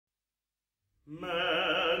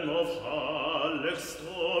Man of Halleck,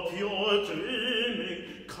 stop your dreaming.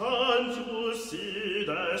 Can't you see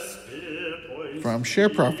the spear point? From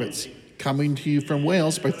ShareProphets, coming to you from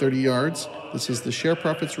Wales by 30 yards, this is the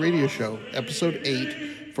ShareProphets radio show, episode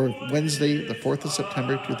 8 for Wednesday, the 4th of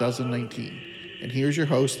September, 2019. And here's your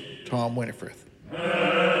host, Tom Winnifrith.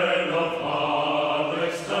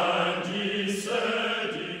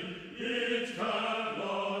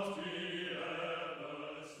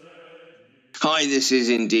 Hi, this is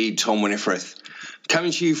indeed Tom Winnifrith,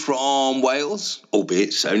 coming to you from Wales,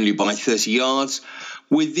 albeit only by 30 yards,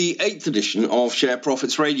 with the 8th edition of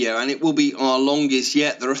ShareProphets Radio, and it will be our longest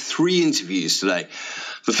yet. There are 3 interviews today.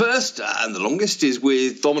 The first and the longest is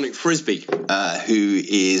with Dominic Frisby, who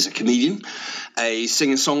is a comedian, a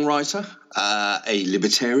singer-songwriter, a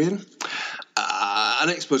libertarian, an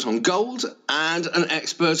expert on gold, and an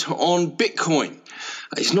expert on Bitcoin.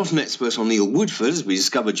 He's not an expert on Neil Woodford, as we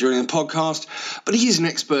discovered during the podcast, but he is an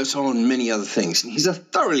expert on many other things, and he's a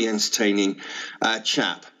thoroughly entertaining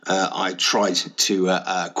chap. I tried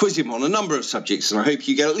to quiz him on a number of subjects, and I hope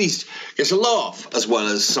you get at least a laugh as well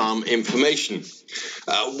as some information.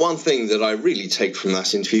 One thing that I really take from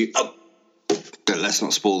that interview... let's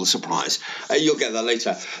not spoil the surprise. You'll get that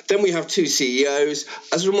later. Then we have 2 CEOs.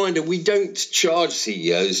 As a reminder, we don't charge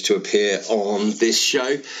CEOs to appear on this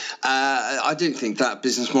show. I don't think that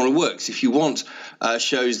business model works. If you want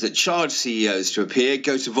shows that charge CEOs to appear,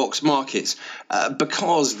 go to Vox Markets,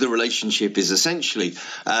 because the relationship is essentially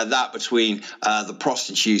that between the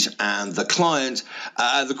prostitute and the client.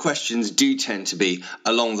 The questions do tend to be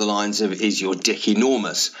along the lines of, is your dick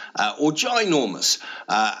enormous or ginormous,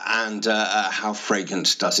 and how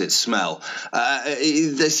fragrant does it smell?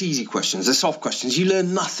 There's easy questions, they're soft questions. You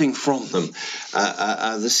learn nothing from them.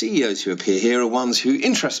 The CEOs who appear here are ones who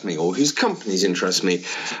interest me or whose companies interest me.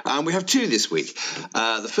 We have 2 this week.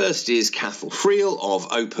 The first is Cathal Friel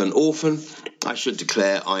of Open Orphan. I should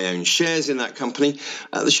declare I own shares in that company.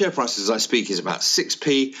 The share price as I speak is about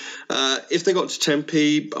 6p. If they got to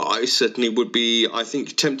 10p, I certainly would be, I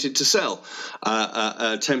think, tempted to sell.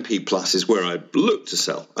 10p plus is where I look to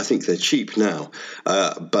sell. I think they're cheap now,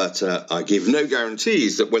 but I give no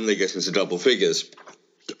guarantees that when they get into double figures,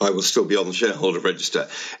 I will still be on the shareholder register.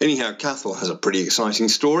 Anyhow, Cathal has a pretty exciting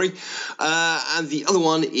story. And the other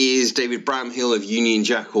one is David Bramhill of Union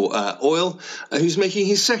Jack Oil, who's making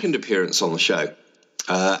his second appearance on the show.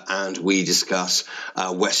 And we discuss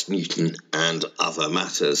West Newton and other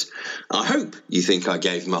matters. I hope you think I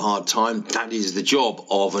gave him a hard time. That is the job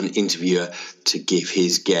of an interviewer, to give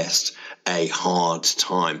his guest a hard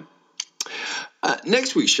time.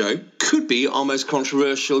 Next week's show could be our most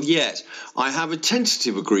controversial yet. I have a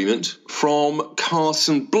tentative agreement from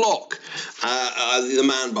Carson Block, the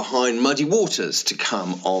man behind Muddy Waters, to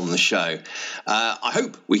come on the show. I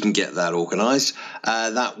hope we can get that organised.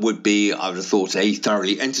 That would be, I would have thought, a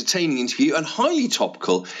thoroughly entertaining interview and highly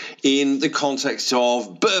topical in the context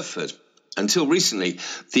of Burford. Until recently,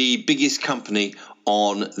 the biggest company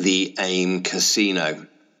on the AIM casino.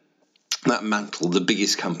 That mantle, the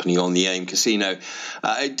biggest company on the AIM casino,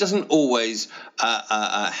 it doesn't always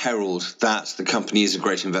herald that the company is a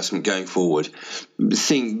great investment going forward.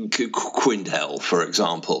 Think Quindell, for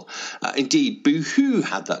example. Indeed, Boohoo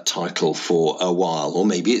had that title for a while, or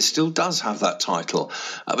maybe it still does have that title,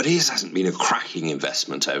 but his hasn't been a cracking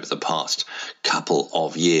investment over the past couple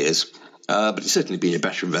of years. But it's certainly been a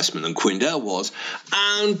better investment than Quindell was,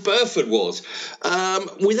 and Burford was.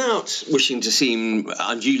 Without wishing to seem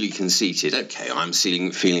unduly conceited, okay, I'm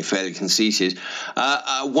feeling fairly conceited,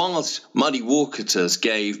 whilst Muddy Waters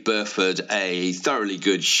gave Burford a thoroughly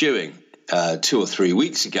good shoeing 2 or 3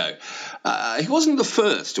 weeks ago, he wasn't the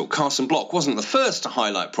first, or Carson Block wasn't the first to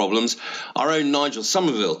highlight problems. Our own Nigel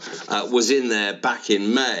Somerville was in there back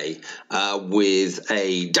in May with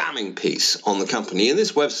a damning piece on the company. And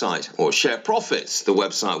this website, or ShareProphets, the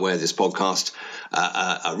website where this podcast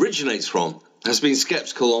originates from, has been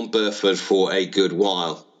sceptical on Burford for a good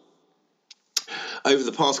while. Over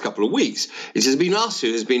the past couple of weeks, it has been us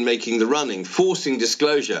who has been making the running, forcing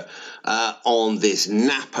disclosure on this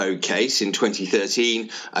Napo case in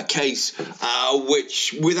 2013, a case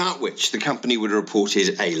without which the company would have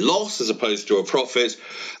reported a loss as opposed to a profit.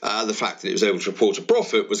 The fact that it was able to report a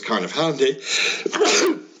profit was kind of handy.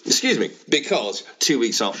 Excuse me, because 2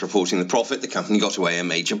 weeks after reporting the profit, the company got away a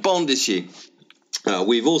major bond issue.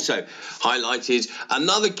 We've also highlighted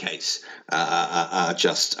another case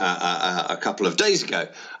just a couple of days ago,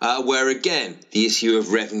 where again the issue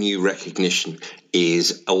of revenue recognition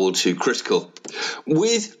is all too critical.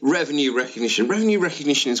 With revenue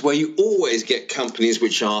recognition is where you always get companies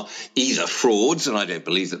which are either frauds, and I don't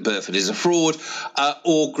believe that Burford is a fraud,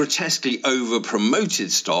 or grotesquely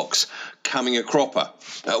over-promoted stocks coming a cropper.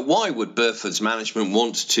 Why would Burford's management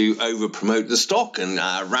want to over-promote the stock and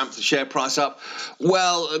ramp the share price up?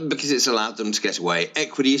 Well, because it's allowed them to get away.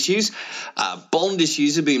 Equity issues, bond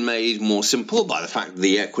issues have been made more simple by the fact that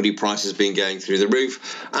the equity price has been going through the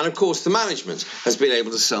roof, and of course the management has been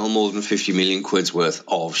able to sell more than 50 million quid's worth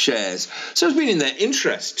of shares. So it's been in their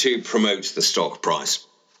interest to promote the stock price.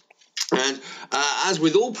 And as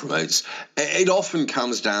with all promotes, it often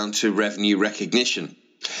comes down to revenue recognition.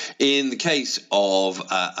 In the case of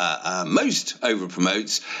most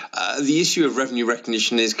over-promotes, the issue of revenue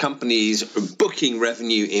recognition is companies booking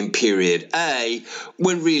revenue in period A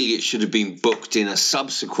when really it should have been booked in a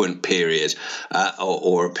subsequent period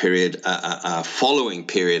or a period following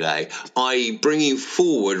period A, i.e. bringing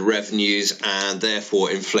forward revenues and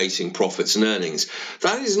therefore inflating profits and earnings.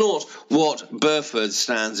 That is not what Burford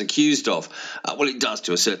stands accused of. Well, it does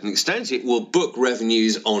to a certain extent. It will book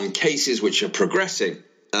revenues on cases which are progressing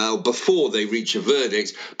before they reach a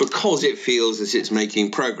verdict because it feels that it's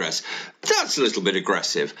making progress. That's a little bit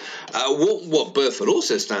aggressive. What Burford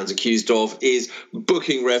also stands accused of is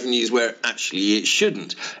booking revenues where actually it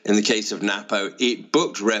shouldn't. In the case of Napo, it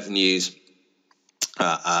booked revenues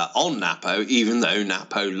on Napo, even though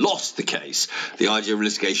Napo lost the case. The idea of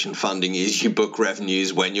litigation funding is you book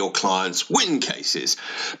revenues when your clients win cases,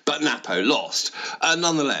 but Napo lost.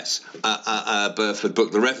 Nonetheless, Burford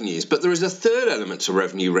booked the revenues. But there is a third element to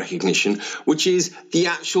revenue recognition, which is the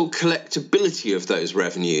actual collectability of those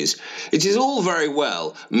revenues. It is all very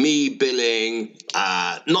well me billing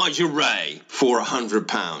Nigel Ray for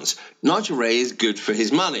 £100. Nigel Ray is good for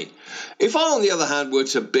his money. If I, on the other hand, were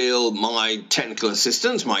to bill my technical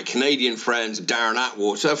assistant, my Canadian friend Darren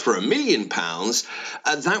Atwater, for £1 million,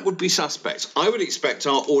 that would be suspect. I would expect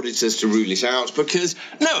our auditors to rule it out because,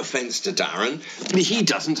 no offence to Darren, he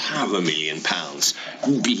doesn't have £1 million.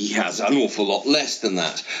 He has an awful lot less than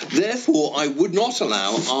that. Therefore, I would not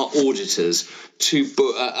allow our auditors to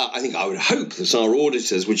book. I would hope that our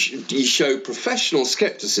auditors would show professional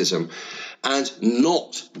scepticism and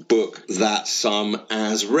not book that sum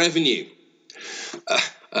as revenue.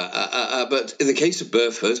 But in the case of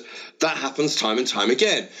Burford, that happens time and time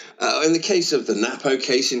again. In the case of the Napo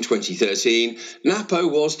case in 2013, Napo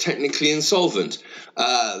was technically insolvent.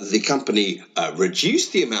 The company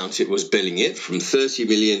reduced the amount it was billing it from $30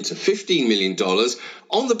 million to $15 million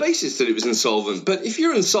on the basis that it was insolvent. But if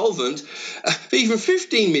you're insolvent, even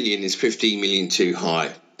 $15 million is $15 million too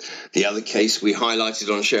high. The other case we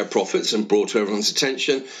highlighted on ShareProphets and brought to everyone's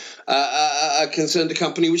attention concerned a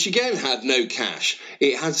company which again had no cash.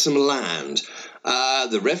 It had some land.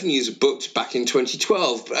 The revenues were booked back in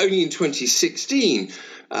 2012, but only in 2016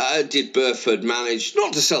 did Burford manage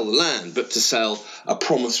not to sell the land, but to sell a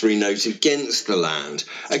promissory note against the land.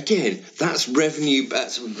 Again, that's revenue.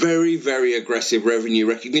 That's very, very aggressive revenue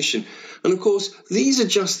recognition. And of course, these are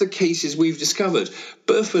just the cases we've discovered.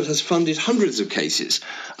 Burford has funded hundreds of cases.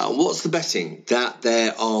 What's the betting? That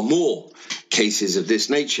there are more cases of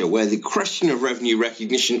this nature where the question of revenue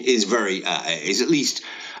recognition is at least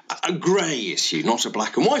a grey issue, not a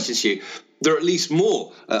black and white issue. There are at least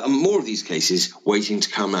more of these cases waiting to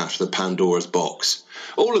come out of the Pandora's box.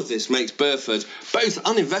 All of this makes Burford both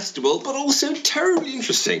uninvestable but also terribly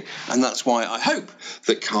interesting, and that's why I hope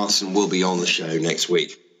that Carson will be on the show next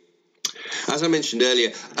week. As I mentioned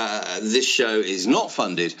earlier, this show is not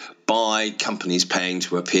funded by companies paying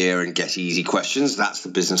to appear and get easy questions. That's the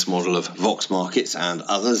business model of Vox Markets and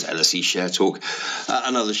others, LSE Share Talk,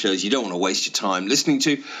 and other shows you don't want to waste your time listening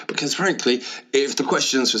to, because frankly, if the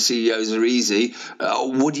questions for CEOs are easy,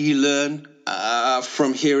 what do you learn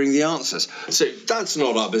from hearing the answers? So that's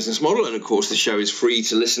not our business model, and of course the show is free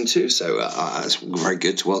to listen to, so it's very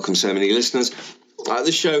good to welcome so many listeners.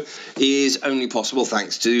 This show is only possible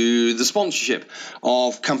thanks to the sponsorship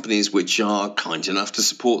of companies which are kind enough to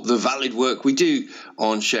support the valid work we do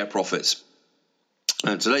on ShareProphets.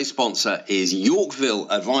 Today's sponsor is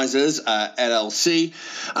Yorkville Advisors, LLC,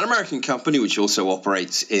 an American company which also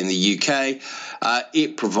operates in the UK.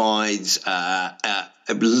 It provides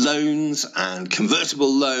loans and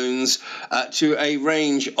convertible loans to a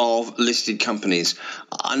range of listed companies.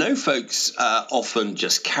 I know folks often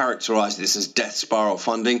just characterize this as death spiral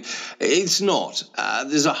funding. It's not.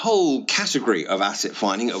 There's a whole category of asset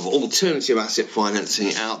finding, of alternative asset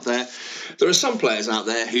financing out there. There are some players out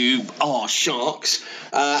there who are sharks,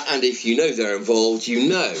 and if you know they're involved, you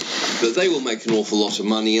know that they will make an awful lot of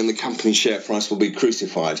money and the company's share price will be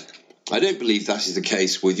crucified. I don't believe that is the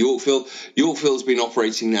case with Yorkville. Yorkville's been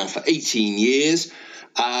operating now for 18 years.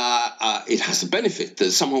 It has the benefit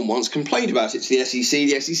that someone once complained about it to the SEC.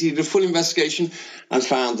 The SEC did a full investigation and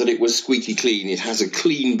found that it was squeaky clean. It has a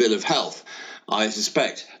clean bill of health. I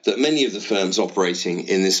suspect that many of the firms operating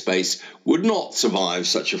in this space would not survive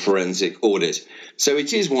such a forensic audit. So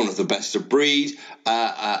it is one of the best of breed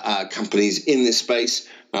companies in this space.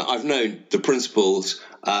 I've known the principals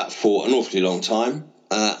for an awfully long time.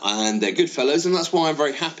 And they're good fellows, and that's why I'm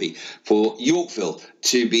very happy for Yorkville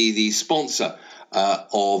to be the sponsor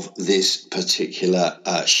of this particular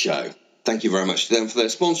show. Thank you very much to them for their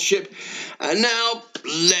sponsorship. And now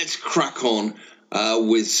let's crack on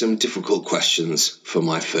with some difficult questions for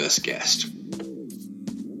my first guest.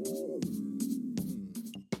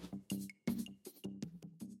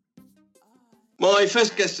 My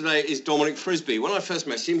first guest today is Dominic Frisby. When I first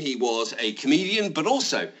met him, he was a comedian, but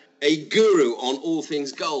also a guru on all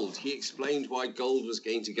things gold. He explained why gold was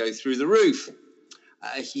going to go through the roof.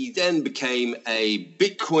 He then became a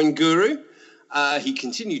Bitcoin guru. He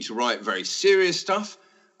continued to write very serious stuff.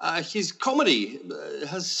 His comedy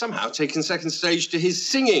has somehow taken second stage to his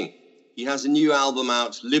singing. He has a new album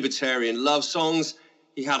out, Libertarian Love Songs.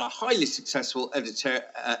 He had a highly successful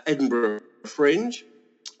Edinburgh Fringe.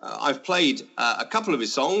 I've played a couple of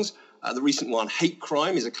his songs. The recent one, Hate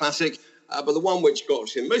Crime, is a classic. But the one which got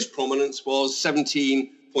him most prominence was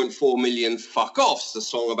 17.4 million fuck offs, the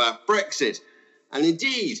song about Brexit. And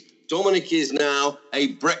indeed, Dominic is now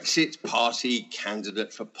a Brexit Party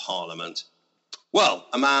candidate for Parliament. Well,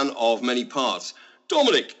 a man of many parts.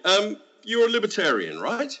 Dominic, you're a libertarian,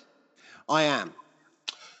 right? I am.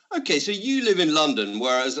 Okay, so you live in London,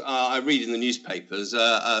 whereas I read in the newspapers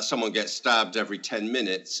someone gets stabbed every 10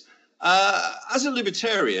 minutes. As a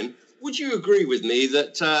libertarian, would you agree with me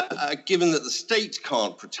that given that the state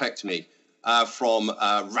can't protect me from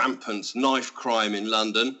rampant knife crime in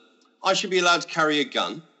London, I should be allowed to carry a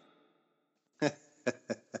gun?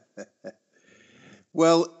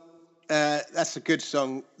 Well, that's a good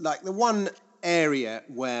song. Like, the one area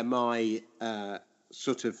where my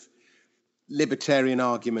sort of libertarian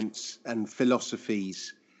arguments and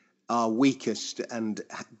philosophies are weakest and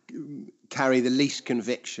carry the least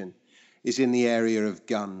conviction is in the area of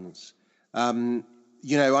guns. You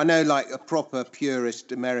know, I know, like, a proper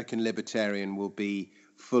purist American libertarian will be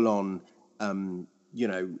full on, you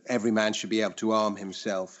know, every man should be able to arm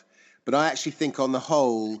himself. But I actually think on the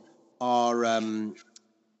whole our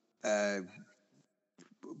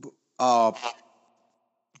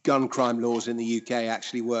gun crime laws in the UK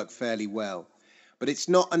actually work fairly well. But it's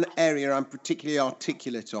not an area I'm particularly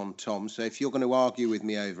articulate on, Tom. So if you're going to argue with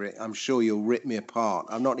me over it, I'm sure you'll rip me apart.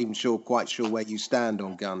 I'm not even quite sure where you stand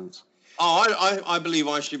on guns. Oh, I believe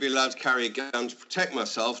I should be allowed to carry a gun to protect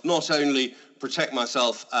myself, not only protect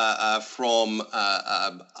myself from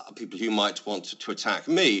people who might want to attack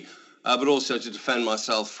me, but also to defend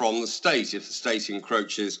myself from the state if the state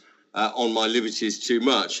encroaches on my liberties too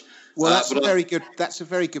much. Well, that's a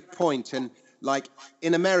very good point. And like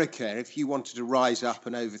in America, if you wanted to rise up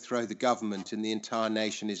and overthrow the government and the entire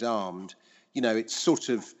nation is armed, you know, it's sort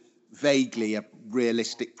of vaguely a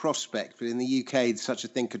realistic prospect. But in the UK, such a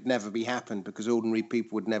thing could never be happened because ordinary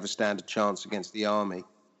people would never stand a chance against the army.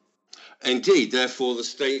 Indeed, therefore the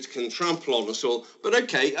state can trample on us all. But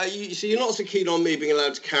okay, so you're not so keen on me being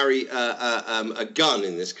allowed to carry a gun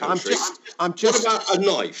in this country. What about a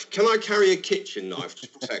knife? Can I carry a kitchen knife to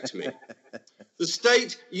protect me? The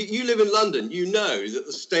state, you live in London, you know that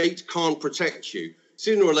the state can't protect you.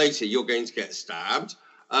 Sooner or later, you're going to get stabbed.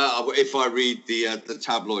 If I read the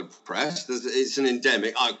tabloid press, it's an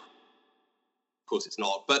endemic. Of course it's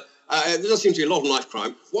not, but there does seem to be a lot of knife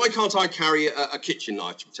crime. Why can't I carry a kitchen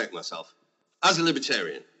knife to protect myself as a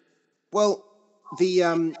libertarian? Well,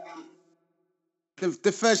 the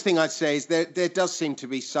first thing I'd say is there does seem to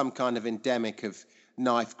be some kind of endemic of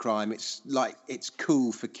knife crime. It's like it's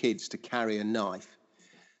cool for kids to carry a knife.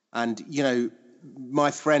 And, you know, my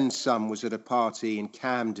friend's son was at a party in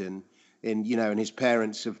Camden and his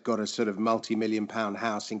parents have got a sort of multi-million-pound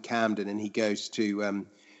house in Camden, and he goes to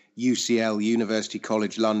UCL, University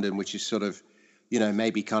College London, which is sort of, you know,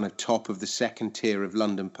 maybe kind of top of the second tier of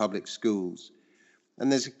London public schools.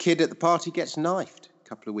 And there's a kid at the party gets knifed a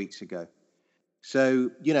couple of weeks ago.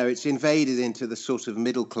 So, you know, it's invaded into the sort of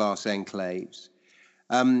middle-class enclaves.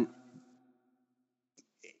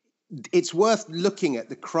 It's worth looking at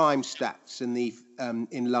the crime stats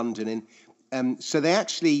in London. And so they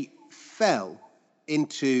actually they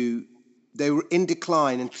were in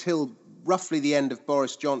decline until roughly the end of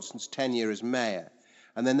Boris Johnson's tenure as mayor.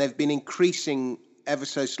 And then they've been increasing ever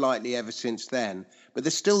so slightly ever since then. But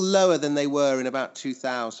they're still lower than they were in about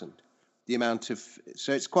 2000, the amount of...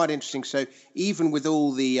 So it's quite interesting. So even with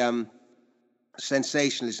all the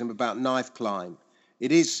sensationalism about knife crime,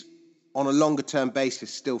 it is, on a longer-term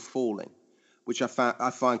basis, still falling, which I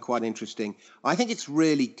find quite interesting. I think it's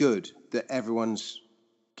really good that everyone's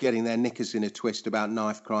getting their knickers in a twist about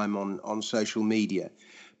knife crime on social media,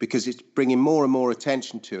 because it's bringing more and more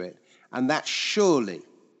attention to it, and that surely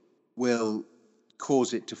will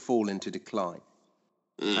cause it to fall into decline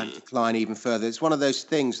and decline even further. It's one of those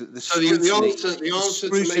things that the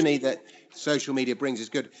scrutiny that social media brings is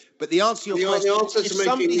good. But the answer to your question, if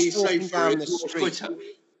somebody's walking down the street,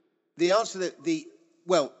 the answer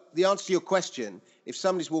to your question, if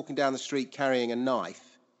somebody's walking down the street carrying a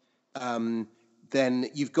knife, then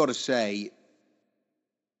you've got to say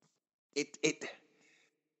it.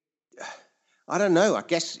 I don't know. I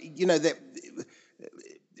guess, that.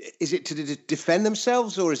 Is it to defend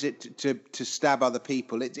themselves, or is it to stab other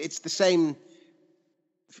people? It's the same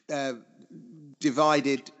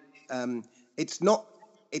divided. It's not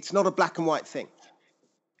a black and white thing.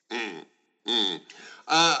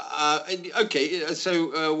 Okay,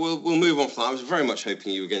 so we'll move on from that. I was very much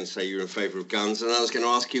hoping you were going to say you're in favour of guns, and I was going to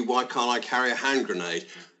ask you, why can't I carry a hand grenade?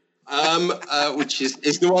 Which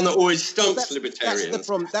is the one that always stumps libertarians.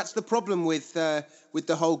 That's the problem with the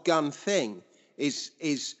whole gun thing. Is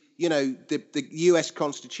the U.S.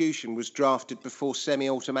 Constitution was drafted before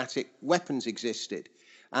semi-automatic weapons existed,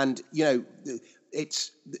 and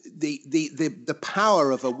it's the power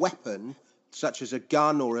of a weapon, such as a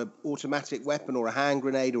gun or an automatic weapon or a hand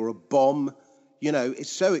grenade or a bomb, is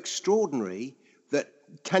so extraordinary that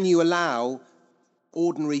can you allow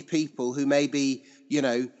ordinary people who maybe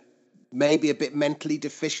a bit mentally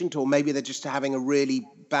deficient, or maybe they're just having a really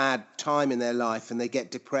bad time in their life and they get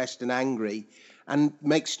depressed and angry and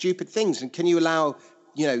make stupid things, and can you allow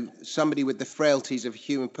somebody with the frailties of a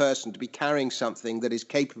human person to be carrying something that is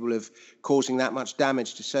capable of causing that much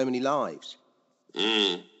damage to so many lives?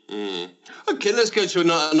 Okay, let's go to a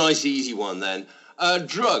nice easy one then.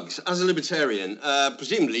 Drugs. As a libertarian,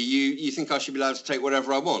 presumably you think I should be allowed to take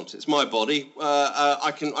whatever I want. It's my body.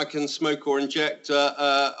 I can smoke or inject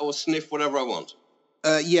or sniff whatever I want.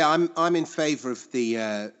 I'm in favour of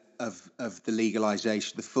the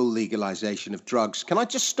legalisation, the full legalisation of drugs. Can I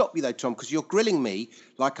just stop you though, Tom, because you're grilling me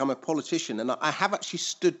like I'm a politician, and I have actually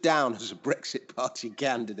stood down as a Brexit Party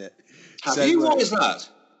candidate. Have you? Why is that?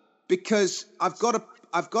 Because I've got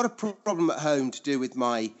a problem at home to do with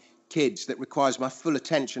my kids that requires my full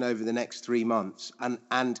attention over the next 3 months,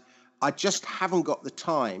 and I just haven't got the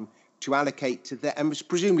time to allocate to them. And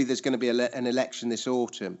presumably there's going to be an election this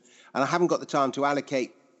autumn, and I haven't got the time to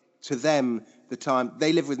allocate to them the time.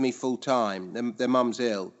 They live with me full time. Their mum's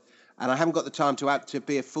ill, and I haven't got the time to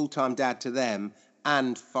be a full-time dad to them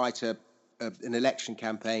and fight an election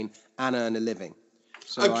campaign and earn a living.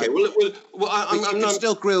 So okay, you can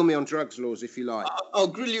still grill me on drugs laws if you like. I'll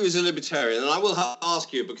grill you as a libertarian, and I will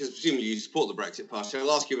ask you, because presumably you support the Brexit Party,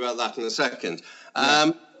 I'll ask you about that in a second.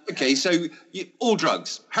 Okay, so all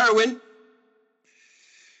drugs. Heroin?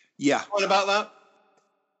 Yeah. What about that?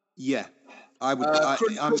 Yeah. I would.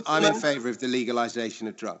 I'm in favour of the legalisation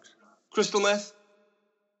of drugs. Crystal meth?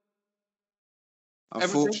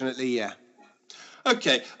 Unfortunately, everything? Yeah.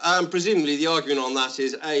 Okay, presumably the argument on that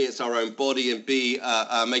is A, it's our own body, and B,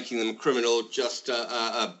 making them criminal just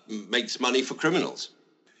makes money for criminals.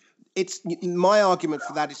 It's my argument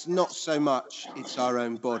for that. It's not so much it's our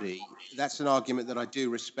own body. That's an argument that I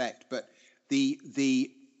do respect, but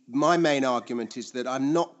my main argument is that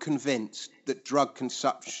I'm not convinced that drug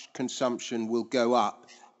consumption will go up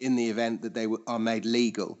in the event that they are made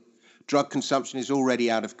legal. Drug consumption is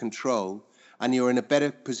already out of control, and you're in a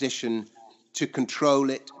better position to control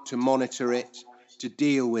it, to monitor it, to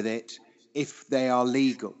deal with it if they are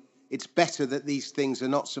legal. It's better that these things are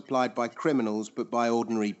not supplied by criminals but by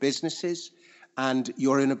ordinary businesses, and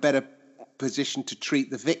you're in a better position to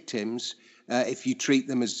treat the victims if you treat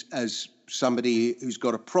them as somebody who's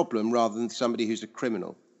got a problem rather than somebody who's a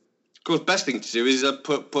criminal. Of course, best thing to do is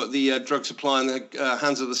put the drug supply in the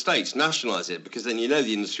hands of the states, nationalise it, because then the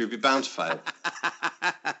industry would be bound to fail.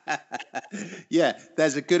 Yeah,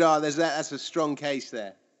 that's a strong case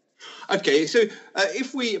there. Okay, so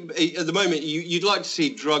if we, at the moment, you'd like to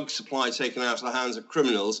see drug supply taken out of the hands of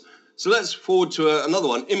criminals, so let's forward to another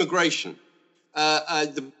one, immigration.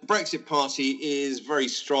 The Brexit Party is very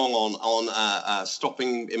strong on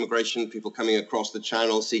stopping immigration, people coming across the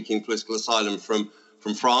channel seeking political asylum from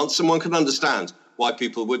France, and one can understand why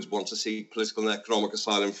people would want to seek political and economic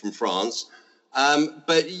asylum from France.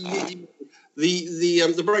 But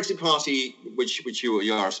the Brexit Party, which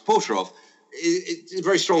you are a supporter of, is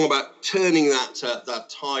very strong about turning that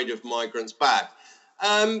tide of migrants back.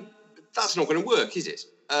 that's not going to work, is it?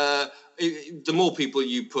 The more people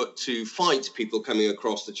you put to fight people coming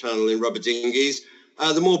across the channel in rubber dinghies,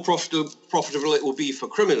 the more profitable it will be for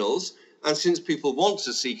criminals. And since people want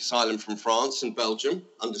to seek asylum from France and Belgium,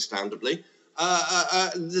 understandably,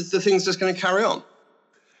 the thing's just going to carry on.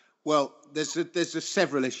 Well, there's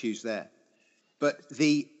several issues there, but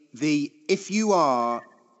if you're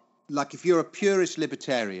a purist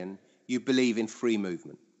libertarian, you believe in free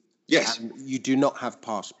movement. Yes. And you do not have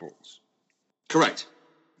passports. Correct.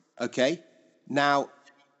 Okay. Now,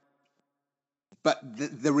 but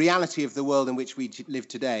the reality of the world in which we live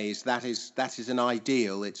today is that is an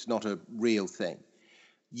ideal. It's not a real thing.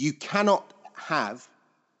 You cannot have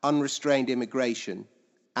unrestrained immigration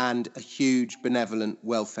and a huge benevolent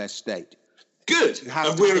welfare state. Good.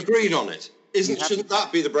 And we're agreed on it. Shouldn't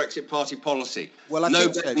that be the Brexit Party policy? Well, I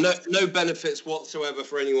think so. No benefits whatsoever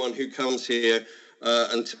for anyone who comes here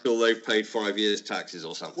until they've paid 5 years' taxes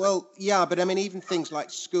or something. Well, yeah, but I mean, even things like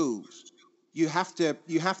schools, you have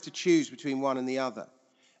to choose between one and the other,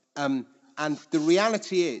 and the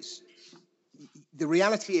reality is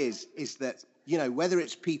that, you know, whether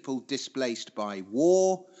it's people displaced by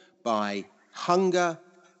war, by hunger,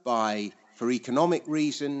 for economic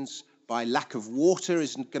reasons, by lack of water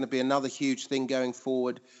isn't going to be another huge thing going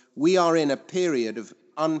forward. We are in a period of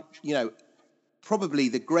probably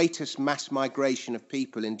the greatest mass migration of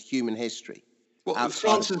people in human history. Well,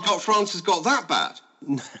 France has got that bad.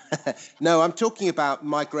 No, I'm talking about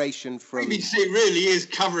migration from... BBC really is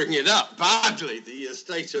covering it up badly, the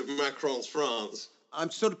state of Macron's France. I'm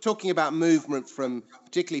sort of talking about movement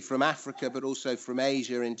particularly from Africa, but also from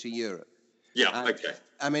Asia into Europe. Yeah, okay.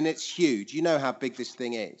 I mean, it's huge. You know how big this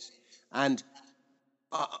thing is. And,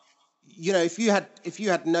 you know, if you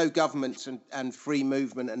had no governments and free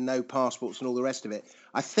movement and no passports and all the rest of it,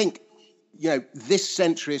 I think, you know, this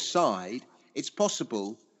century aside, it's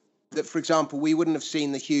possible that, for example, we wouldn't have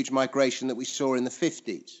seen the huge migration that we saw in the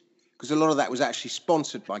 50s, because a lot of that was actually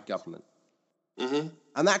sponsored by government. Mm-hmm.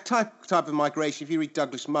 And that type of migration, if you read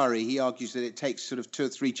Douglas Murray, he argues that it takes sort of 2 or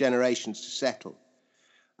 3 generations to settle.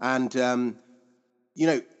 And, you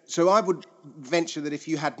know, so I would venture that if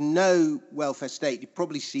you had no welfare state, you'd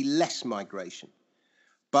probably see less migration.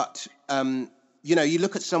 But, you know, you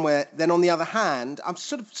look at somewhere, then on the other hand, I'm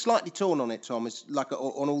sort of slightly torn on it, Tom, it's like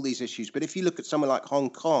on all these issues. But if you look at somewhere like Hong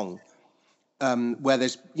Kong, where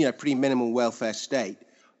there's, you know, pretty minimal welfare state,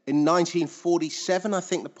 in 1947, I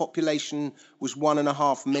think the population was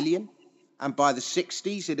 1.5 million. And by the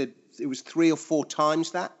 60s, it was 3 or 4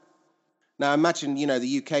 times that. Now, imagine, you know,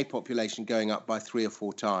 the UK population going up by 3 or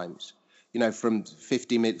 4 times, you know, from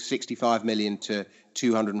 65 million to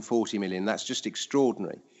 240 million. That's just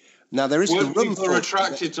extraordinary. Now, there is the room people are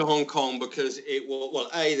attracted to Hong Kong because it was, well,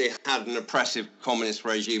 A, they had an oppressive communist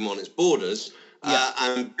regime on its borders,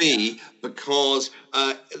 and B, because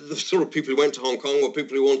the sort of people who went to Hong Kong were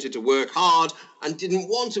people who wanted to work hard and didn't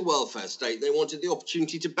want a welfare state. They wanted the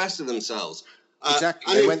opportunity to better themselves.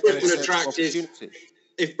 Exactly. And they went there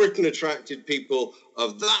if Britain attracted people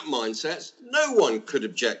of that mindset, no one could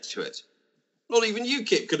object to it. Not even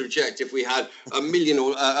UKIP could object if we had a million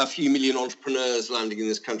or a few million entrepreneurs landing in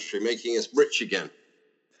this country, making us rich again.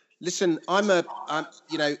 Listen,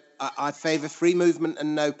 I favour free movement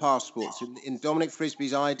and no passports. In Dominic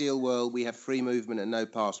Frisby's ideal world, we have free movement and no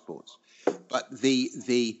passports. But the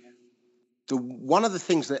one of the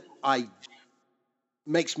things that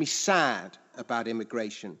makes me sad about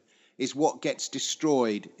immigration is what gets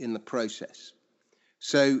destroyed in the process.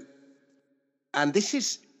 So, and this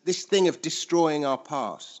is this thing of destroying our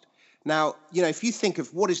past. Now, you know, if you think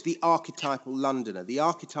of what is the archetypal Londoner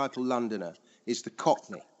is the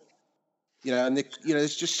Cockney. You know, and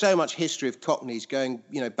there's just so much history of Cockneys going,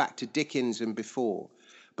 you know, back to Dickens and before.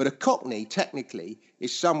 But a Cockney, technically,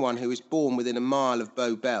 is someone who is born within a mile of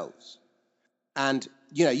Bow Bells. And,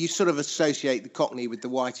 you know, you sort of associate the Cockney with the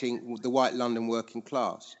white London working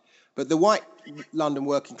class. But the white London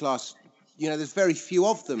working class, you know, there's very few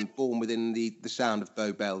of them born within the sound of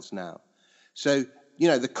Bow Bells now. So, you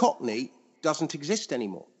know, the Cockney doesn't exist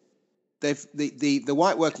anymore. The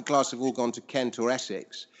white working class have all gone to Kent or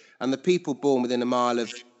Essex, and the people born within a mile of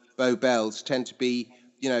Bow Bells tend to be,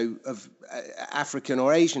 you know, of African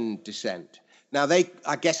or Asian descent. Now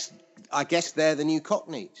I guess they're the new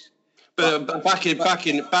Cockneys. But back in the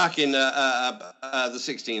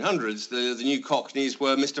 1600s, the new Cockneys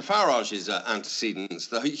were Mr. Farage's antecedents,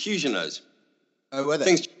 the Huguenots. Oh, were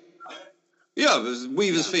they? Yeah, it was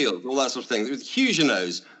Weaver's Field, all that sort of thing. It was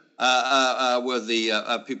Huguenots were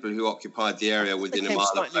the people who occupied the area within a mile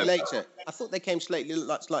of slightly later. I thought they came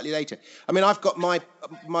slightly later. I mean, I've got my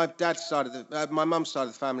dad's side of my mum's side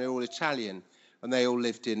of the family are all Italian, and they all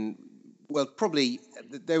lived in well, probably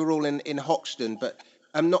they were all in Hoxton, but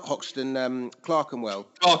not Hoxton, Clerkenwell.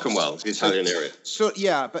 Clerkenwell, the Italian area. So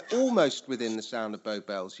yeah, but almost within the sound of Bow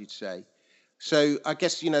Bells, you'd say. So I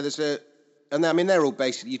guess, you know, and I mean, they're all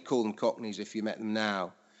basically, you'd call them Cockneys if you met them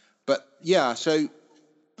now. But yeah,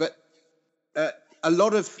 a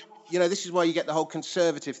lot of, you know, this is why you get the whole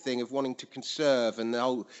conservative thing of wanting to conserve, and the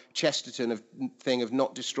whole Chesterton thing of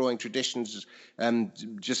not destroying traditions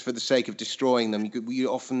just for the sake of destroying them.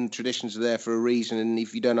 Often traditions are there for a reason, and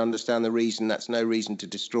if you don't understand the reason, that's no reason to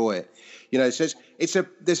destroy it. You know, so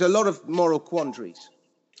there's a lot of moral quandaries.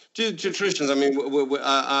 To traditions, I mean,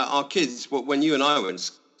 our kids, when you and I went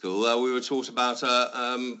to school, we were taught about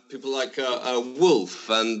people like Wolfe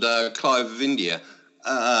and Clive of India.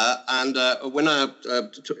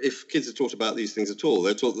 If kids are taught about these things at all,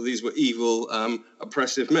 they're taught that these were evil,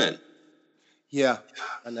 oppressive men. Yeah,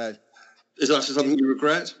 I know. Is that something you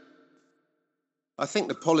regret? I think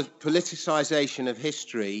the politicisation of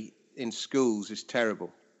history in schools is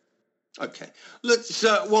terrible. Okay. Let's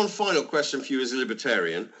one final question for you as a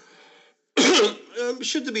libertarian.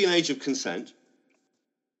 Should there be an age of consent?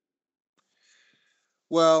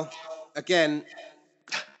 Well, again,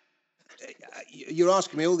 you're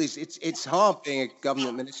asking me all these. It's hard being a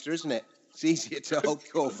government minister, isn't it? It's easier to hold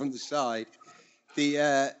court from the side.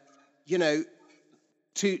 Not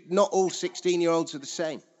all 16-year-olds are the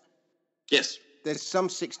same. Yes. There's some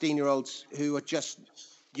 16-year-olds who are just,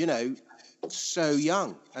 you know, so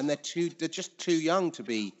young, and they're just too young to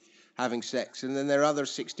be having sex. And then there are other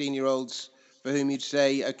 16-year-olds for whom you'd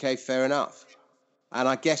say, okay, fair enough. And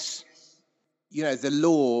I guess, you know, the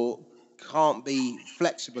law can't be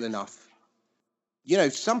flexible enough. You know,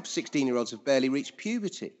 some 16-year-olds have barely reached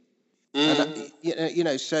puberty. And, you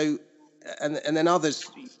know, so, and then others,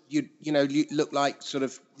 you look like sort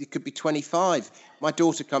of, you could be 25. My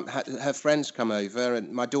daughter her friends come over,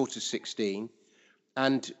 and my daughter's 16,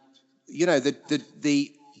 and, you know,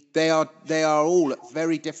 they are all at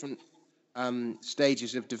very different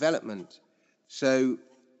stages of development. So,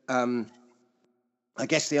 I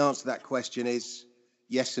guess the answer to that question is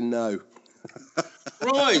yes and no.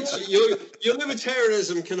 Right, your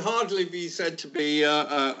libertarianism can hardly be said to be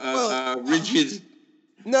rigid.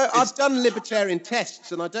 No, I've done libertarian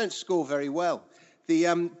tests and I don't score very well.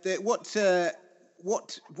 What's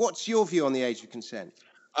your view on the age of consent?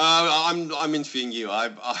 I'm interviewing you. I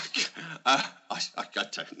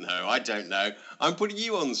don't know. I'm putting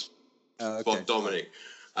you on the spot, okay. Dominic.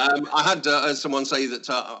 I had someone say that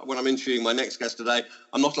when I'm interviewing my next guest today,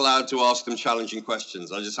 I'm not allowed to ask them challenging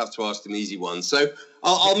questions. I just have to ask them easy ones. So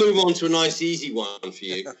I'll move on to a nice easy one for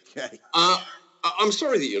you. Okay. I'm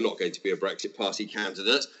sorry that you're not going to be a Brexit Party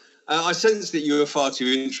candidate. I sense that you are far too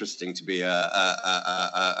interesting to be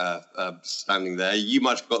standing there. You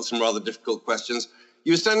might have got some rather difficult questions.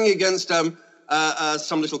 You were standing against some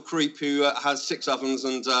little creep who has 6 ovens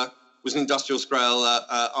and was an industrial scrawl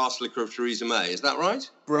arse liquor of Theresa May. Is that right?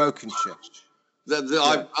 Brokenshire.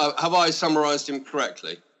 Have I summarised him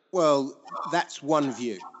correctly? Well, that's one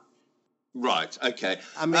view. Right. Okay.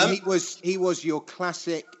 I mean, he was your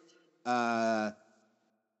classic toe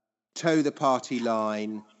the party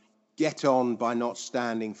line, get on by not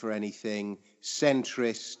standing for anything,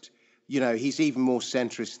 centrist. You know, he's even more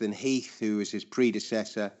centrist than Heath, who was his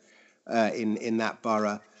predecessor in that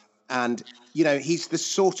borough. And, you know, he's the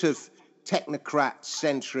sort of technocrat,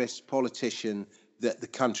 centrist politician that the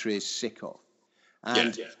country is sick of.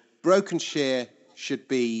 And Brokenshire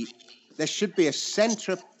there should be a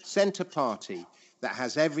centre party that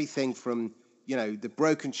has everything from, you know, the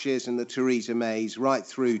Brokenshires and the Theresa Mays right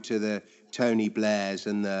through to the Tony Blairs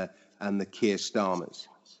and the Keir Starmers.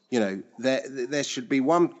 You know, there should be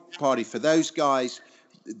one party for those guys.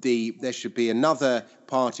 There should be another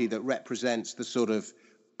party that represents the sort of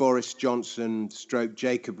Boris Johnson /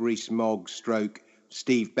 Jacob Rees-Mogg /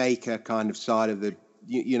 Steve Baker kind of side of the,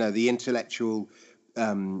 you know, the intellectual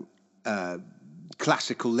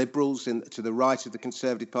classical liberals to the right of the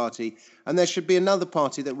Conservative Party. And there should be another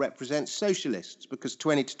party that represents socialists, because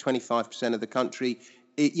 20 to 25% of the country,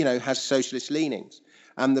 you know, has socialist leanings.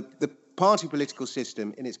 And the party political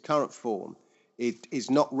system in its current form, it is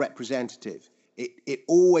not representative. It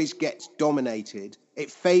always gets dominated. It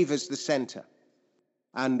favours the centre.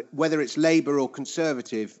 And whether it's Labour or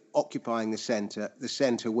Conservative occupying the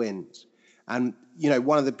centre wins. And, you know,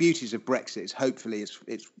 one of the beauties of Brexit is hopefully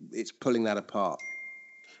it's pulling that apart.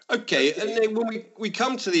 Okay, and then when we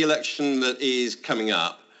come to the election that is coming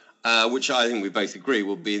up, which I think we both agree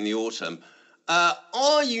will be in the autumn,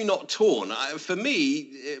 are you not torn? For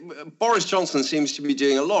me, Boris Johnson seems to be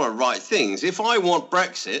doing a lot of right things. If I want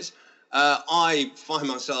Brexit, I find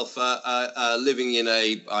myself living in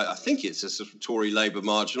I think it's a sort of Tory Labour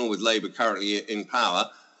marginal with Labour currently in power.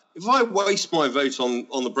 If I waste my vote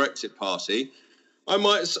on the Brexit Party, I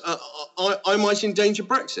might endanger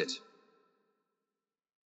Brexit.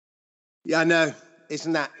 Yeah, I know.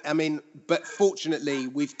 Isn't that? I mean, but fortunately,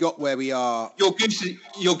 we've got where we are. Your goose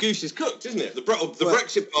is cooked, isn't it? The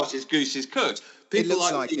Brexit Party's goose is cooked. People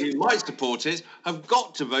like me who might support it have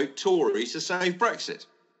got to vote Tory to save Brexit.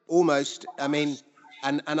 Almost. I mean,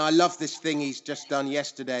 and I love this thing he's just done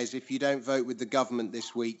yesterday. Is if you don't vote with the government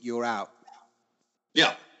this week, you're out.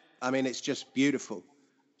 Yeah. I mean, it's just beautiful.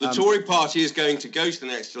 The Tory party is going to go to the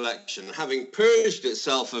next election, having purged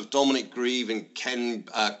itself of Dominic Grieve and Ken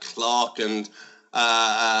Clarke and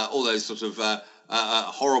all those sort of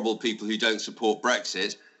horrible people who don't support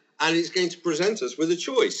Brexit, and it's going to present us with a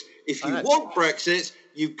choice. If you want Brexit,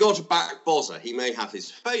 you've got to back Bozza. He may have his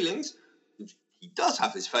failings. He does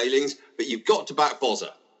have his failings, but you've got to back Bozza.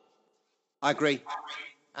 I agree.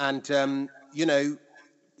 And, you know,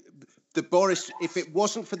 the Boris, if it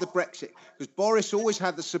wasn't for the Brexit, because Boris always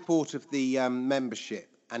had the support of the membership,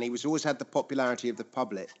 and he always had the popularity of the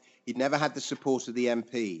public. He'd never had the support of the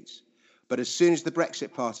MPs. But as soon as the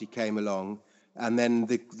Brexit Party came along, and then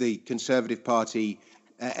the Conservative Party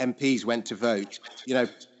MPs went to vote, you know,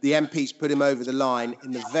 the MPs put him over the line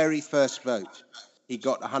in the very first vote. He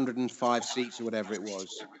got 105 seats or whatever it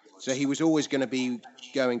was. So he was always going to be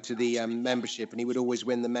going to the membership, and he would always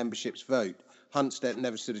win the membership's vote. Hunstead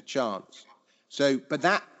never stood a chance. So, but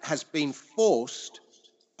that has been forced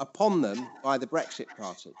upon them by the Brexit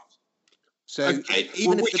Party. So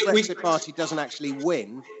even if the Brexit Party doesn't actually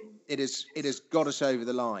win, it has got us over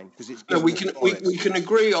the line because it's. No, we can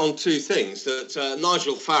agree on two things: that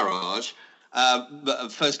Nigel Farage,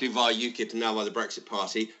 firstly via UKIP and now by the Brexit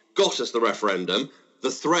Party, got us the referendum. The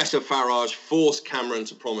threat of Farage forced Cameron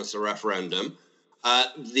to promise a referendum.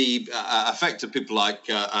 The effect of people like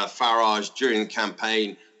Farage during the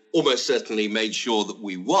campaign almost certainly made sure that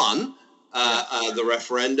we won the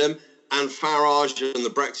referendum, and Farage and the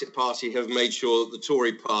Brexit Party have made sure that the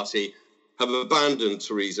Tory party have abandoned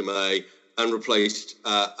Theresa May and replaced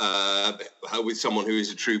her with someone who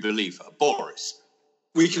is a true believer, Boris.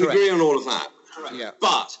 We can agree on all of that. Yeah.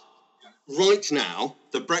 But right now,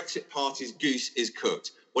 the Brexit Party's goose is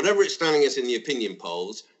cooked. Whatever it's standing at in the opinion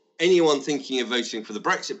polls, anyone thinking of voting for the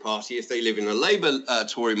Brexit Party, if they live in a Labour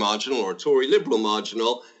Tory marginal or a Tory Liberal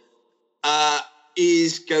marginal,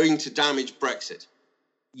 is going to damage Brexit.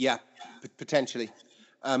 Yeah, potentially.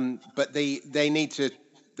 But they need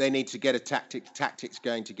to get a tactics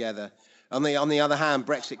going together. On the other hand,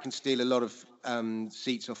 Brexit can steal a lot of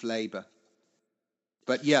seats off Labour.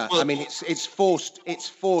 But yeah, well, I mean, it's forced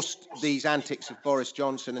these antics of Boris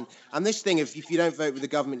Johnson and this thing of if you don't vote with the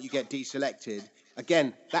government, you get deselected.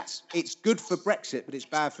 Again, it's good for Brexit, but it's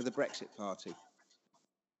bad for the Brexit Party.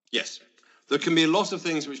 Yes, there can be a lot of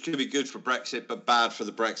things which can be good for Brexit, but bad for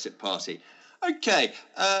the Brexit Party. Okay,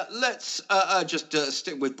 let's just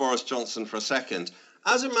stick with Boris Johnson for a second.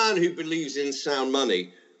 As a man who believes in sound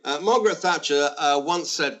money, Margaret Thatcher once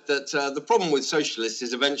said that the problem with socialists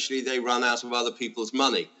is eventually they run out of other people's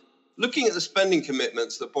money. Looking at the spending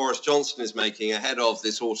commitments that Boris Johnson is making ahead of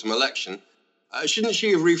this autumn election, shouldn't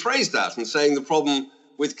she have rephrased that and saying the problem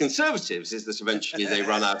with Conservatives is that eventually they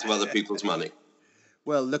run out of other people's money?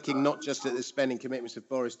 Well, looking not just at the spending commitments of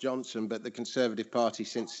Boris Johnson, but the Conservative Party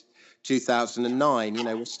since 2009, you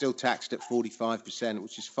know, we're still taxed at 45%,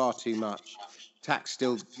 which is far too much.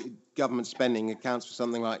 Government spending accounts for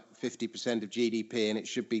something like 50% of GDP, and it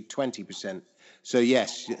should be 20%. So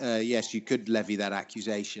yes, you could levy that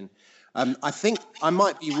accusation. I think I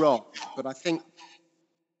might be wrong, but I think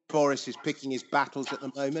Boris is picking his battles at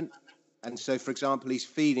the moment. And so, for example, he's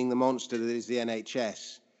feeding the monster that is the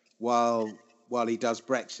NHS while he does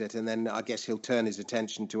Brexit, and then I guess he'll turn his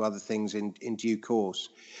attention to other things in due course.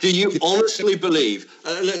 Do you honestly believe?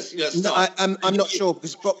 Let's start. No, I'm not sure,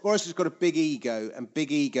 because Boris has got a big ego, and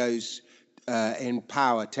big egos in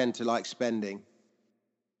power tend to like spending.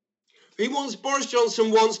 Boris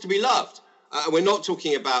Johnson wants to be loved. We're not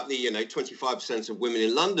talking about the 25% of women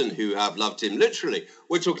in London who have loved him literally.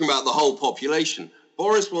 We're talking about the whole population.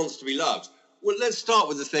 Boris wants to be loved. Well, let's start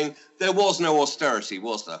with the thing. There was no austerity,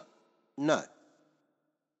 was there? No.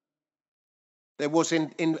 There was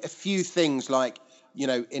in a few things like, you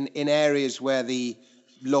know, in areas where the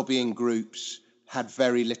lobbying groups had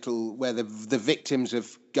very little, where the victims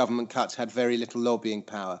of government cuts had very little lobbying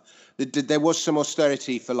power. There was some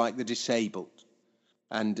austerity for like the disabled.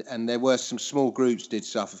 And there were some small groups did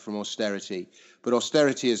suffer from austerity. But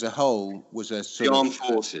austerity as a whole was a sort of... The armed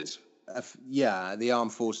forces. the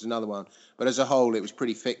armed forces, another one. But as a whole, it was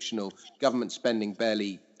pretty fictional. Government spending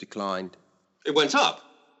barely declined. It went up.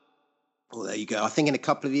 Well, there you go. I think in a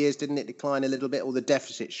couple of years, didn't it decline a little bit, or the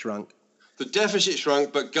deficit shrunk? The deficit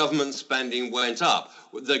shrunk, but government spending went up.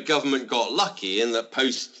 The government got lucky in that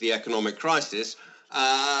post the economic crisis,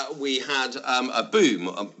 we had a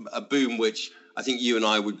boom which I think you and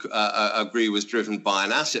I would agree was driven by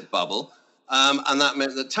an asset bubble, and that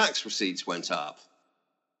meant that tax receipts went up.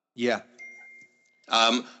 Yeah.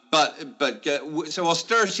 So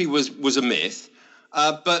austerity was a myth.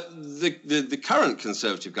 But the current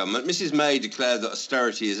Conservative government, Mrs May declared that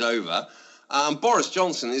austerity is over, and Boris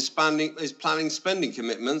Johnson is planning spending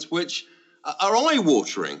commitments which are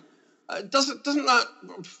eye-watering. Doesn't that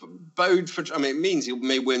bode for? I mean, it means he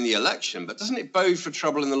may win the election, but doesn't it bode for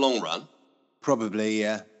trouble in the long run? Probably,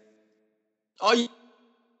 yeah. Are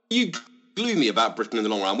you gloomy about Britain in the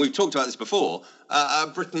long run? We've talked about this before.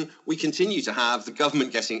 Britain, we continue to have the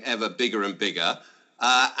government getting ever bigger and bigger.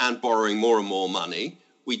 And borrowing more and more money.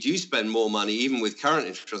 We do spend more money, even with current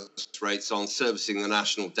interest rates, on servicing the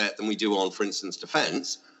national debt than we do on, for instance,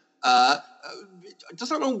 defence. Does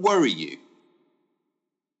that not worry you?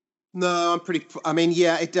 No,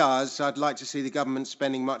 yeah, it does. I'd like to see the government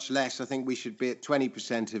spending much less. I think we should be at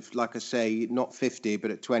 20% of, like I say, not 50, but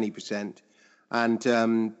at 20%.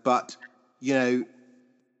 And, but, you know,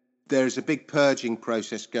 there's a big purging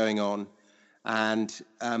process going on. And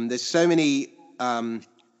there's so many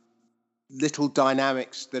little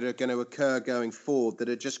dynamics that are going to occur going forward that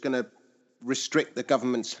are just going to restrict the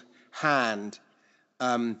government's hand.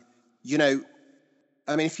 You know,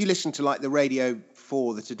 I mean, if you listen to like the Radio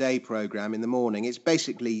 4, the Today programme in the morning, it's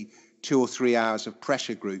basically 2 or 3 hours of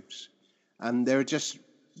pressure groups. And there are just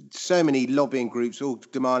so many lobbying groups all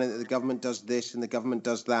demanding that the government does this and the government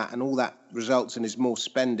does that, and all that results in is more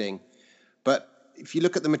spending. But if you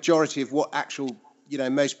look at the majority of what actual, you know,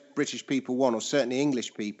 most British people want, or certainly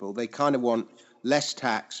English people, they kind of want less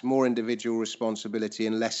tax, more individual responsibility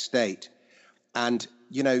and less state. And,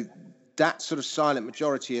 you know, that sort of silent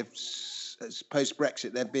majority of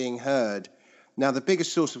post-Brexit, they're being heard. Now, the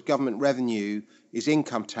biggest source of government revenue is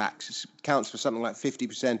income tax. It counts for something like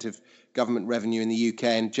 50% of government revenue in the UK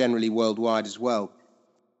and generally worldwide as well.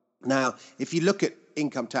 Now, if you look at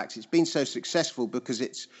income tax, it's been so successful because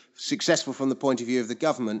it's successful from the point of view of the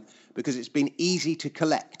government because it's been easy to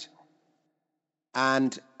collect.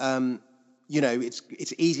 And, you know,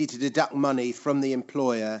 it's easy to deduct money from the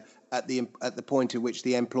employer at the point at which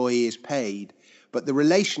the employee is paid. But the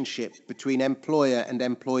relationship between employer and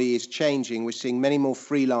employee is changing. We're seeing many more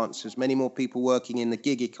freelancers, many more people working in the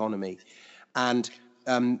gig economy. And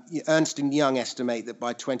Ernst & Young estimate that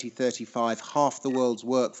by 2035, half the world's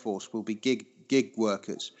workforce will be gig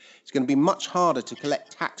workers. It's going to be much harder to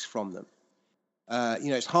collect tax from them. You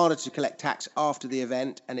know, it's harder to collect tax after the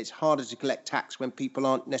event, and it's harder to collect tax when people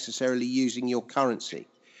aren't necessarily using your currency.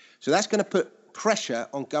 So that's going to put pressure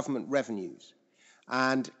on government revenues.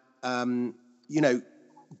 And, you know,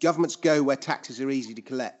 governments go where taxes are easy to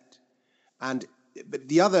collect. But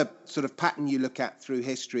the other sort of pattern you look at through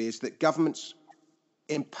history is that governments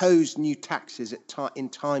impose new taxes in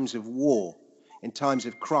times of war, in times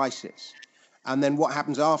of crisis. And then what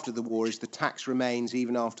happens after the war is the tax remains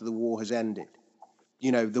even after the war has ended.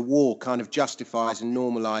 You know, the war kind of justifies and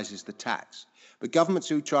normalizes the tax. But governments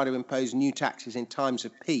who try to impose new taxes in times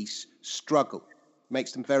of peace struggle.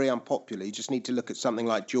 Makes them very unpopular. You just need to look at something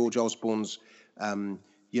like George Osborne's,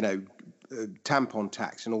 you know, tampon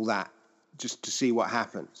tax and all that, just to see what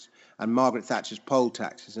happens. And Margaret Thatcher's poll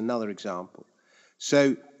tax is another example.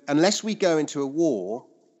 So unless we go into a war,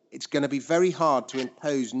 it's going to be very hard to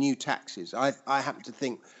impose new taxes. I happen to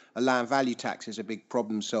think a land value tax is a big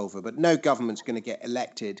problem solver, but no government's going to get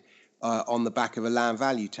elected on the back of a land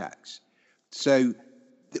value tax. So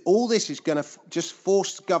all this is going to just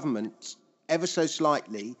force governments ever so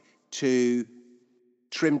slightly to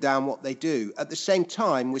trim down what they do. At the same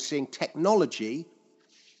time, we're seeing technology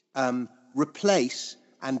replace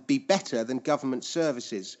and be better than government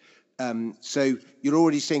services. So you're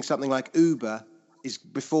already seeing something like Uber is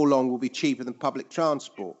before long will be cheaper than public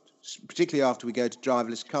transport, particularly after we go to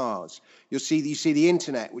driverless cars. You see the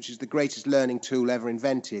internet, which is the greatest learning tool ever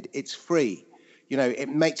invented. It's free. You know, it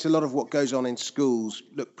makes a lot of what goes on in schools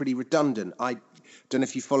look pretty redundant. I don't know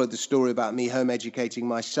if you followed the story about me home educating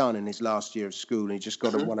my son in his last year of school, and he just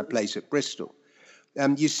got won a place at Bristol.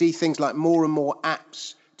 You see things like more and more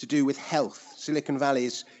apps to do with health. Silicon Valley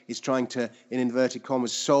is trying to, in inverted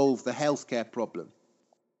commas, solve the healthcare problem.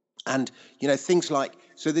 And, you know, things like,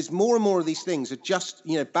 so there's more and more of these things are just,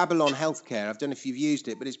 you know, Babylon Healthcare. I don't know if you've used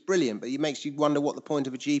it, but it's brilliant, but it makes you wonder what the point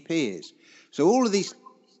of a GP is. So all of these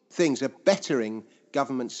things are bettering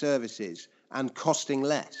government services and costing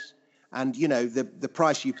less. And, you know, the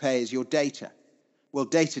price you pay is your data. Well,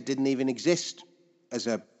 data didn't even exist as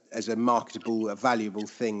a marketable, a valuable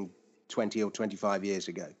thing 20 or 25 years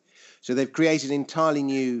ago. So they've created entirely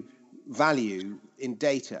new value in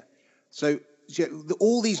data. So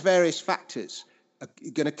all these various factors are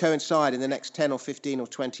going to coincide in the next 10 or 15 or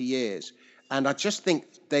 20 years. And I just think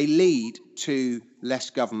they lead to less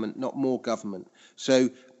government, not more government. So,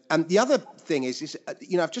 and the other thing is,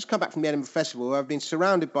 you know, I've just come back from the Edinburgh Festival where I've been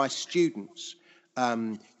surrounded by students,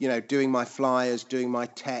 you know, doing my flyers, doing my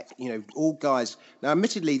tech, you know, all guys. Now,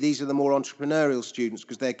 admittedly, these are the more entrepreneurial students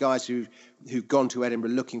because they're guys who've gone to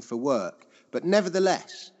Edinburgh looking for work. But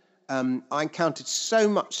nevertheless, I encountered so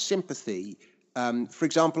much sympathy. For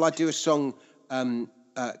example, I do a song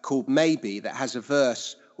called Maybe that has a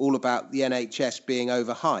verse all about the NHS being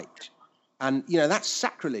overhyped. And, you know, that's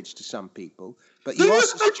sacrilege to some people. But you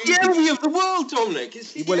ask It's the envy of the world, Dominic.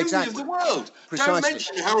 It's the envy of the world. Precisely. Don't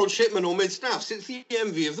mention Harold Shipman or Mid Staffs. It's the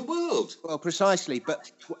envy of the world. Well, precisely.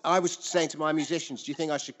 But I was saying to my musicians, do you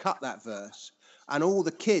think I should cut that verse? And all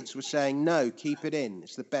the kids were saying, no, keep it in.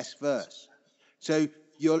 It's the best verse. So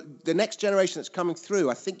the next generation that's coming through,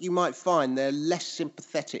 I think you might find they're less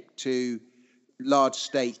sympathetic to large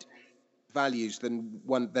state values than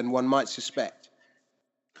one might suspect.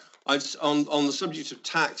 On the subject of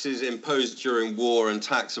taxes imposed during war and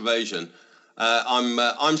tax evasion,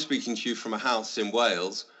 I'm speaking to you from a house in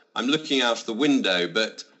Wales. I'm looking out the window,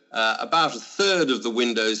 but about a third of the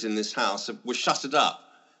windows in this house were shuttered up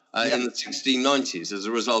in the 1690s as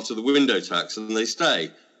a result of the window tax, and they stay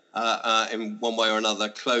in one way or another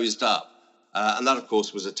closed up. And that, of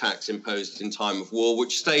course, was a tax imposed in time of war,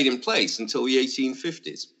 which stayed in place until the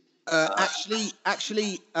 1850s.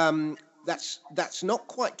 Actually, that's not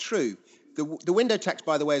quite true. The window tax,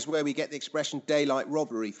 by the way, is where we get the expression daylight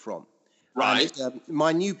robbery from. Right. And,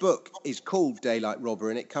 my new book is called Daylight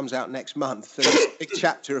Robbery, and it comes out next month. And there's a big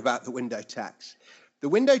chapter about the window tax. The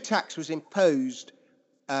window tax was imposed.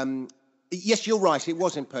 Yes, you're right. It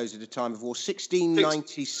was imposed at a time of war,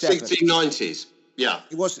 1697. 1690s. Yeah.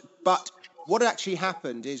 It was. But what actually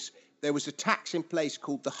happened is there was a tax in place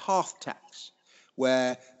called the hearth tax,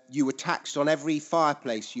 where you were taxed on every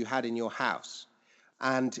fireplace you had in your house.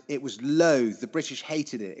 And it was loathed. The British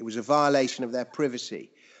hated it. It was a violation of their privacy.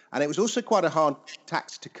 And it was also quite a hard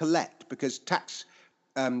tax to collect because tax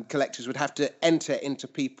collectors would have to enter into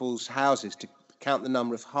people's houses to count the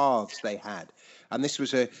number of hearths they had. And this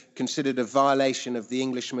was considered a violation of the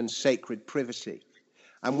Englishman's sacred privacy.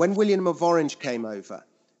 And when William of Orange came over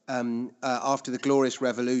after the Glorious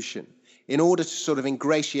Revolution, in order to sort of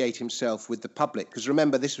ingratiate himself with the public, because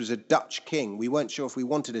remember, this was a Dutch king. We weren't sure if we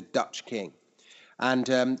wanted a Dutch king. And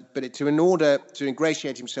in order to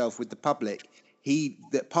ingratiate himself with the public,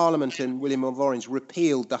 the Parliament and William of Orange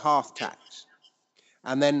repealed the hearth tax.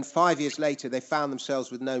 And then 5 years later, they found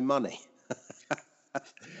themselves with no money.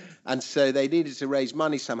 And so they needed to raise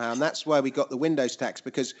money somehow. And that's why we got the windows tax,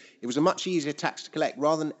 because it was a much easier tax to collect.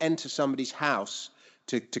 Rather than enter somebody's house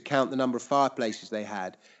to count the number of fireplaces they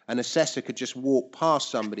had, an assessor could just walk past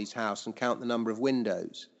somebody's house and count the number of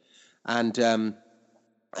windows. And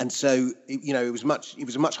so, you know, it was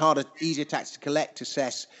a much harder, easier tax to collect,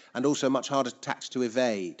 assess, and also a much harder tax to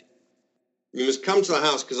evade. You must come to the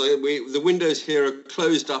house because the windows here are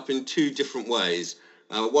closed up in two different ways.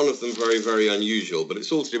 One of them very, very unusual, but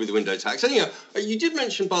it's all to do with the window tax. Anyhow, you did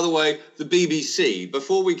mention, by the way, the BBC.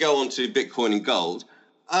 Before we go on to Bitcoin and gold,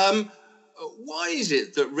 why is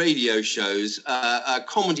it that radio shows,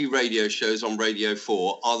 comedy radio shows on Radio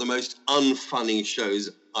 4 are the most unfunny shows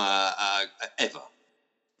ever?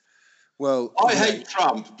 Well, I hate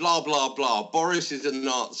Trump, blah, blah, blah. Boris is a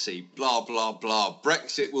Nazi, blah, blah, blah.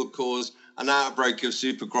 Brexit will cause an outbreak of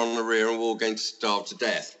super gonorrhea and we're all going to starve to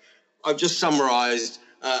death. I've just summarised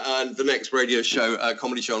the next radio show,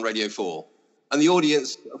 comedy show on Radio 4. And the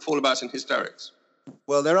audience fall about in hysterics.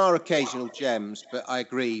 Well, there are occasional gems, but I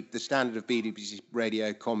agree. The standard of BBC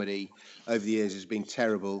radio comedy over the years has been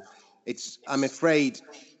terrible. I'm afraid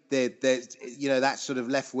there's, you know, that sort of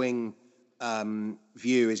left-wing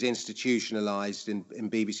view is institutionalised in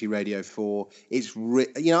BBC Radio 4.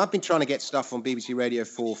 I've been trying to get stuff on BBC Radio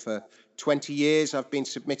 4 for 20 years. I've been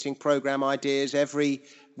submitting programme ideas.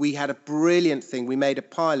 We had a brilliant thing. We made a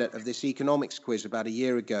pilot of this economics quiz about a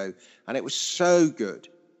year ago, and it was so good.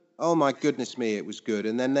 Oh, my goodness me, it was good.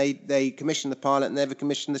 And then they commissioned the pilot and never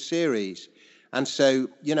commissioned the series. And so,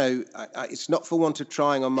 you know, it's not for want of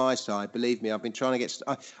trying on my side. Believe me, I've been trying to get...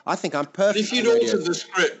 I think I'm perfect. If you'd altered the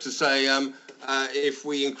script to say, if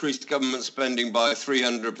we increased government spending by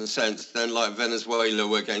 300%, then like Venezuela,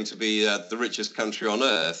 we're going to be the richest country on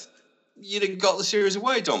earth, you'd have got the series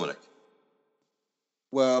away, Dominic.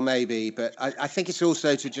 Well, maybe, but I think it's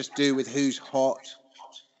also to just do with who's hot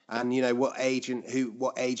and, you know, what agent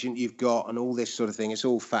you've got and all this sort of thing. It's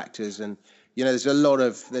all factors. And, you know, there's a lot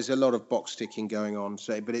of box ticking going on.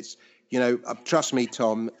 So, but it's, you know, trust me,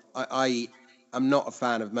 Tom, I'm not a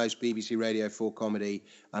fan of most BBC Radio 4 comedy,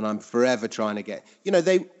 and I'm forever trying to get, you know,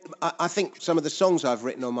 I think some of the songs I've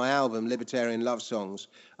written on my album, Libertarian Love Songs,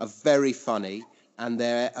 are very funny, and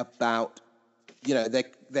they're about, you know,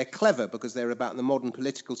 they're clever because they're about the modern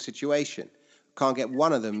political situation. Can't get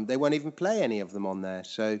one of them. They won't even play any of them on there.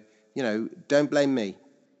 So, you know, don't blame me.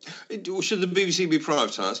 Should the BBC be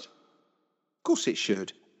privatised? Of course it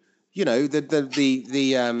should. You know, the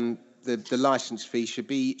licence fee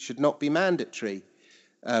should not be mandatory.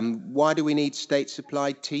 Why do we need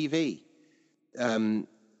state-supplied TV?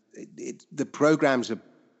 The programmes are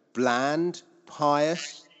bland,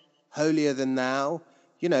 pious, holier than thou.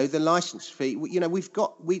 You know, the licence fee. You know,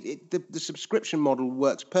 the subscription model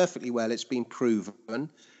works perfectly well. It's been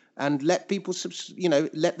proven, and let people,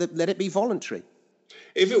 let it be voluntary.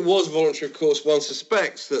 If it was voluntary, of course, one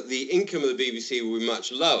suspects that the income of the BBC will be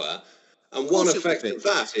much lower, and one effect of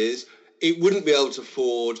that is it wouldn't be able to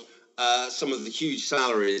afford some of the huge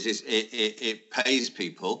salaries it pays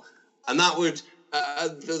people, and that would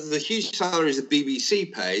the huge salaries the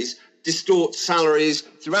BBC pays distort salaries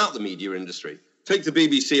throughout the media industry. Take the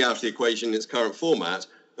BBC out of the equation in its current format,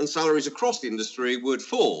 and salaries across the industry would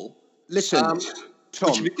fall. Listen, Tom,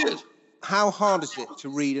 which would be good. How hard is it to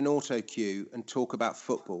read an auto cue and talk about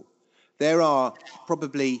football? There are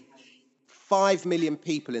probably 5 million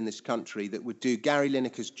people in this country that would do Gary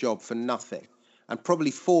Lineker's job for nothing, and probably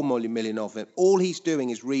 4 million of it. All he's doing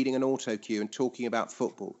is reading an auto cue and talking about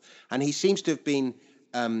football. And he seems to have been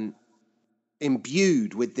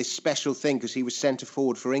imbued with this special thing because he was centre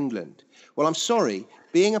forward for England. Well, I'm sorry,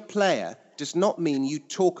 being a player does not mean you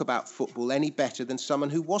talk about football any better than someone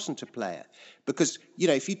who wasn't a player. Because, you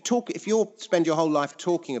know, if you spend your whole life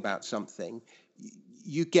talking about something,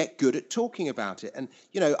 you get good at talking about it. And,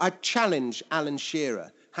 you know, I challenge Alan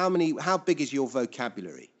Shearer. How big is your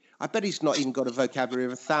vocabulary? I bet he's not even got a vocabulary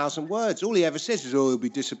of 1,000 words. All he ever says is, oh, he'll be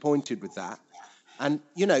disappointed with that. And,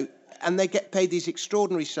 you know, and they get paid these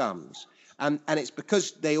extraordinary sums. And it's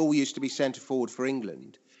because they all used to be centre forward for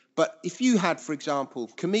England. But if you had, for example,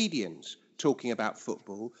 comedians talking about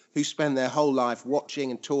football who spend their whole life watching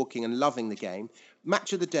and talking and loving the game,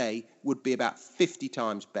 Match of the Day would be about 50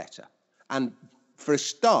 times better. And for a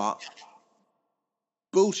start,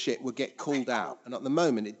 bullshit would get called out. And at the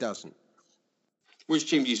moment, it doesn't. Which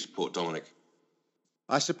team do you support, Dominic?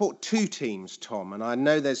 I support 2 teams, Tom, and I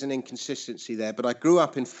know there's an inconsistency there, but I grew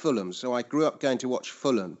up in Fulham, so I grew up going to watch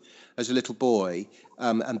Fulham as a little boy.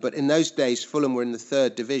 But in those days, Fulham were in the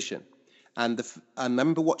 3rd division. And I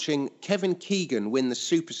remember watching Kevin Keegan win the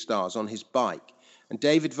Superstars on his bike. And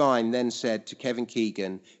David Vine then said to Kevin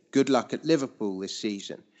Keegan, good luck at Liverpool this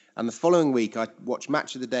season. And the following week, I watched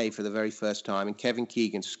Match of the Day for the very first time, and Kevin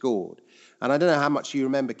Keegan scored. And I don't know how much you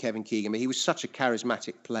remember Kevin Keegan, but he was such a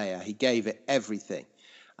charismatic player. He gave it everything.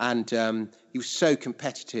 And he was so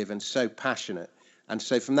competitive and so passionate. And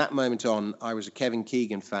so from that moment on, I was a Kevin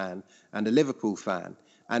Keegan fan and a Liverpool fan.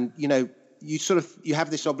 And, you know, you have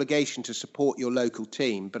this obligation to support your local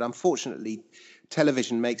team. But unfortunately,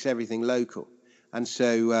 television makes everything local. And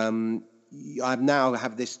so I now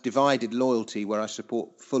have this divided loyalty where I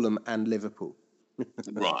support Fulham and Liverpool.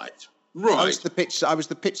 Right. I was the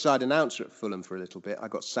pitch side announcer at Fulham for a little bit. I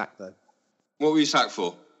got sacked, though. What were you sacked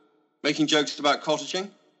for? Making jokes about cottaging?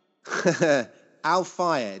 Al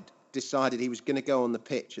Fayed decided he was going to go on the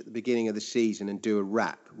pitch at the beginning of the season and do a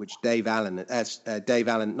rap, which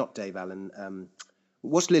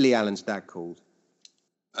what's Lily Allen's dad called?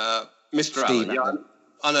 Mr. Allen. Yeah,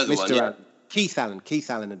 I know the Mr. one. Yeah. Allen. Keith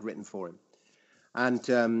Allen had written for him,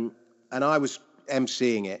 and I was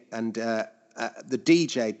emceeing it, and the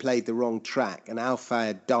DJ played the wrong track, and Al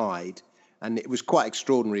Fayed died, and it was quite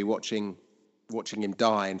extraordinary watching him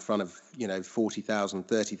die in front of, 40,000,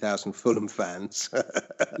 30,000 Fulham fans.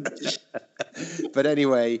 But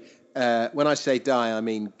anyway, when I say die, I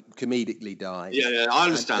mean comedically die. Yeah, I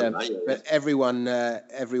understand that. Yeah. But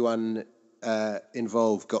everyone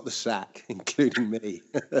involved got the sack, including me.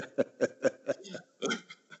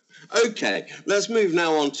 Okay, let's move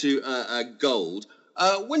now on to gold.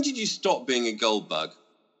 When did you stop being a gold bug?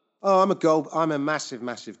 Oh, I'm a massive,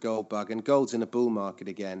 massive gold bug, and gold's in a bull market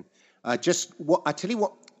again. I just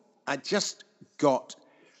got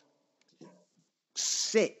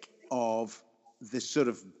sick of the sort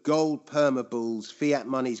of gold perma bulls, fiat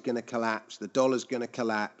money's going to collapse, the dollar's going to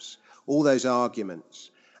collapse, all those arguments.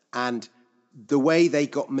 And the way they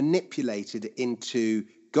got manipulated into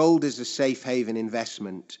gold as a safe haven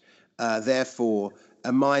investment, therefore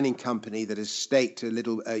a mining company that has staked a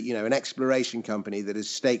little, an exploration company that has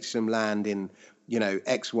staked some land in,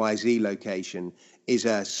 XYZ location is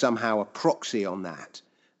somehow a proxy on that.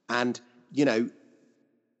 And,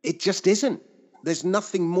 it just isn't. There's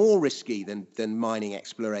nothing more risky than mining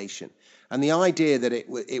exploration. And the idea that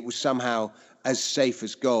it was somehow as safe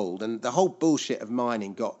as gold, and the whole bullshit of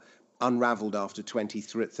mining got unraveled after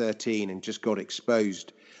 2013 and just got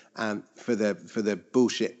exposed for the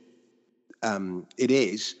bullshit it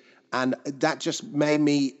is. And that just made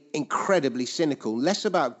me incredibly cynical, less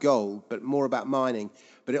about gold, but more about mining.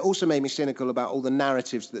 But it also made me cynical about all the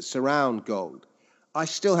narratives that surround gold. I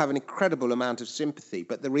still have an incredible amount of sympathy,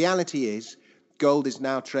 but the reality is gold is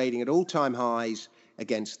now trading at all-time highs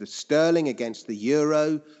against the sterling, against the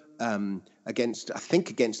euro, against the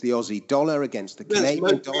Aussie dollar, against the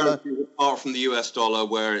Canadian dollar. Apart from the US dollar,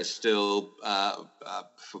 where it's still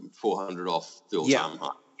 400 off the all-time high.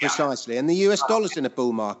 Precisely. And the US dollar's in a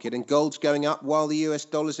bull market, and gold's going up while the US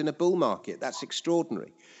dollar's in a bull market. That's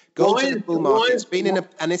extraordinary. Gold's in a bull market. It's been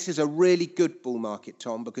and this is a really good bull market,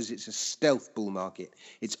 Tom, because it's a stealth bull market.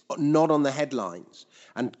 It's not on the headlines.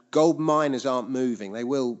 And gold miners aren't moving.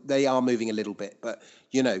 They are moving a little bit, but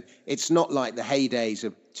it's not like the heydays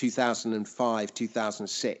of 2005,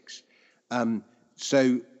 2006.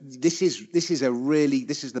 So this is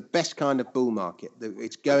the best kind of bull market.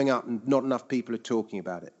 It's going up, and not enough people are talking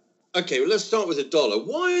about it. Okay, well, let's start with the dollar.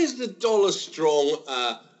 Why is the dollar strong?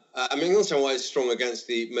 I understand why it's strong against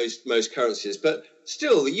the most currencies, but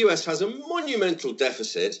still, the US has a monumental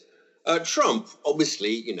deficit. Trump,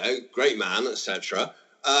 obviously, great man, etc.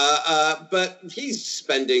 But he's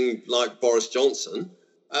spending like Boris Johnson.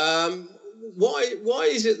 Why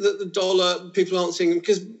is it that the dollar, people aren't seeing,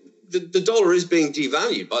 because the dollar is being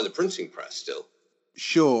devalued by the printing press still?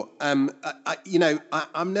 Sure. I'm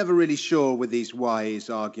never really sure with these why is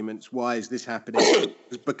arguments. Why is this happening?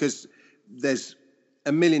 Because there's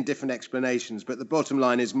a million different explanations, but the bottom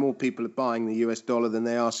line is more people are buying the US dollar than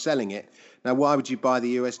they are selling it. Now, why would you buy the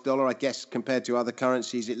US dollar? I guess compared to other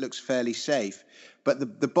currencies, it looks fairly safe. But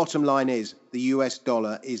the bottom line is the US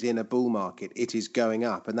dollar is in a bull market. It is going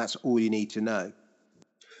up, and that's all you need to know.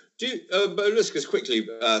 But let's just quickly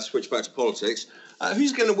switch back to politics.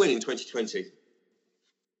 Who's going to win in 2020?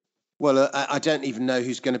 Well, I don't even know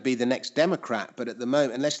who's going to be the next Democrat, but at the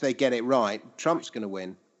moment, unless they get it right, Trump's going to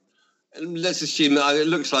win. Let's assume that it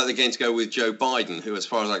looks like they're going to go with Joe Biden, who, as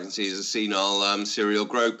far as I can see, is a senile serial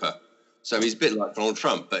groper. So he's a bit like Donald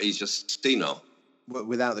Trump, but he's just senile.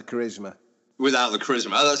 Without the charisma. Without the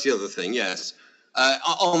charisma. Oh, that's the other thing, yes.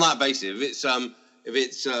 On that basis, if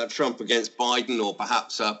it's Trump against Biden or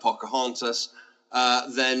perhaps Pocahontas,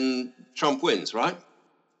 then Trump wins, right?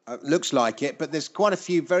 Looks like it, but there's quite a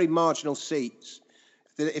few very marginal seats.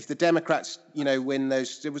 If the Democrats, win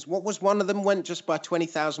those, what was one of them went just by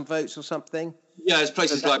 20,000 votes or something? Yeah, it's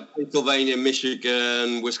places like Pennsylvania,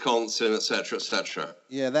 Michigan, Wisconsin, etc., etc.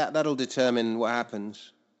 Yeah, that'll determine what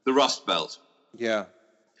happens. The Rust Belt. Yeah.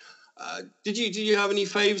 Did you have any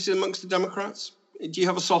faves amongst the Democrats? Do you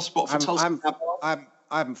have a soft spot for Tulsi Gabbard? I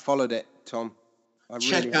haven't followed it, Tom.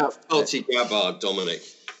 Check out Tulsi Gabbard, Dominic.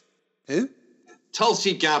 Who?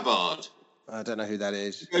 Tulsi Gabbard. I don't know who that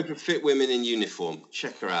is. Go for fit women in uniform.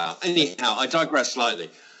 Check her out. Anyhow, I digress slightly.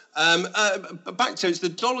 Back to it's the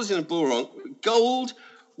dollar's in a bull run. Gold.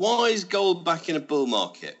 Why is gold back in a bull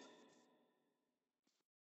market?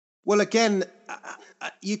 Well, again,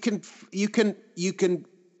 you can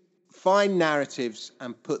find narratives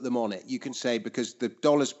and put them on it. You can say because the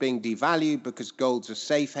dollar's being devalued, because gold's a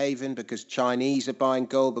safe haven, because Chinese are buying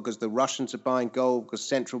gold, because the Russians are buying gold, because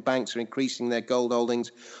central banks are increasing their gold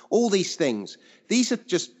holdings. All these things. These are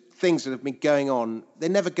just things that have been going on. They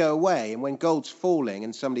never go away. And when gold's falling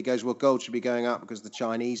and somebody goes, well, gold should be going up because the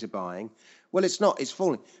Chinese are buying. Well, it's not. It's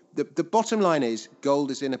falling. The bottom line is gold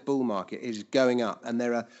is in a bull market. It is going up. And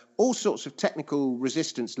there are all sorts of technical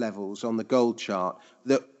resistance levels on the gold chart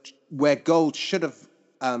where gold should have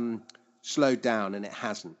slowed down, and it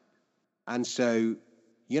hasn't. And so,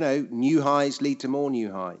 new highs lead to more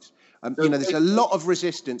new highs. There's a lot of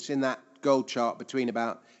resistance in that gold chart between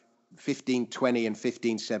about 1520 and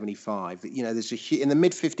 1575. There's in the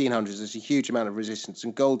mid 1500s, there's a huge amount of resistance,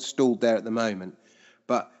 and gold's stalled there at the moment.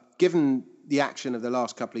 But given the action of the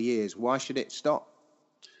last couple of years, why should it stop?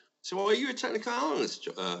 So are you a technical analyst?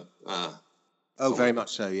 Very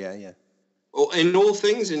much so, yeah. Or in all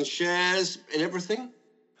things, in shares, in everything?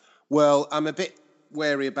 Well, I'm a bit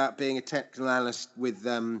wary about being a technical analyst with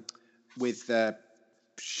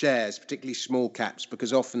shares, particularly small caps,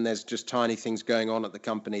 because often there's just tiny things going on at the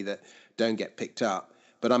company that don't get picked up.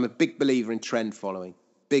 But I'm a big believer in trend following.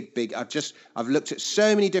 Big. I've looked at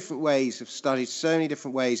so many different ways, I've studied so many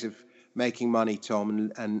different ways of making money,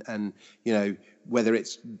 Tom, and you know, whether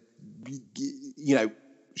it's, you know,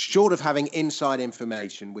 short of having inside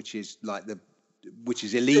information, which is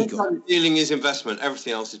illegal. Inside dealing is investment.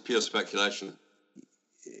 Everything else is pure speculation.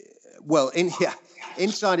 Well,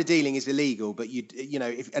 insider dealing is illegal, but you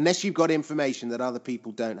know, unless you've got information that other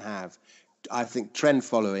people don't have, I think trend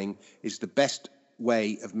following is the best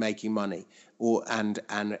way of making money,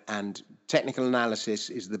 and technical analysis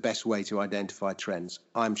is the best way to identify trends.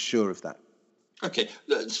 I'm sure of that. Okay,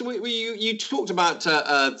 so you talked about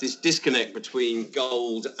this disconnect between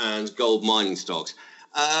gold and gold mining stocks.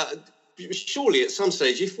 Surely at some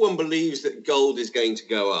stage, if one believes that gold is going to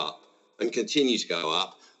go up and continue to go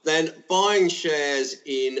up, then buying shares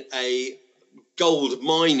in a gold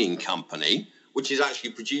mining company, which is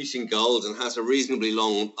actually producing gold and has a reasonably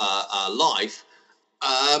long life,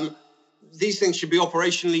 these things should be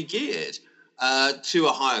operationally geared to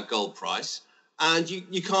a higher gold price, and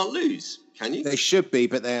you can't lose, can you? They should be,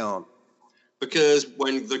 but they aren't. Because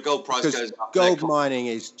when the gold price goes up... Gold mining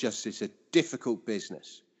it's a difficult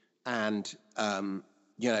business, and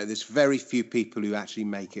you know, there's very few people who actually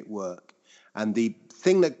make it work. And the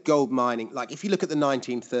thing that gold mining, like if you look at the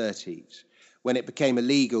 1930s, when it became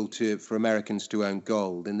illegal for Americans to own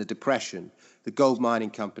gold, in the Depression, the gold mining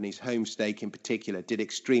companies, Homestake in particular, did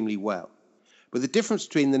extremely well. But the difference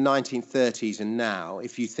between the 1930s and now,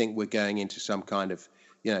 if you think we're going into some kind of,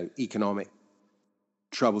 you know, economic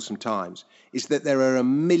troublesome times, is that there are a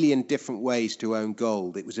million different ways to own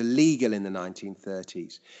gold. It was illegal in the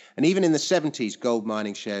 1930s. And even in the 70s, gold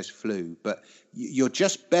mining shares flew. But you're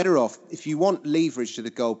just better off, if you want leverage to the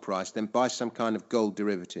gold price, then buy some kind of gold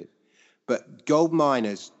derivative. But gold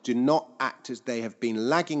miners do not act as they have been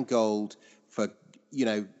lagging gold for, you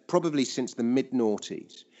know, probably since the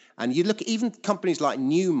mid-noughties. And you look at even companies like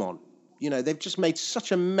Newmont, you know, they've just made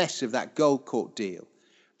such a mess of that gold court deal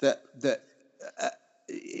that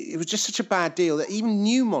it was just such a bad deal that even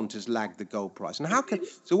Newmont has lagged the gold price. And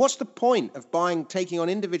so what's the point of taking on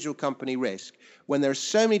individual company risk when there are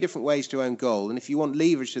so many different ways to own gold? And if you want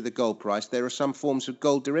leverage to the gold price, there are some forms of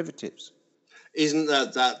gold derivatives. Isn't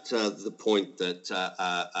that the point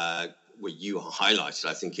that what you highlighted,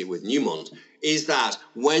 I think, with Newmont, is that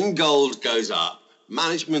when gold goes up,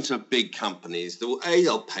 management of big companies,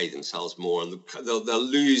 they'll pay themselves more, and they'll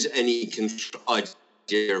lose any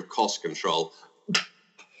idea of cost control.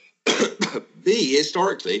 B,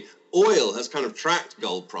 historically, oil has kind of tracked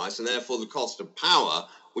gold price, and therefore the cost of power,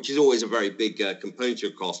 which is always a very big component of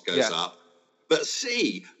your cost, goes up. But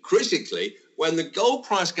C, critically, when the gold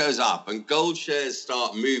price goes up and gold shares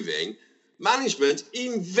start moving, management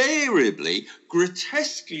invariably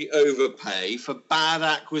grotesquely overpay for bad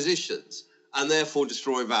acquisitions and therefore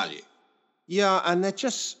destroy value. Yeah, and they're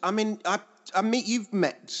just, I mean, you've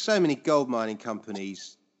met so many gold mining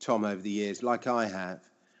companies, Tom, over the years, like I have.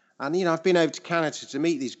 And, you know, I've been over to Canada to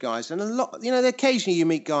meet these guys, and a lot, you know, occasionally you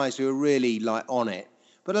meet guys who are really, like, on it,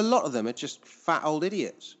 but a lot of them are just fat old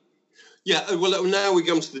idiots. Yeah, well, now we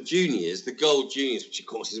come to the juniors, the gold juniors, which, of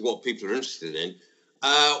course, is what people are interested in.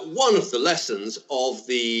 One of the lessons of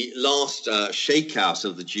the last shakeout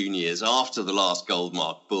of the juniors after the last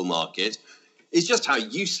bull market is just how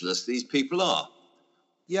useless these people are.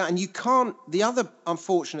 Yeah, and you can't... The other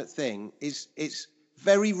unfortunate thing is it's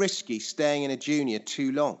very risky staying in a junior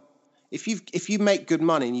too long. If you make good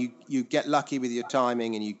money and you get lucky with your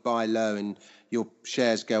timing and you buy low and your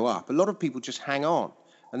shares go up, a lot of people just hang on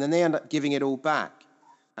and then they end up giving it all back.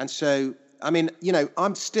 And so, I mean, you know,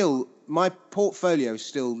 my portfolio is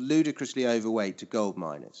still ludicrously overweight to gold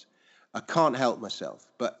miners. I can't help myself,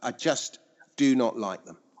 but I just do not like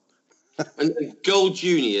them. And gold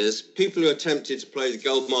juniors, people who are tempted to play the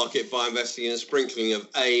gold market by investing in a sprinkling of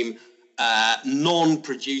AIM,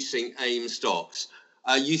 non-producing AIM stocks,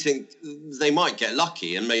 you think they might get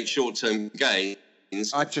lucky and make short-term gains,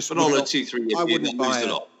 but on a 2-3 year view, they lose a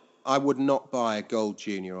lot. I would not buy a gold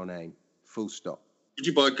junior on AIM, full stop. Would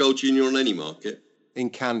you buy a gold junior on any market?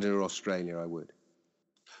 In Canada or Australia, I would.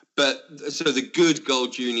 But so the good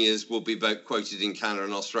gold juniors will be both quoted in Canada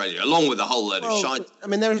and Australia, along with a whole load of shite. I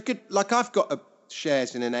mean, there is good. Like I've got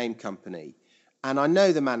shares in an AIM company, and I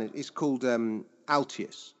know the manager. It's called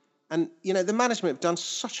Altius, and you know the management have done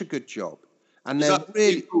such a good job. And is they're that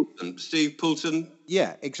really Steve Poulton.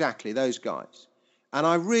 Yeah, exactly, those guys. And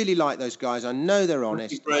I really like those guys. I know they're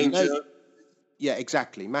honest. Granger. Yeah,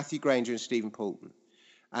 exactly. Matthew Granger and Stephen Poulton.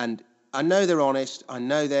 And I know they're honest. I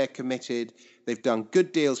know they're committed. They've done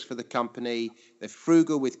good deals for the company. They're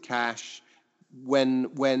frugal with cash. When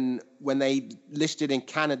they listed in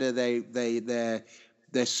Canada,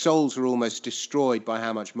 their souls were almost destroyed by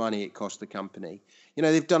how much money it cost the company.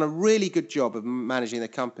 They've done a really good job of managing the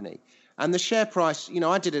company. And the share price,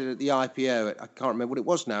 I did it at the IPO. I can't remember what it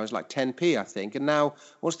was now. It was like 10p, I think. And now,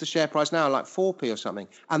 what's the share price now? Like 4p or something.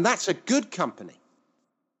 And that's a good company.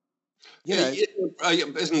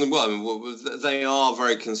 Isn't well? They are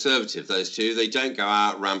very conservative. Those two. They don't go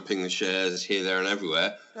out ramping the shares here, there, and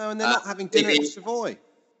everywhere. No, and they're not having dinner at Savoy.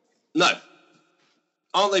 No,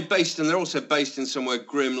 aren't they based? And they're also based in somewhere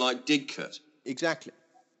grim like Didcot. Exactly.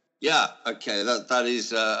 Yeah. Okay. That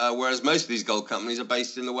is. Whereas most of these gold companies are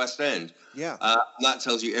based in the West End. Yeah. That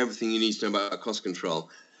tells you everything you need to know about cost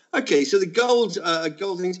control. Okay. So the gold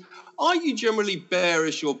things. Are you generally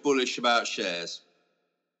bearish or bullish about shares?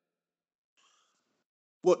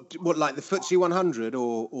 What like the FTSE 100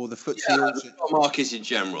 or the FTSE? Yeah, the stock market in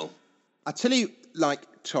general. I tell you,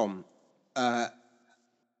 Tom, the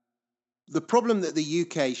problem that the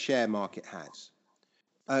UK share market has.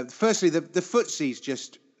 Firstly, the FTSE is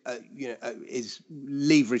just is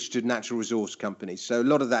leveraged to natural resource companies. So a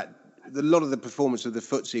lot of the performance of the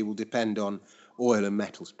FTSE will depend on oil and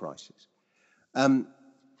metals prices, and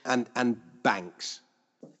banks.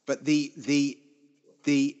 But the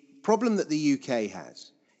problem that the UK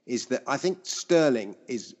has is that I think sterling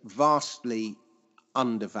is vastly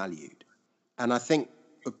undervalued. And I think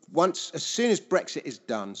as soon as Brexit is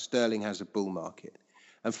done, sterling has a bull market.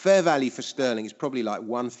 And fair value for sterling is probably like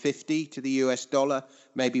 150 to the US dollar,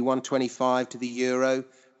 maybe 125 to the euro,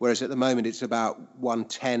 whereas at the moment it's about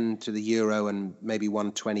 110 to the euro and maybe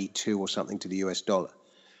 122 or something to the US dollar.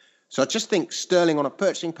 So I just think sterling on a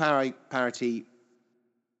purchasing power parity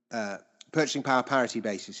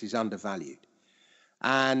basis is undervalued.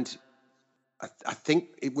 And I think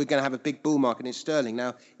we're going to have a big bull market in sterling.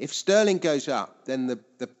 Now, if sterling goes up, then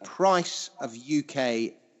the price of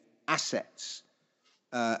UK assets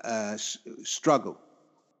struggle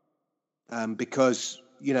because,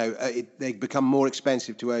 they become more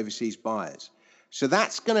expensive to overseas buyers. So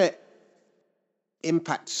that's going to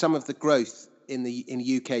impact some of the growth in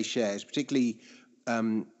UK shares, particularly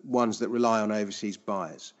ones that rely on overseas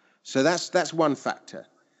buyers. So that's one factor.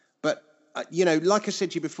 But, like I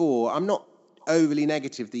said to you before, I'm not overly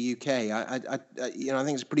negative the UK. I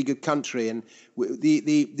think it's a pretty good country. And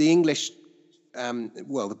the English,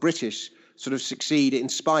 the British sort of succeed in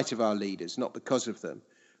spite of our leaders, not because of them.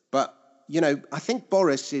 But, I think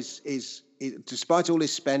Boris is despite all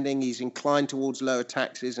his spending, he's inclined towards lower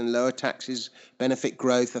taxes, and lower taxes benefit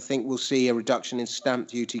growth. I think we'll see a reduction in stamp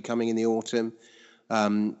duty coming in the autumn.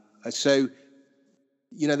 So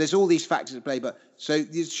there's all these factors at play. But so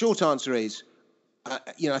the short answer is, I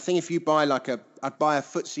think if you buy I'd buy a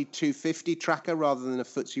FTSE 250 tracker rather than a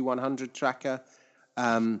FTSE 100 tracker.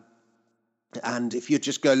 And if you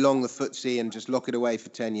just go long the FTSE and just lock it away for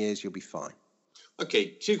 10 years, you'll be fine.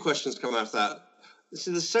 Okay, two questions come out of that. This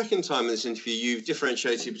is the second time in this interview you've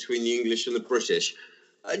differentiated between the English and the British.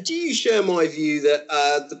 Do you share my view that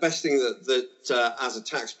the best thing that as a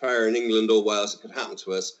taxpayer in England or Wales that could happen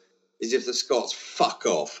to us is if the Scots fuck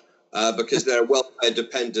off because they're a welfare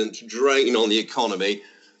dependent drain on the economy,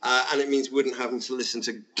 and it means we wouldn't have to listen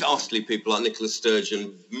to ghastly people like Nicola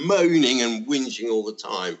Sturgeon moaning and whinging all the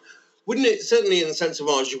time? Wouldn't it, certainly in the sense of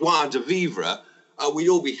our joie de vivre, we'd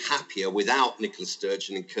all be happier without Nicola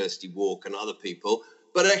Sturgeon and Kirsty Walk and other people,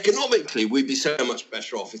 but economically we'd be so much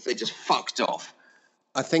better off if they just fucked off?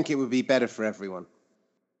 I think it would be better for everyone.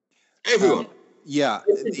 Everyone? Yeah.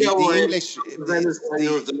 The English... of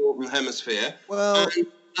the Northern Hemisphere. Well...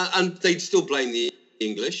 And they'd still blame the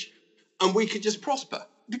English, and we could just prosper.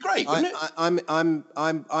 It'd be great, wouldn't it?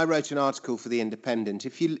 I wrote an article for The Independent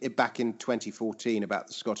back in 2014 about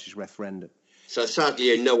the Scottish referendum. So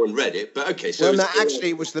sadly, no one read it. But okay, so actually,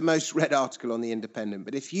 it was the most read article on The Independent.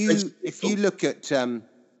 But if you look at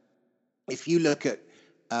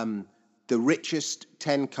the richest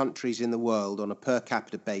 10 countries in the world on a per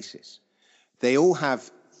capita basis, they all have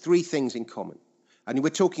three things in common. And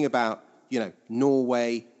we're talking about,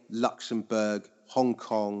 Norway, Luxembourg, Hong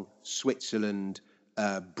Kong, Switzerland,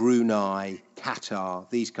 Brunei, Qatar,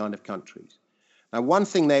 these kind of countries. Now, one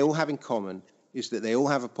thing they all have in common is that they all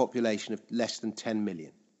have a population of less than 10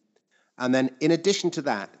 million. And then in addition to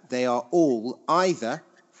that, they are all either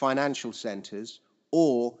financial centres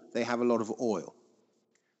or they have a lot of oil.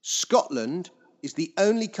 Scotland is the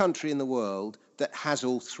only country in the world that has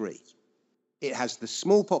all three. It has the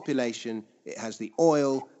small population, it has the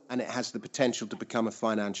oil, and it has the potential to become a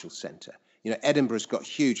financial centre. Edinburgh's got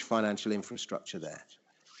huge financial infrastructure there.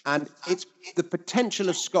 And it's the potential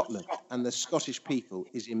of Scotland and the Scottish people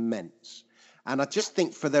is immense. And I just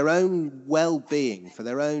think for their own well-being, for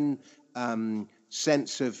their own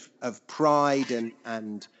sense of pride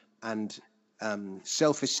and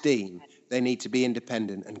self-esteem, they need to be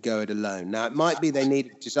independent and go it alone. Now, it might be they need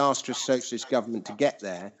a disastrous socialist government to get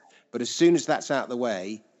there, but as soon as that's out of the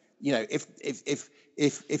way, you know,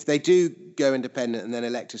 if they do go independent and then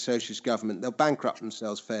elect a socialist government, they'll bankrupt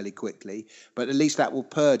themselves fairly quickly, but at least that will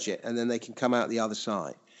purge it, and then they can come out the other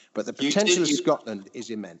side. But the potential of Scotland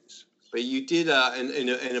is immense. But you did,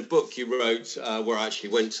 in a book you wrote, where I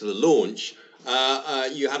actually went to the launch,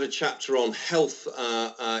 you had a chapter on health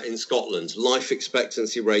in Scotland, life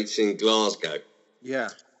expectancy rates in Glasgow. Yeah.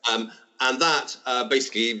 And that,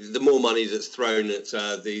 basically, the more money that's thrown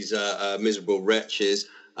at these miserable wretches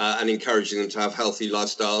and encouraging them to have healthy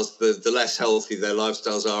lifestyles, the less healthy their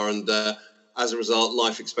lifestyles are. And as a result,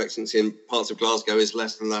 life expectancy in parts of Glasgow is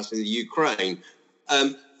less than that in the Ukraine.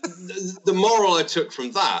 The moral I took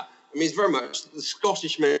from that, I mean, it's very much the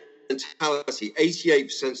Scottish mentality.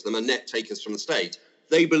 88% of them are net takers from the state.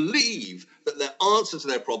 They believe that their answer to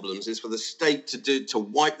their problems is for the state to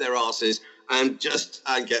wipe their asses and just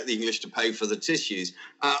get the English to pay for the tissues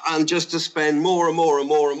and just to spend more and more and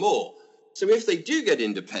more and more. So if they do get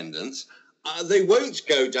independence, they won't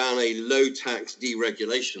go down a low-tax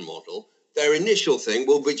deregulation model. Their initial thing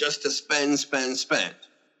will be just to spend.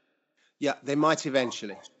 Yeah, they might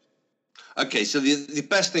eventually. Okay, so the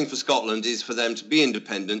best thing for Scotland is for them to be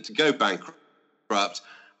independent, to go bankrupt,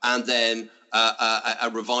 and then a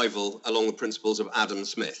revival along the principles of Adam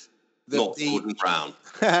Smith, not Gordon Brown.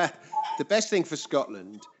 The best thing for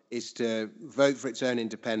Scotland is to vote for its own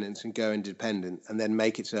independence and go independent and then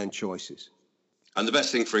make its own choices. And the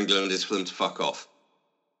best thing for England is for them to fuck off.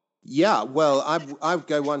 Yeah, well, I would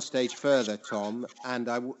go one stage further, Tom, and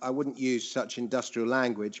I wouldn't use such industrial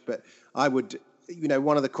language, but I would, you know,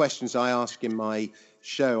 one of the questions I ask in my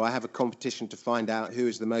show, I have a competition to find out who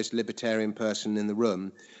is the most libertarian person in the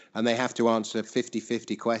room, and they have to answer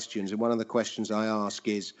 50-50 questions. And one of the questions I ask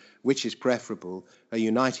is, which is preferable, a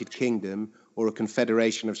United Kingdom or a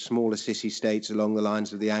confederation of smaller city-states along the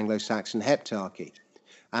lines of the Anglo-Saxon heptarchy?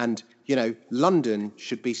 And, you know, London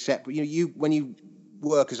should be separate. You know, when you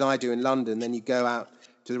work as I do in London, then you go out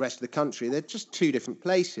to the rest of the country. They're just two different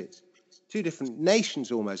places, two different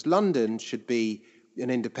nations almost. London should be an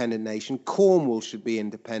independent nation. Cornwall should be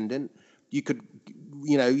independent. You could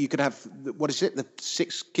have, what is it, the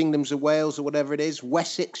 6 kingdoms of Wales or whatever it is.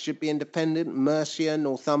 Wessex should be independent. Mercia,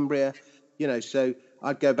 Northumbria, you know. So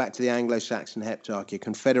I'd go back to the Anglo-Saxon heptarchy, a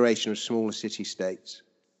confederation of smaller city-states.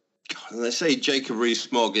 They say Jacob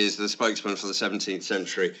Rees-Mogg is the spokesman for the 17th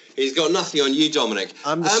century. He's got nothing on you, Dominic.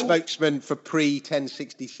 I'm the spokesman for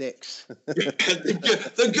pre-1066.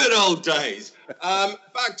 The good old days.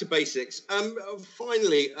 Back to basics.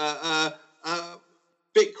 Finally,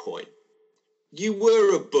 Bitcoin. You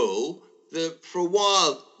were a bull. For a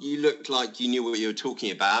while, you looked like you knew what you were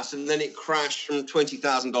talking about, and then it crashed from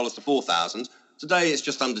 $20,000 to $4,000. Today, it's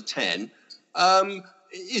just under 10.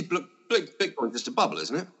 Is Bitcoin just a bubble,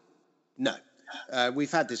 isn't it? No.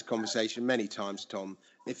 We've had this conversation many times, Tom.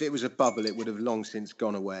 If it was a bubble, it would have long since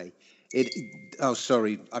gone away. Oh,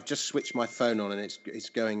 sorry. I've just switched my phone on and it's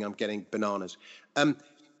going. I'm getting bananas.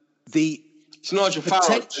 It's Nigel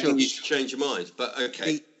Farage saying you should change your mind, but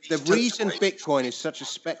okay. The reason Bitcoin is such a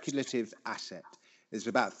speculative asset is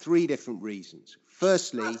about 3 different reasons.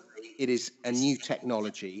 Firstly, it is a new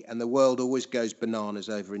technology, and the world always goes bananas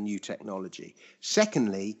over a new technology.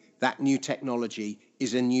 Secondly, that new technology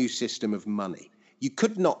is a new system of money. You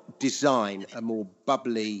could not design a more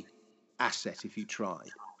bubbly asset if you tried.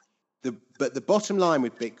 But the bottom line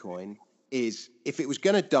with Bitcoin is, if it was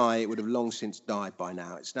going to die, it would have long since died by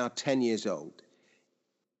now. It's now 10 years old.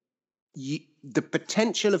 The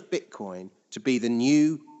potential of Bitcoin to be the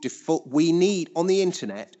new default, we need, on the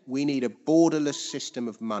internet, we need a borderless system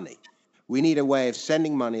of money. We need a way of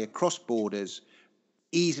sending money across borders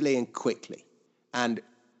easily and quickly. And,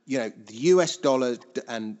 you know, the US dollar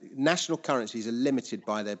and national currencies are limited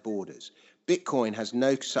by their borders. Bitcoin has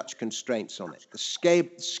no such constraints on it. The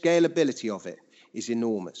scalability of it is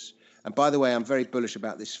enormous. And by the way, I'm very bullish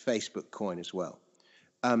about this Facebook coin as well.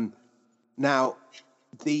 Now,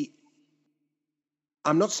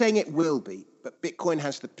 I'm not saying it will be, but Bitcoin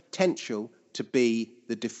has the potential to be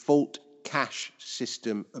the default cash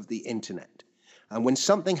system of the internet. And when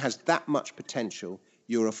something has that much potential,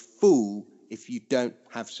 you're a fool if you don't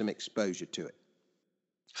have some exposure to it.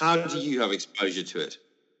 How do you have exposure to it?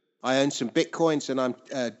 I own some Bitcoins, and I'm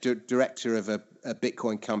director of a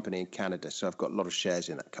Bitcoin company in Canada, so I've got a lot of shares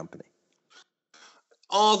in that company.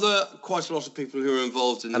 Are there quite a lot of people who are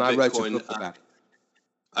involved in the Bitcoin? And I wrote a book about it.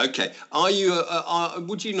 Okay. Are you?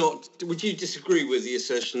 Would you disagree with the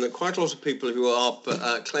assertion that quite a lot of people who are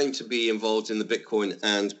claim to be involved in the Bitcoin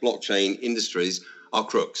and blockchain industries are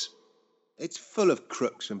crooks? It's full of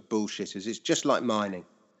crooks and bullshitters. It's just like mining.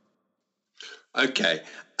 Okay.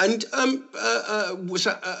 And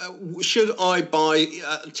should I buy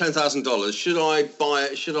 $10,000? Should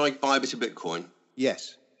I buy a bit of Bitcoin?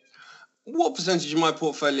 Yes. What percentage of my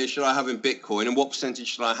portfolio should I have in Bitcoin, and what percentage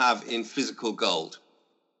should I have in physical gold?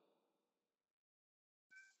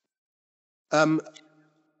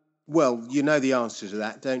 Well, you know the answer to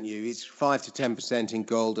that, don't you? It's 5 to 10% in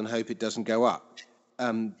gold and hope it doesn't go up.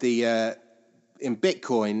 In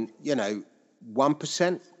Bitcoin,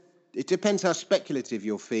 1%. It depends how speculative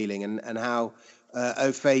you're feeling and how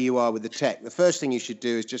au fait you are with the tech. The first thing you should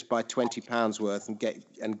do is just buy £20 worth and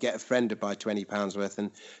get a friend to buy £20 worth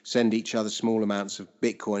and send each other small amounts of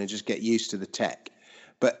Bitcoin and just get used to the tech.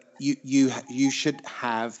 But you should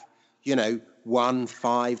have 1,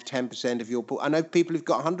 5, 10% of your I know people who've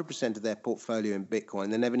got 100% of their portfolio in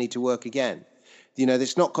Bitcoin. They never need to work again.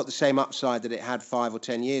 It's not got the same upside that it had 5 or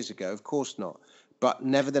 10 years ago. Of course not. But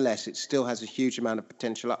nevertheless, it still has a huge amount of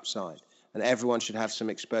potential upside, and everyone should have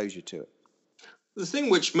some exposure to it. The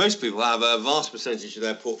thing which most people have a vast percentage of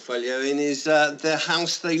their portfolio in is the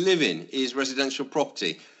house they live in is residential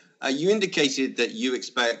property. You indicated that you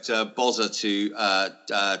expect Bozza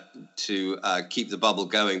to keep the bubble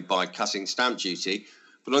going by cutting stamp duty.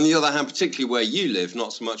 But on the other hand, particularly where you live,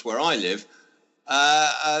 not so much where I live,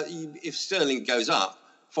 if sterling goes up,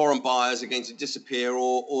 foreign buyers are going to disappear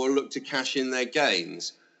or look to cash in their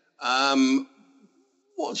gains.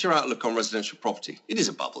 What's your outlook on residential property? It is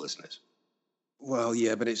a bubble, isn't it? Well,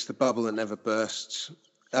 yeah, but it's the bubble that never bursts.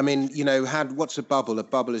 I mean, what's a bubble? A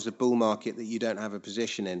bubble is a bull market that you don't have a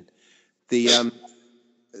position in. It's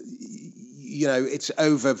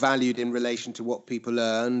overvalued in relation to what people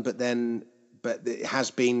earn, but it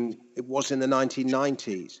was in the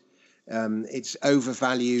 1990s. It's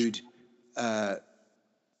overvalued.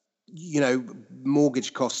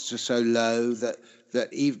 Mortgage costs are so low that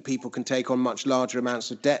even people can take on much larger amounts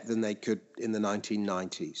of debt than they could in the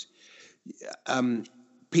 1990s.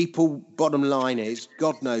 People, bottom line is,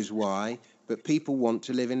 God knows why, but people want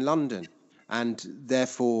to live in London, and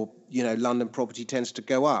therefore, London property tends to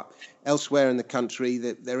go up. Elsewhere in the country,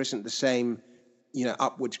 there isn't the same,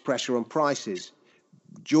 upwards pressure on prices.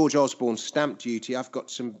 George Osborne's stamp duty. I've got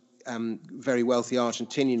some very wealthy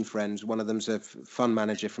Argentinian friends. One of them's a fund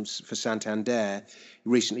manager for Santander. He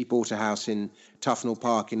recently bought a house in Tufnell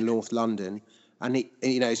Park in North London, and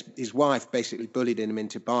his wife basically bullied him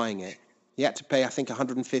into buying it. He had to pay, I think,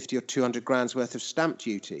 150 or 200 grand's worth of stamp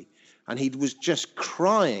duty, and he was just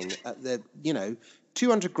crying at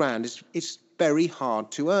 200 grand it's very hard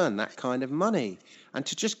to earn that kind of money, and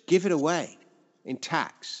to just give it away in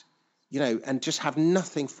tax, and just have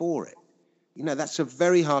nothing for it. That's a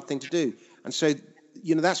very hard thing to do. And so,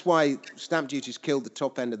 that's why stamp duties killed the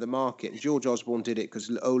top end of the market. And George Osborne did it because,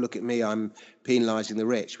 look at me, I'm penalising the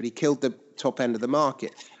rich. But he killed the top end of the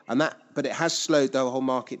market. But it has slowed the whole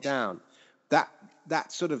market down.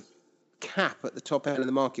 That sort of cap at the top end of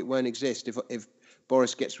the market won't exist if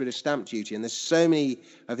Boris gets rid of stamp duty. And there's so many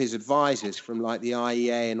of his advisors from like the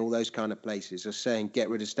IEA and all those kind of places are saying get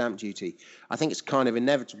rid of stamp duty. I think it's kind of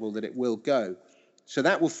inevitable that it will go. So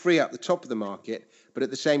that will free up the top of the market, but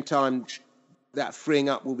at the same time, that freeing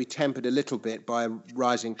up will be tempered a little bit by a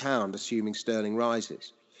rising pound, assuming sterling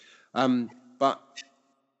rises. But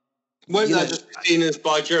won't that just be seen as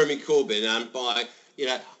by Jeremy Corbyn and by,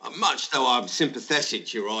 much though I'm sympathetic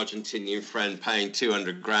to your Argentinian friend paying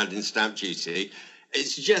 200 grand in stamp duty, it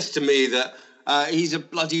suggests to me that he's a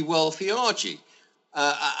bloody wealthy Argie.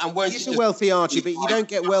 And he's a wealthy Argie, but you don't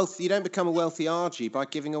get wealthy. You don't become a wealthy Argie by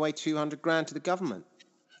giving away 200 grand to the government.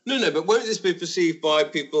 No, but won't this be perceived by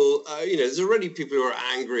people? There's already people who are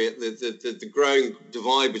angry at the growing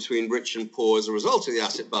divide between rich and poor as a result of the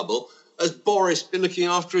asset bubble, as Boris been looking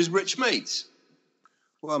after his rich mates.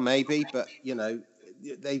 Well, maybe, but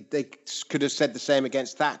they could have said the same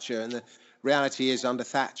against Thatcher, and the reality is under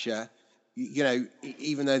Thatcher,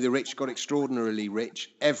 even though the rich got extraordinarily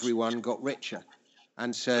rich, everyone got richer.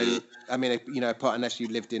 And so, I mean, apart unless you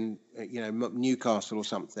lived in, Newcastle or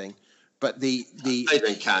something, but the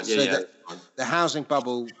housing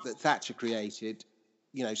bubble that Thatcher created,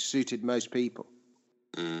 suited most people.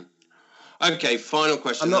 Mm. Okay, final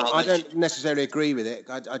question. I don't necessarily agree with it.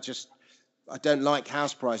 I don't like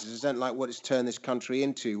house prices. I don't like what it's turned this country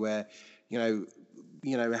into, where,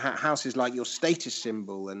 house is like your status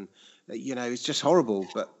symbol, and It's just horrible.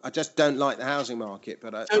 But I just don't like the housing market.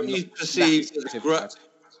 But don't you perceive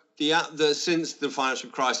since the financial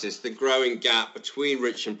crisis, the growing gap between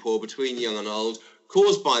rich and poor, between young and old,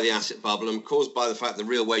 caused by the asset bubble and caused by the fact that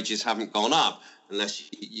real wages haven't gone up, unless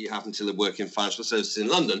you happen to work in financial services in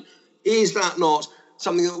London, is that not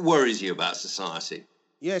something that worries you about society?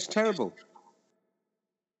 Yeah, it's terrible.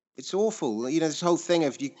 It's awful. This whole thing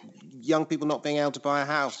of young people not being able to buy a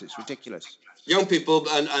house, it's ridiculous. Young people,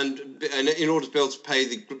 and in order to be able to pay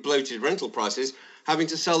the bloated rental prices, having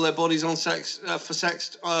to sell their bodies on sex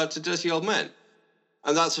to dirty old men.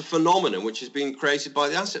 And that's a phenomenon which has been created by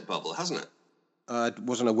the asset bubble, hasn't it? I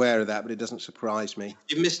wasn't aware of that, but it doesn't surprise me.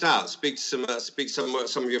 You've missed out. Speak to some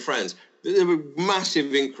of your friends. There was a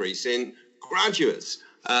massive increase in graduates,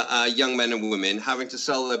 young men and women, having to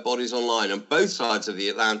sell their bodies online on both sides of the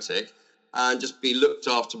Atlantic and just be looked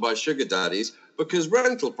after by sugar daddies because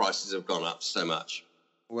rental prices have gone up so much.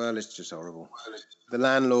 Well, it's just horrible. The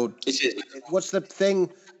landlord... What's the thing?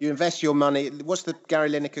 You invest your money... What's the Gary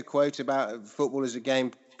Lineker quote about football as a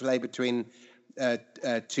game played between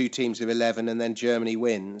two teams of 11 and then Germany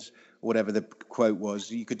wins, or whatever the quote was?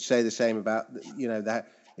 You could say the same about, that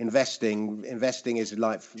investing. Investing is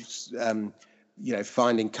like,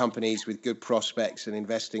 finding companies with good prospects and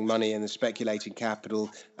investing money in the speculating capital,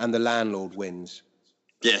 and the landlord wins.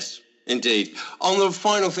 Yes, indeed. On the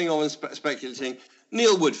final thing on speculating...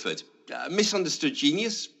 Neil Woodford, misunderstood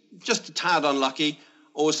genius, just a tad unlucky,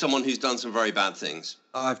 or someone who's done some very bad things?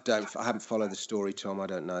 I haven't followed the story, Tom. I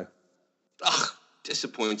don't know. Ugh,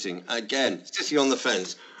 disappointing. Again, sitting on the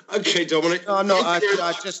fence. Okay, Dominic. No, I'm not.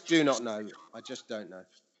 I just do not know. I just don't know.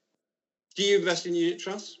 Do you invest in unit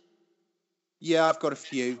trusts? Yeah, I've got a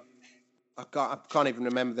few. I can't even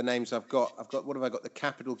remember the names I've got. What have I got? The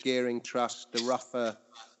Capital Gearing Trust, the Ruffer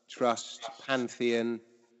Trust, Pantheon,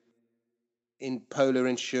 in Polar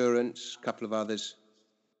Insurance, a couple of others.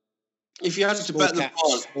 If you had to bet them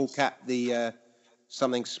on small cap, the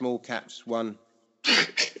something small caps one.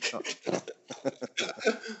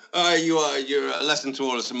 You're a lesson to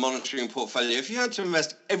all us in monitoring portfolio. If you had to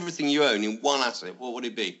invest everything you own in one asset, what would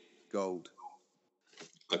it be? Gold.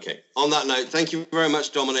 Okay. On that note, thank you very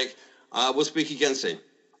much, Dominic. We'll speak again soon.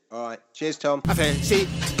 All right. Cheers, Tom.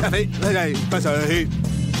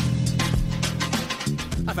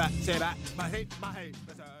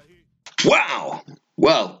 Wow.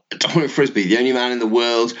 Well, Dominic Frisby, the only man in the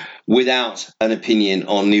world without an opinion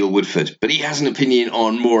on Neil Woodford. But he has an opinion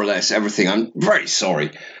on more or less everything. I'm very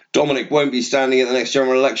sorry. Dominic won't be standing at the next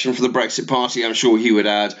general election for the Brexit Party. I'm sure he would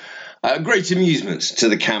add great amusement to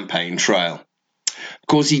the campaign trail. Of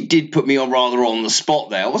course, he did put me rather on the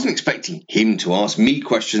spot there. I wasn't expecting him to ask me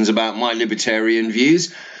questions about my libertarian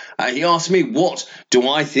views. He asked me, what do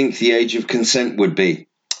I think the age of consent would be?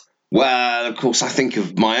 Well, of course, I think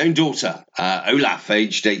of my own daughter, Olaf,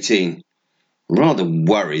 aged 18. Rather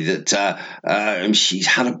worry that she's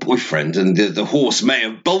had a boyfriend and the horse may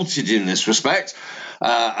have bolted in this respect.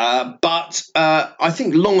 But I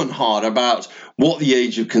think long and hard about what the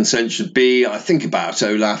age of consent should be. I think about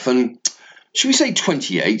Olaf and should we say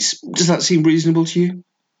 28? Does that seem reasonable to you?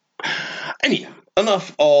 Anyhow,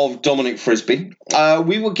 enough of Dominic Frisby.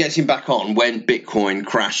 We will get him back on when Bitcoin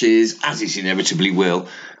crashes, as it inevitably will.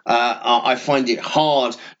 I find it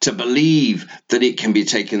hard to believe that it can be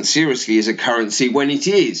taken seriously as a currency when it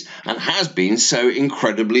is and has been so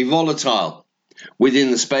incredibly volatile. Within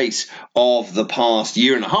the space of the past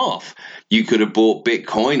year and a half, you could have bought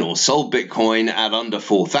Bitcoin or sold Bitcoin at under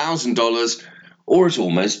 $4,000 or at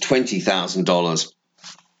almost $20,000.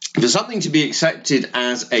 For something to be accepted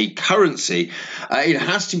as a currency, it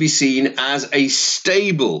has to be seen as a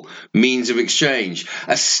stable means of exchange,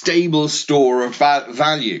 a stable store of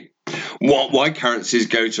value. Why currencies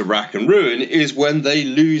go to rack and ruin is when they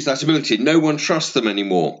lose that ability. No one trusts them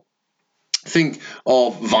anymore. Think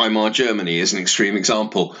of Weimar Germany as an extreme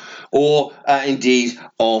example, or indeed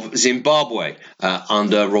of Zimbabwe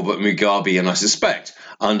under Robert Mugabe, and I suspect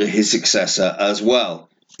under his successor as well.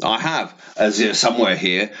 I have, somewhere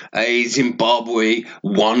here, a Zimbabwe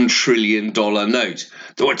 $1 trillion note.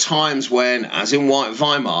 There were times when, as in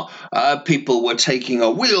Weimar, people were taking a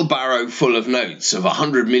wheelbarrow full of notes, of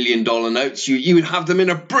 $100 million notes. You would have them in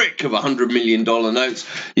a brick of $100 million notes.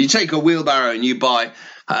 You take a wheelbarrow and you buy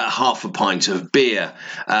half a pint of beer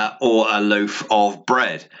or a loaf of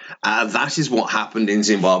bread. That is what happened in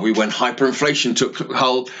Zimbabwe when hyperinflation took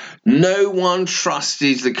hold. No one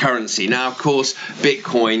trusted the currency. Now, of course,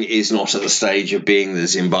 Bitcoin is not at the stage of being the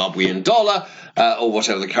Zimbabwean dollar or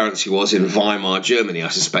whatever the currency was in Weimar Germany. I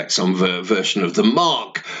suspect some version of the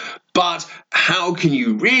mark. But how can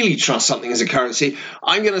you really trust something as a currency?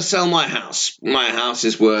 I'm going to sell my house. My house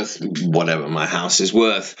is worth whatever my house is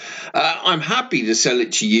worth. I'm happy to sell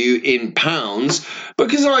it to you in pounds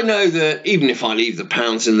because I know that even if I leave the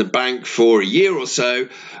pounds in the bank for a year or so,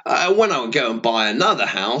 when I would go and buy another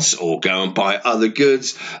house or go and buy other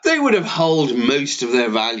goods, they would have held most of their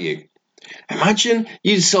value. Imagine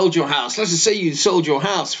you'd sold your house. Let's just say you'd sold your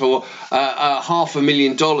house for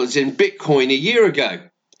 $500,000 in Bitcoin a year ago.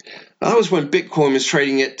 That was when Bitcoin was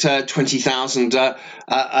trading at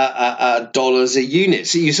 $20,000 a unit.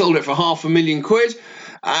 So you sold it for £500,000,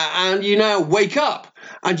 and you now wake up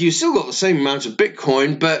and you still got the same amount of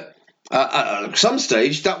Bitcoin, but at some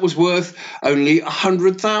stage that was worth only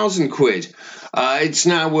 £100,000. It's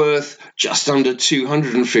now worth just under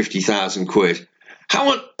 £250,000. How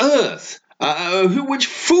on earth? Which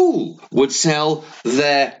fool would sell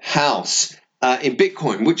their house in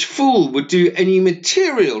Bitcoin? Which fool would do any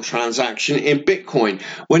material transaction in Bitcoin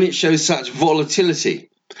when it shows such volatility?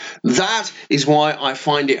 That is why I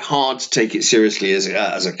find it hard to take it seriously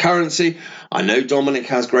as a currency. I know Dominic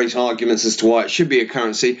has great arguments as to why it should be a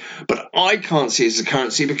currency, but I can't see it as a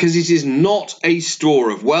currency because it is not a store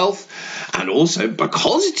of wealth, and also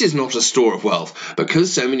because it is not a store of wealth,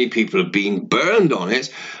 because so many people have been burned on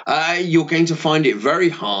it, you're going to find it very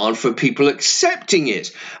hard for people accepting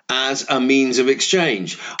it as a means of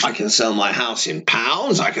exchange. I can sell my house in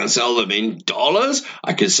pounds, I can sell them in dollars,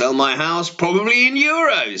 I can sell my house probably in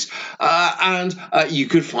euros, and you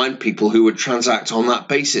could find people who would transact on that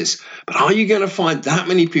basis. But are you going to find that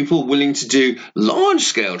many people willing to do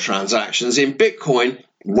large-scale transactions in Bitcoin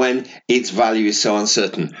when its value is so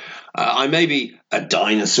uncertain? I may be a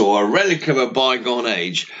dinosaur, a relic of a bygone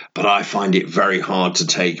age, but I find it very hard to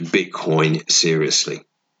take Bitcoin seriously.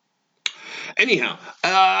 Anyhow,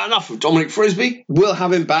 enough of Dominic Frisby. We'll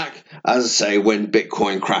have him back, as I say, when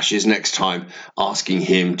Bitcoin crashes next time, asking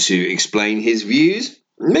him to explain his views.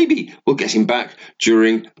 Maybe we'll get him back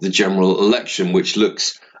during the general election, which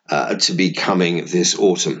looks to be coming this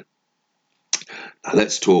autumn. Now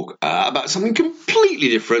let's talk about something completely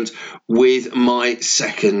different with my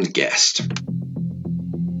second guest.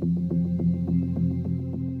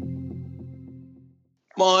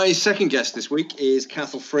 My second guest this week is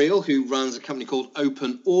Friel, who runs a company called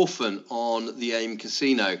Open Orphan on the AIM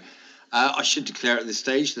Casino. I should declare at this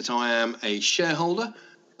stage that I am a shareholder.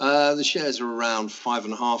 The shares are around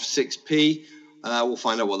 5.5, 6p. We'll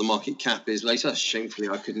find out what the market cap is later. Shamefully,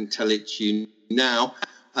 I couldn't tell it to you now.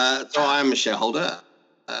 So I am a shareholder.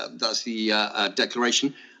 That's the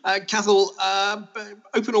declaration. Cathal,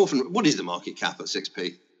 Open Orphan, what is the market cap at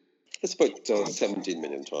 6p? It's about 17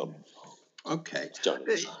 million, Tom. Okay.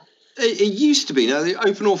 It used to be. Now, the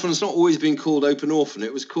Open Orphan has not always been called Open Orphan.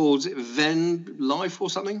 It was called Venn Life or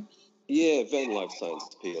something? Yeah, Venn Life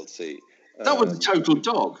Sciences PLC. That was a total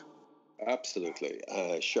dog. Absolutely.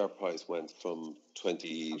 Share price went from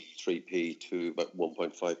 23p to about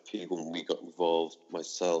 1.5p when we got involved,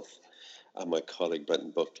 myself and my colleague Brenton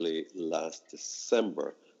Buckley, last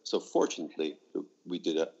December. So fortunately, we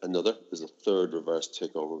did there's a third reverse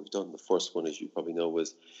takeover we've done. The first one, as you probably know,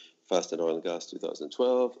 was Fast and Oil and Gas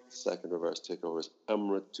 2012. Second reverse takeover is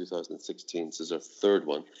Amrit 2016. This is our third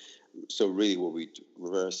one. So really what we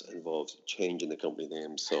reverse involves changing the company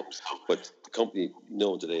name. So, but the company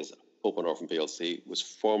known today as Open Orphan PLC was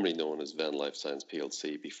formerly known as Venn Life Science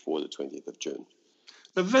PLC before the 20th of June.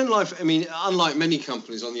 Now, Venn Life, I mean, unlike many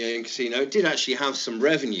companies on the AIM Casino, it did actually have some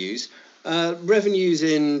revenues. Revenues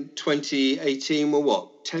in 2018 were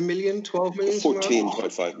what? 10 million, 12 million?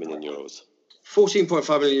 14.5 million euros.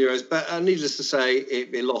 14.5 million euros, but needless to say,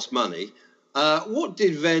 it lost money. What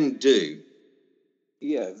did Venn do?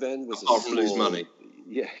 Yeah, Venn was lose money.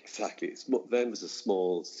 Yeah, exactly. Venn was a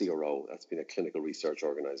small CRO. That's been a clinical research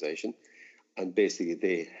organization. And basically,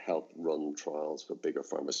 they help run trials for bigger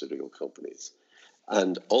pharmaceutical companies.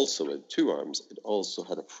 And also, in two arms, it also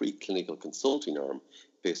had a preclinical consulting arm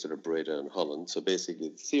based out of Breda in Holland. So basically,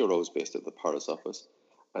 the CRO is based at the Paris office.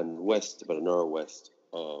 And west, about an hour west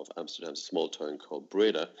of Amsterdam's a small town called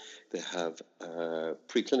Breda, they have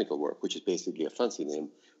preclinical work, which is basically a fancy name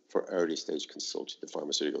for early stage consulting to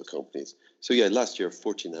pharmaceutical companies. So yeah, last year,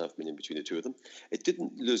 14.5 million between the two of them. It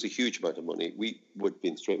didn't lose a huge amount of money. We would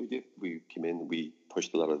be straight with you. We came in, we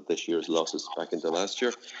pushed a lot of this year's losses back into last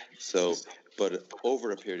year. So, but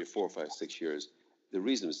over a period of 4, 5, 6 years, the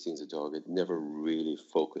reason it was seen as a dog, it never really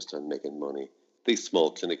focused on making money. These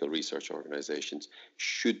small clinical research organizations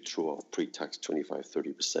should throw off pre-tax 25,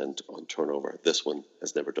 30% on turnover. This one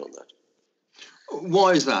has never done that.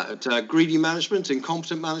 Why is that? Greedy management,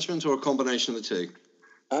 incompetent management, or a combination of the two?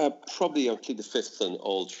 Probably I'll keep the fifth on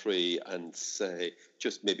all three and say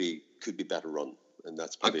just maybe could be better run. And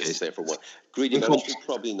that's probably a safer one. Greedy management,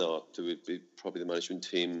 probably not. It would be probably the management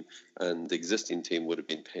team and the existing team would have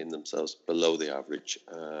been paying themselves below the average.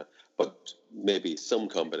 But maybe some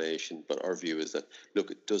combination. But our view is that,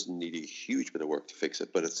 look, it doesn't need a huge bit of work to fix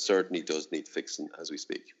it, but it certainly does need fixing as we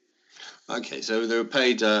speak. Okay, so they were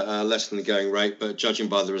paid less than the going rate, but judging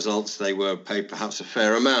by the results, they were paid perhaps a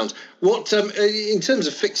fair amount. What, in terms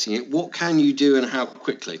of fixing it, what can you do and how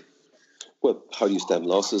quickly? Well, how do you stem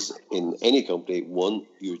losses in any company? One,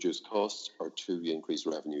 you reduce costs, or two, you increase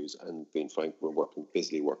revenues. And being frank, we're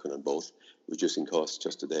busily working on both. Reducing costs,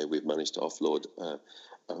 just today, we've managed to offload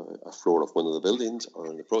a floor of one of the buildings, or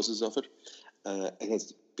in the process of it. It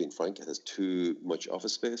has, being frank, it has too much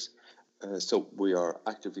office space. So we are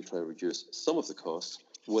actively trying to reduce some of the costs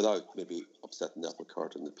without maybe upsetting the apple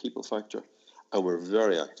cart and the people factor. And we're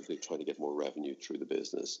very actively trying to get more revenue through the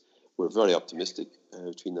business. We're very optimistic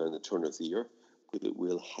between now and the turn of the year that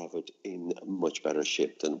we'll have it in a much better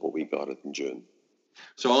shape than what we got it in June.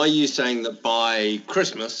 So are you saying that by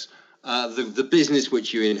Christmas, the business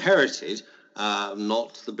which you inherited,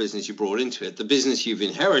 not the business you brought into it, the business you've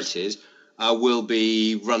inherited will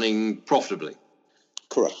be running profitably?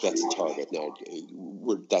 Correct, that's the target now.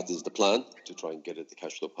 That is the plan, to try and get it to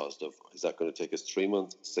cash flow positive. Is that going to take us 3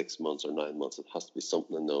 months, 6 months, or 9 months? It has to be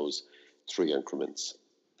something in those 3 increments.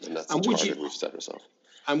 And that's the target we've set ourselves.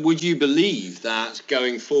 And would you believe that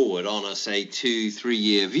going forward on a, say, 2-3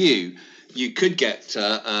 year view, you could get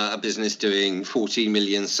a business doing 14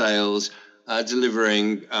 million sales,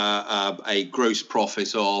 delivering a gross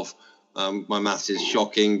profit of, my maths is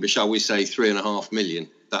shocking, but shall we say 3.5 million,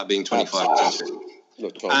 that being 25%?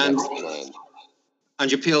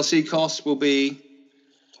 And your PLC costs will be?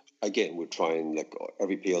 Again, we're trying, like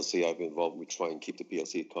every PLC I've been involved in, we try and keep the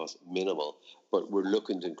PLC costs minimal, but we're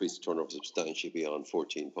looking to increase the turnover substantially beyond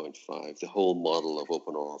 14.5. The whole model of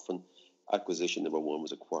Open Orphan, acquisition number 1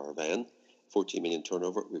 was acquire Venn, 14 million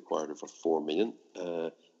turnover, we acquired it for 4 million.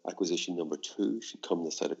 Acquisition number 2 should come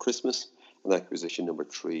this side of Christmas, and acquisition number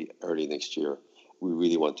 3 early next year. We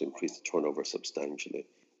really want to increase the turnover substantially.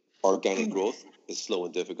 Organic growth is slow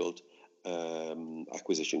and difficult.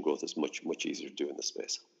 Acquisition growth is much, much easier to do in this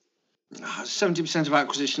space. 70% of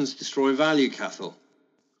acquisitions destroy value, Cathal.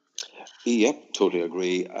 Yep, totally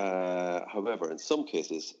agree. However, in some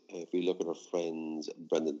cases, if we look at our friend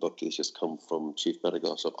Brendan Buckley, who's just come from Chief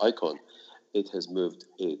Medical Officer of Icon, it has moved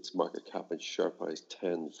its market cap and share price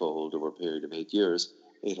tenfold over a period of 8 years,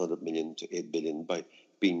 800 million to 8 billion, by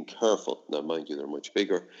being careful. Now, mind you, they're much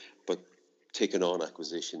bigger, but taking on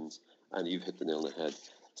acquisitions, and you've hit the nail on the head,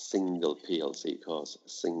 single PLC costs,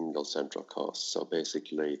 single central costs. So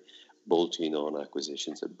basically, bolting on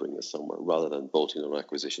acquisitions that bring us somewhere, rather than bolting on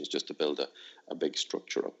acquisitions just to build a big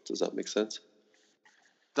structure up. Does that make sense?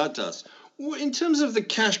 That does. In terms of the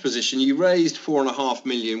cash position, you raised 4.5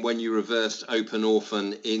 million when you reversed Open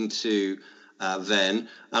Orphan into Venn,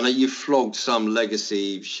 and you flogged some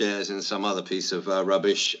legacy shares in some other piece of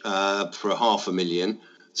rubbish for 500,000.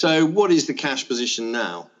 So what is the cash position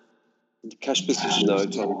now? The cash position now,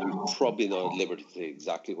 I'm probably not at liberty to say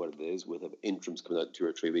exactly what it is. We'll have interims coming out in 2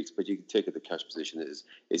 or 3 weeks, but you can take it the cash position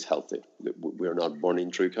is healthy. We're not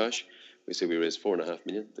burning through cash. We say we raised 4.5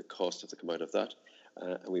 million. The cost has to come out of that.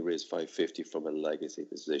 And we raised 550 from a legacy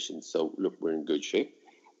position. So, look, we're in good shape.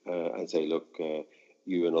 And say, look,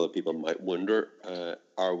 you and other people might wonder,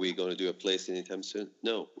 are we going to do a placing anytime soon?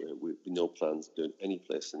 No, we no plans to do any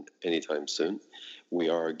placing anytime soon. We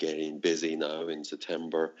are getting busy now in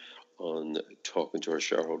September on talking to our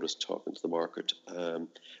shareholders, talking to the market.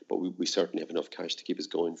 But we certainly have enough cash to keep us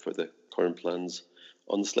going for the current plans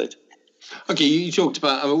on the slate. Okay, you talked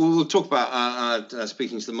about, we'll talk about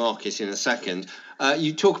speaking to the market in a second.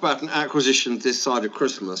 You talk about an acquisition this side of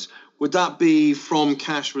Christmas. Would that be from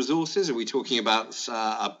cash resources? Are we talking about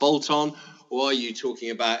a bolt-on, or are you talking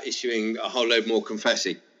about issuing a whole load more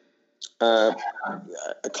confetti? A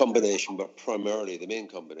combination, but primarily the main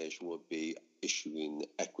combination would be issuing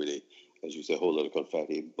equity, as you say, a whole lot of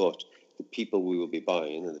confetti. But the people we will be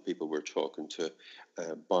buying and the people we're talking to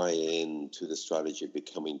buy into the strategy of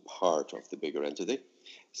becoming part of the bigger entity.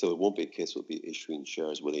 So it won't be a case we'll be issuing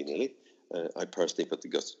shares willy-nilly. I personally put the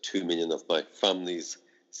guts 2 million of my family's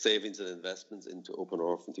savings and investments into Open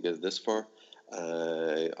Orphan to get it this far.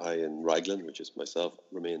 I and Raglan, which is myself,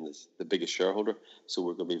 remain the biggest shareholder. So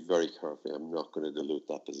we're going to be very careful. I'm not going to dilute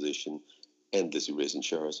that position endlessly raising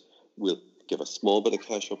shares. We'll give a small bit of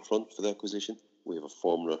cash up front for the acquisition. We have a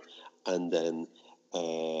formula, and then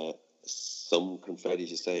some confetti,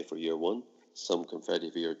 as you say, for year 1. some confetti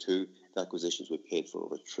for year 2. The acquisitions we paid for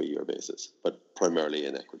over a 3-year basis, but primarily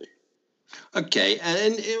in equity. Okay,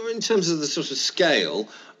 and in terms of the sort of scale,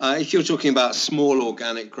 if you're talking about small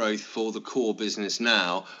organic growth for the core business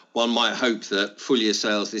now, one might hope that full year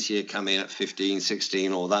sales this year come in at 15,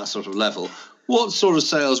 16 or that sort of level. What sort of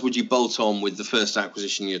sales would you bolt on with the first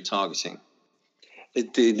acquisition you're targeting?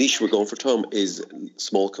 The niche we're going for, Tom, is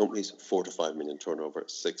small companies, 4 to 5 million turnover,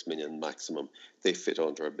 6 million maximum. They fit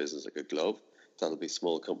onto our business like a glove. That'll be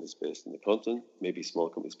small companies based in the continent, maybe small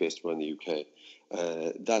companies based around the UK.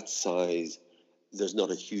 That size, there's not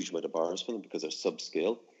a huge amount of buyers for them because they're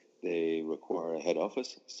subscale. They require a head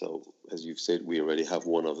office. So, as you've said, we already have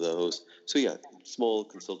one of those. So, yeah, small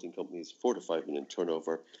consulting companies, 4 to 5 million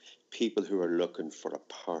turnover, people who are looking for a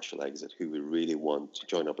partial exit, who we really want to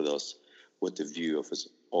join up with us with the view of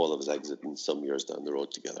all of us exiting some years down the road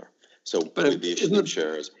together. So we'll be issuing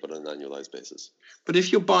shares, but on an annualised basis. But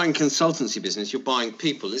if you're buying consultancy business, you're buying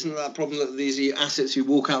people. Isn't that a problem that these are assets who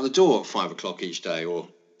walk out the door at 5 o'clock each day, or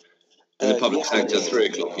in the public sector, 3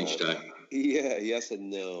 o'clock each day? Yeah, yes and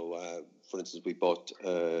no. For instance, we bought,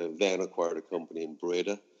 Van acquired a company in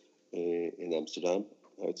Breda in Amsterdam,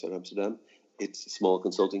 outside Amsterdam. It's a small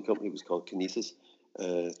consulting company. It was called Kinesis.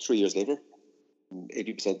 3 years later,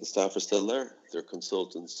 80% of the staff are still there. They're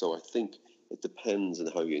consultants. So I think it depends on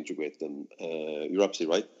how you integrate them. You're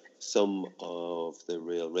absolutely right. Some of the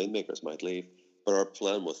rail rainmakers might leave, but our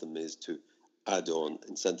plan with them is to add on,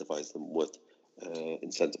 incentivize them with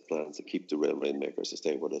incentive plans to keep the rail rainmakers to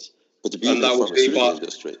stay with us. But the beauty of the pharmaceutical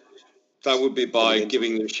industry. That would be by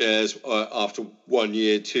giving them shares after 1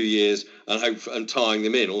 year, 2 years, and tying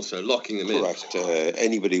them in, also locking them in. Correct.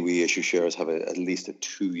 Anybody we issue shares have at least a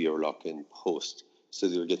 2-year lock-in post. So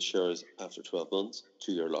they'll get shares after 12 months,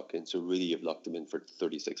 2-year lock-in. So really you've locked them in for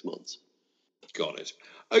 36 months. Got it.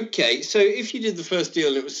 Okay, so if you did the first deal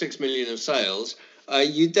and it was 6 million of sales,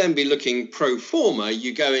 you'd then be looking pro forma.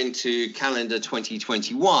 You go into calendar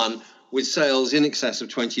 2021 with sales in excess of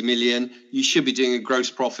 20 million. You should be doing a gross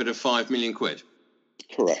profit of 5 million quid.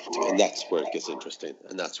 Correct. And that's where it gets interesting.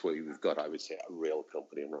 And that's where we've got, I would say, a real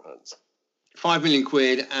company in our hands. 5 million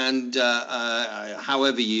quid, and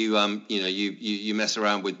however you mess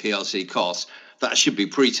around with PLC costs, that should be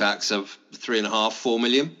pre-tax of 3.5, 4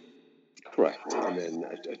 million. Correct, and then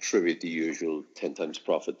attribute the usual 10 times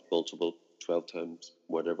profit multiple, 12 times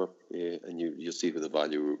whatever, and you'll see the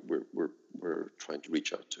value we're trying to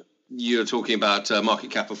reach out to. You're talking about a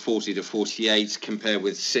market cap of 40 to 48 compared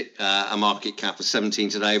with a market cap of 17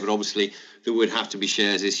 today, but obviously there would have to be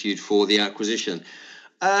shares issued for the acquisition.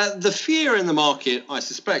 The fear in the market, I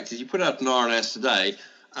suspect, is you put out an RNS today,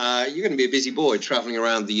 you're going to be a busy boy travelling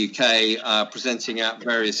around the UK, presenting at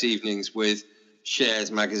various evenings with Shares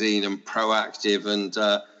Magazine and Proactive and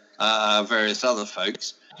various other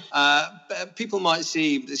folks. People might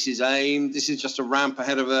see this is AIM, this is just a ramp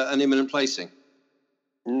ahead of an imminent placing.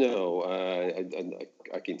 No,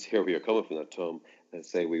 I can hear where you're coming from that, Tom. I'd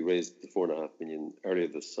say we raised the 4.5 million earlier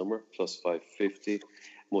this summer, plus 550.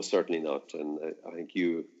 Most certainly not. And I think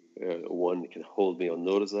you, one, can hold me on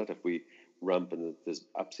notice of that. If we ramp and there's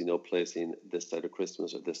absolutely no placing this side of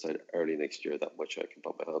Christmas or this side early next year, that much I can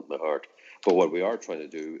put my hand on my heart. But what we are trying to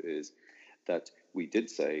do is that we did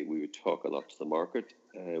say we would talk a lot to the market.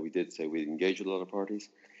 We did say we'd engage with a lot of parties.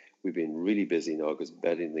 We've been really busy in August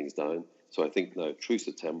bedding things down. So I think now through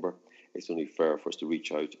September, it's only fair for us to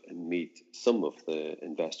reach out and meet some of the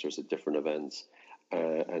investors at different events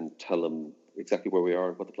and tell them exactly where we are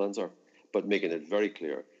and what the plans are. But making it very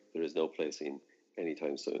clear, there is no placing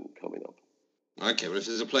anytime soon coming up. Okay, well, if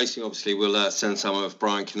there's a placing, obviously, we'll send some of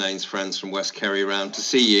Brian Kinane's friends from West Kerry around to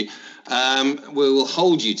see you. We'll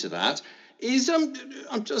hold you to that.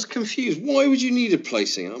 I'm just confused. Why would you need a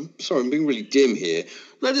placing? I'm sorry, I'm being really dim here.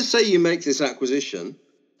 Let us say you make this acquisition.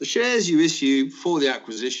 The shares you issue for the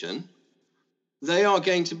acquisition, they are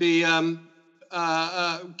going to be going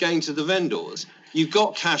to the vendors. You've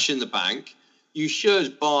got cash in the bank. You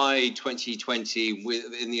should, by 2020,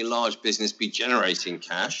 in the enlarged business, be generating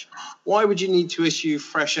cash. Why would you need to issue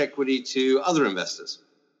fresh equity to other investors?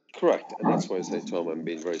 Correct. And that's why I say, Tom, I'm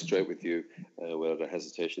being very straight with you without a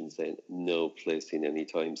hesitation, saying no placing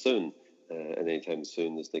anytime soon. And anytime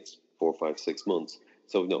soon, this next 4, 5, 6 months.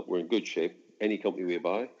 So, no, we're in good shape. Any company we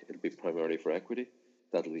buy, it'll be primarily for equity.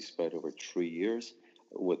 That'll be spread over 3 years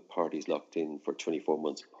with parties locked in for 24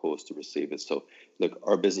 months post to receive it. So, look,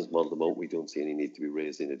 our business model at the moment, we don't see any need to be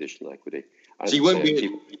raising additional equity. So you won't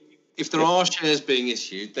be, if there are shares being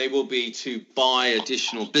issued, they will be to buy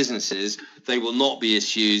additional businesses. They will not be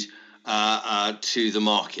issued to the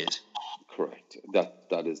market. Correct.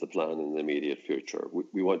 That is the plan in the immediate future.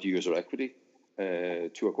 We want to use our equity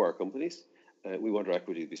to acquire companies. We want our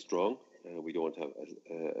equity to be strong. We don't want to have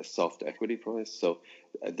a soft equity price. So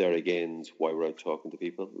there again is why we're out talking to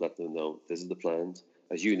people, letting them know this is the plans.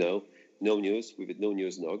 As you know, no news. We've had no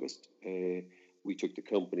news in August. We took the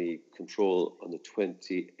company control on the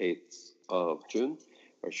 28th of June.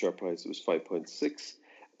 Our share price was 5.6.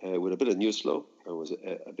 With a bit of news flow, I was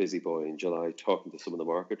a busy boy in July talking to some of the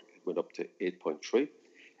market. It went up to 8.3.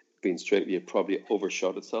 Being straight, it probably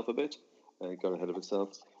overshot itself a bit, got ahead of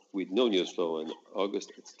itself. With no news flow in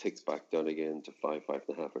August, it ticks back down again to 5,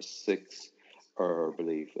 5.5, or 6. Our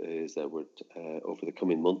belief is that over the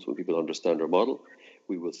coming months, when people understand our model,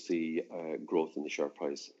 we will see growth in the share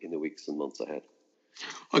price in the weeks and months ahead.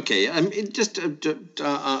 Okay, just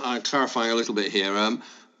clarifying a little bit here. What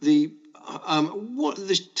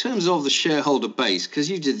the terms of the shareholder base, because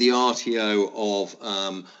you did the RTO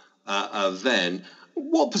of Venn.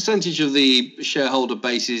 What percentage of the shareholder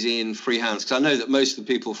base is in free hands? Because I know that most of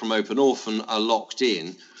the people from Open Orphan are locked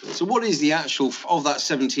in. So what is the actual, of that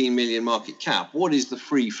 17 million market cap, what is the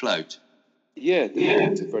free float? Yeah,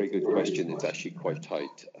 it's a very good question. It's actually quite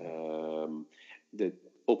tight. The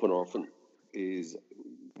Open Orphan is,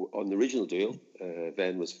 on the original deal,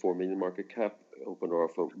 Venn was 4 million market cap. Open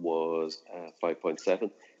Orphan was 5.7.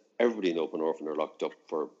 Everybody in Open Orphan are locked up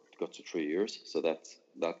for guts of 3 years. So that's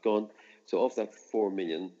that gone. So of that 4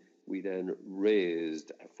 million, we then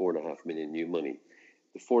raised 4.5 million new money.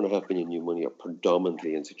 The 4.5 million new money are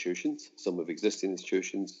predominantly institutions, some of existing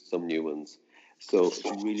institutions, some new ones. So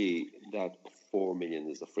really that 4 million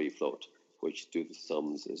is the free float, which do the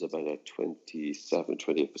sums is about a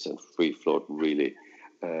 28% free float really.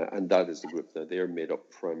 And that is the group that they're made up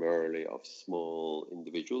primarily of small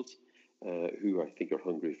individuals who I think are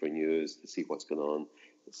hungry for news to see what's going on.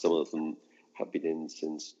 Some of them have been in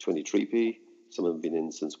since 23p. Some of them have been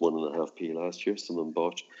in since 1.5p last year. Some of them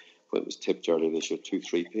bought when it was tipped earlier this year,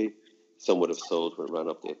 2-3p. Some would have sold when it ran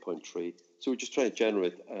up to 8.3. So we're just trying to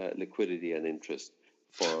generate liquidity and interest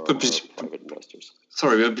for our private investors.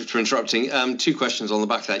 Sorry for interrupting. 2 questions on the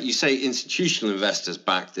back of that. You say institutional investors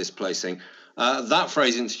back this placing. That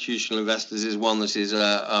phrase, institutional investors, is one that is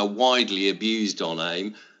widely abused on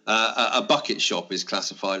AIM. A bucket shop is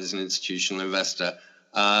classified as an institutional investor.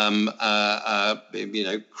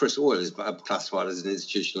 Chris Oil is classified as an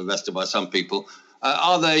institutional investor by some people.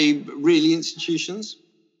 Are they really institutions?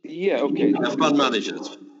 Yeah, okay. They're fund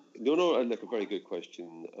managers. No, look, a very good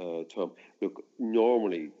question, Tom. Look,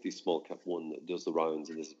 normally the small cap one that does the rounds,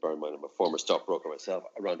 and this is bear in mind, I'm a former stockbroker myself,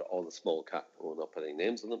 around all the small cap, we'll not put any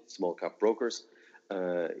names on them, small cap brokers.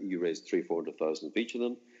 You raise 300,000-400,000 of each of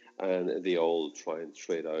them, and they all try and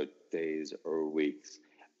trade out days or weeks.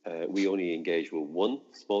 We only engaged with one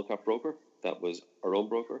small cap broker. That was our own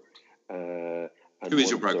broker. And who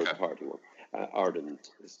is your broker? Third-party one.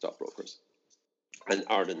 Ardent Stockbrokers. And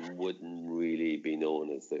Ardent wouldn't really be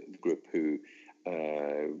known as the group who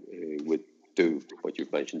would do what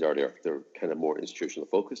you've mentioned earlier. They're kind of more institutional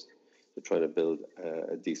focused. They're trying to build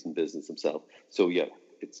a decent business themselves. So yeah,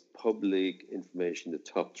 it's public information, the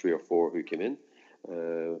top 3 or 4 who came in.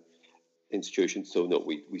 Institutions. So no,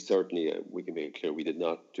 we certainly, we can make it clear, we did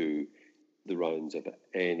not do the rounds of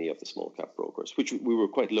any of the small cap brokers, which we were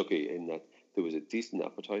quite lucky in that there was a decent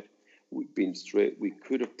appetite. We've been straight, we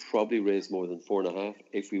could have probably raised more than 4.5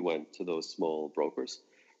 if we went to those small brokers,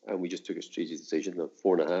 and we just took a strategic decision that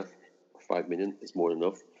 4.5 or 5 million is more than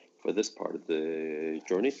enough for this part of the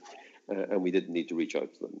journey, and we didn't need to reach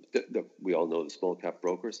out to them. We all know the small cap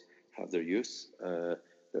brokers have their use.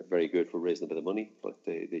 They're very good for raising a bit of money, but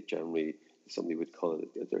they generally, somebody would call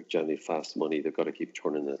it, they're generally fast money. They've got to keep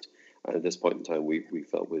turning it. And at this point in time, we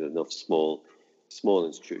felt with enough small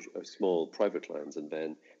institutions, small private clients, and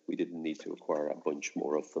then we didn't need to acquire a bunch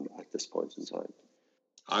more of them at this point in time.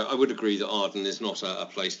 I would agree that Arden is not a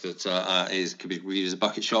place that could be viewed as a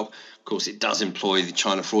bucket shop. Of course, it does employ the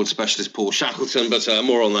China fraud specialist Paul Shackleton, but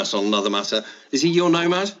more on that on another matter. Is he your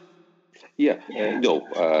nomad? Yeah, no,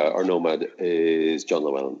 our nomad is John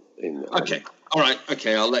Llewellyn. Okay, all right,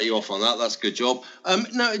 okay, I'll let you off on that. That's a good job.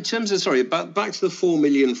 Now, in terms of, back to the 4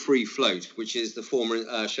 million free float, which is the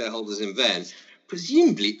former shareholders in Venn,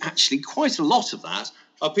 presumably, actually, quite a lot of that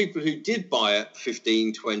are people who did buy at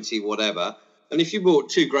 15, 20, whatever. And if you bought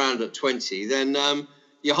 £2,000 at 20, then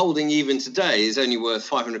your holding even today is only worth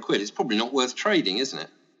 500 quid. It's probably not worth trading, isn't it?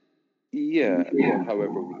 Yeah.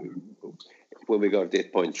 However, when we got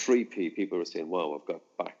at 8.3p, people were saying, wow, I've got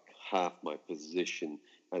back half my position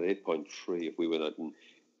at 8.3. If we went out and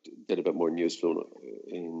did a bit more news flow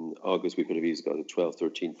in August, we could have easily got to 12,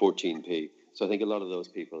 13, 14p. So I think a lot of those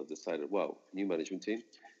people have decided, wow, new management team,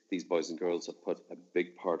 these boys and girls have put a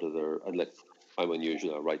big part of their, and I'm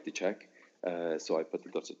unusual, I write the check, So I put the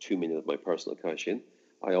guts of 2 million of my personal cash in.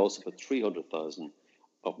 I also put 300,000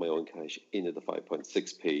 of my own cash into the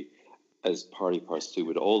 5.6p as party parts do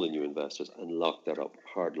with all the new investors, and locked that up,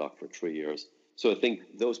 hard lock for 3 years. So I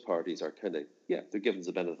think those parties are kind of, they're given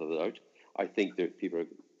the benefit of the doubt. I think that people are,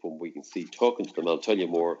 from we can see, talking to them. I'll tell you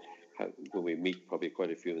more when we meet probably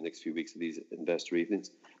quite a few in the next few weeks of these investor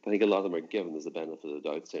evenings. But I think a lot of them are given as the benefit of the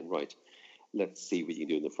doubt, saying, right, let's see what you can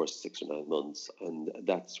do in the first 6 or 9 months. And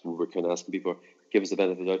that's what we're kind of asking people, give us the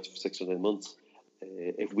benefit of the doubt for 6 or 9 months.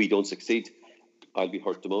 If we don't succeed, I'll be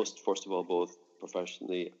hurt the most, first of all, both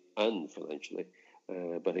professionally and financially.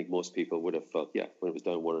 But I think most people would have felt, when it was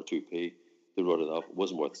down 1 or 2p, they wrote it off. It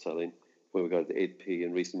wasn't worth selling. When we got to 8p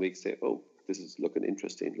in recent weeks, say, oh, this is looking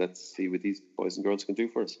interesting. Let's see what these boys and girls can do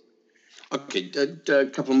for us. Okay, a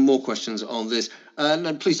couple more questions on this.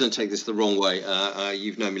 No, please don't take this the wrong way.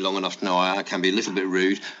 You've known me long enough to know I can be a little bit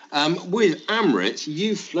rude. With Amrit,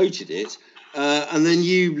 you floated it, and then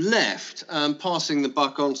you left, passing the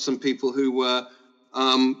buck on to some people who were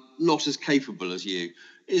not as capable as you.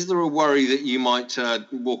 Is there a worry that you might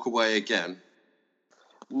walk away again?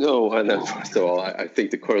 No, and first of all, I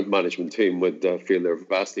think the current management team would feel they're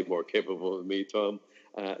vastly more capable than me, Tom.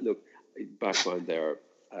 Look, background there,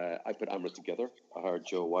 I put Amrit together. I hired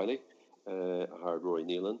Joe Wiley, I hired Rory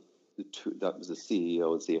Nealon. That was the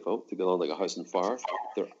CEO and CFO, to get on like a house on fire.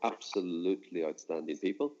 They're absolutely outstanding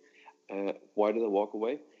people. Why did I walk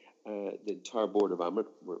away? The entire board of Amrit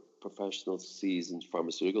were professional, seasoned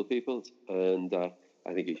pharmaceutical people, and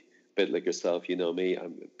I think a bit like yourself, you know me,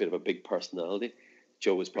 I'm a bit of a big personality.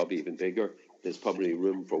 Joe was probably even bigger. There's probably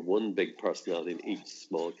room for one big personality in each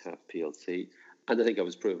small cap PLC. And I think I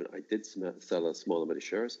was proven. I did sell a small amount of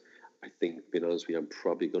shares. I think, being honest with you, I'm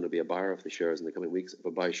probably going to be a buyer of the shares in the coming weeks. If I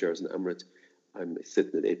buy shares in Amrit, I'm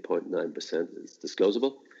sitting at 8.9%. It's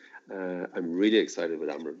disclosable. I'm really excited with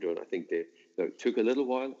Amrit doing. I think they took a little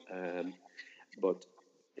while, but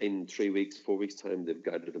in 3 weeks, 4 weeks' time, they've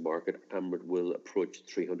guided the market. Amrit will approach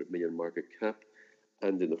 300 million market cap.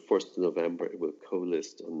 And in the 1st of November, it will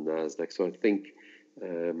co-list on NASDAQ. So I think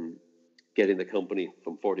getting the company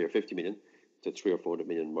from 40 or 50 million to 300 or 400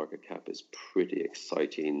 million market cap is pretty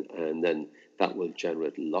exciting. And then that will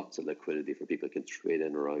generate lots of liquidity for people who can trade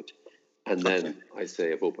in or out. And then I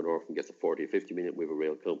say if Open Orphan gets to 40 or 50 million, we have a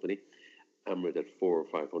real company. Amrit at 400 or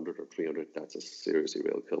 500 or 300, that's a seriously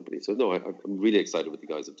real company. So no, I'm really excited what the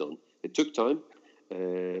guys have done. It took time,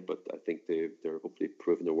 but I think they're hopefully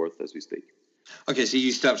proving their worth as we speak. Okay, so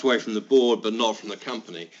you stepped away from the board, but not from the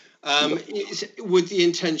company. Would the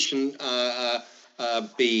intention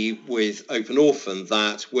be with Open Orphan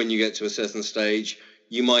that when you get to a certain stage,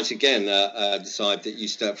 you might again decide that you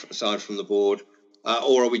step aside from the board,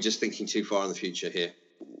 or are we just thinking too far in the future here?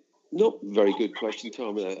 No, very good question,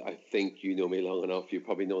 Tom. I think you know me long enough. You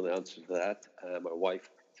probably know the answer to that. My wife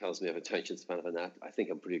tells me I have attention span of a gnat. I think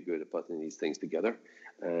I'm pretty good at putting these things together.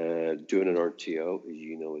 Doing an RTO, as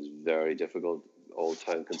you know, is very difficult, all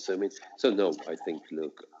time consuming. So no, I think,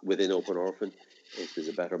 look, within Open Orphan, if there's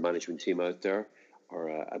a better management team out there or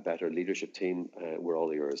a better leadership team, we're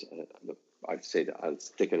all ears. Look, I'd say that I'll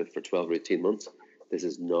stick at it for 12 or 18 months. This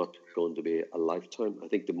is not going to be a lifetime. I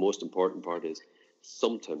think the most important part is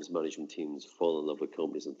sometimes management teams fall in love with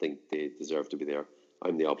companies and think they deserve to be there.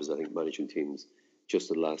 I'm the opposite. I think management teams just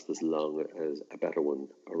to last as long as a better one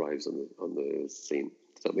arrives on the scene.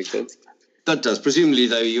 Does that make sense? That does. Presumably,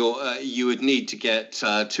 though, you would need to get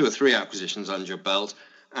 2 or 3 acquisitions under your belt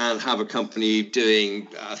and have a company doing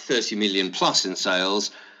 30 million plus in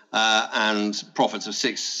sales and profits of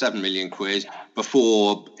 6-7 million quid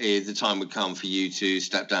before the time would come for you to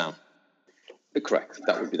step down. Correct.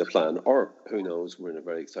 That would be the plan. Or who knows? We're in a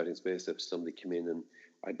very exciting space. If somebody came in, and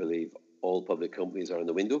I believe all public companies are in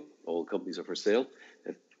the window, all companies are for sale.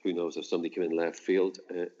 Who knows if somebody came in left field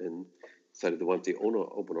and decided they want to own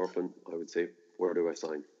Open Orphan, I would say, where do I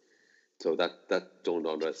sign? So that don't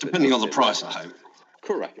underestimate. Depending on the price, I hope.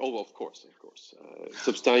 Correct. Oh, of course.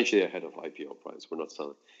 Substantially ahead of IPO price. We're not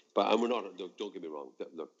selling. But we're not. Don't get me wrong.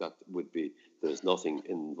 That would be. There's nothing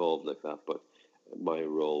involved like that. But my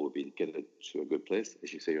role would be to get it to a good place,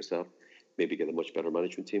 as you say yourself. Maybe get a much better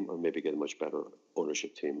management team, or maybe get a much better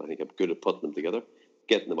ownership team. I think I'm good at putting them together,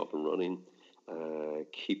 getting them up and running,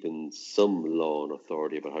 keeping some law and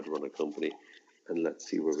authority about how to run a company, and let's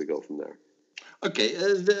see where we go from there. Okay,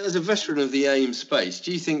 as a veteran of the AIM space,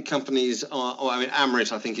 do you think companies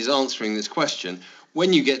Amrit, I think, is answering this question.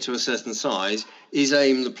 When you get to a certain size, is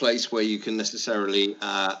AIM the place where you can necessarily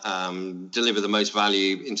deliver the most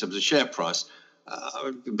value in terms of share price?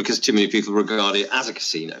 Because too many people regard it as a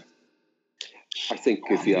casino. I think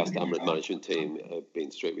if you ask the Amrit management team,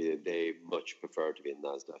 being straight with you, they much prefer to be in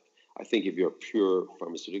NASDAQ. I think if you're a pure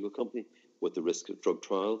pharmaceutical company with the risk of drug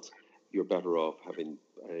trials, you're better off having,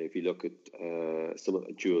 if you look at some of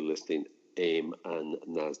the dual listing, AIM and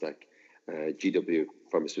NASDAQ. GW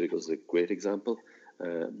Pharmaceuticals is a great example.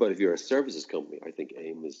 But if you're a services company, I think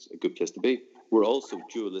AIM is a good place to be. We're also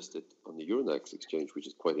dual listed on the Euronext exchange, which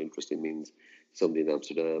is quite interesting. Means somebody in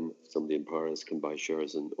Amsterdam, somebody in Paris can buy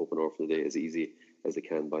shares and open orphan today as easy as they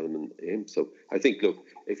can buy them in AIM. So I think, look,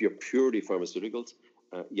 if you're purely pharmaceuticals,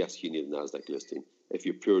 yes, you need a NASDAQ listing. If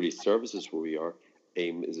you're purely services, where we are,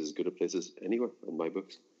 AIM is as good a place as anywhere in my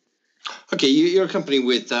books. Okay, you're a company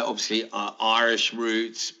with obviously Irish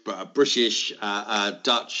roots, British,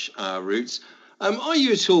 Dutch roots. Are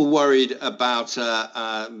you at all worried about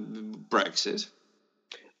Brexit?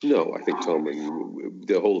 No, I think, Tom,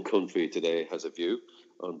 the whole country today has a view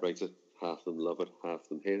on Brexit. Half of them love it, half of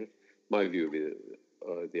them hate it. My view would be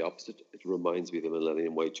the opposite. It reminds me of the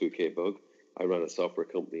Millennium Y2K bug. I ran a software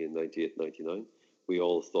company in 98, 99. We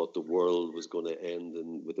all thought the world was going to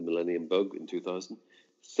end with the Millennium bug in 2000.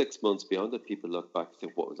 6 months beyond it, people look back and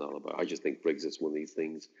think, what was that all about? I just think Brexit's one of these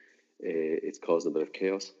things. It's causing a bit of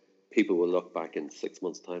chaos. People will look back in 6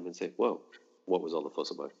 months' time and say, well, what was all the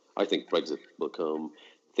fuss about? I think Brexit will come,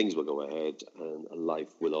 things will go ahead, and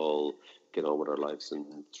life will all get on with our lives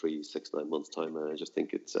in 3, 6, 9 months' time. And I just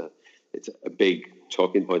think it's a big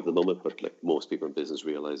talking point at the moment, but like most people in business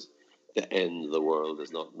realize the end of the world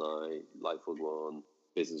is not nigh. Life will go on,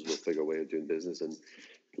 business will figure a way of doing business, and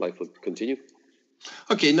life will continue.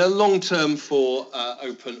 Okay, now long term for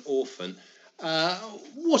Open Orphan.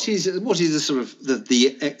 What is the sort of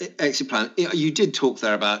the exit plan? You did talk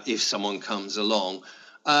there about if someone comes along.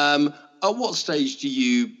 At what stage do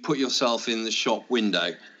you put yourself in the shop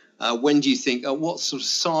window? When do you think? What sort of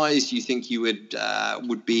size do you think you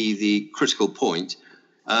would be the critical point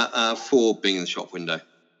for being in the shop window?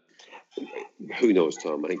 Who knows,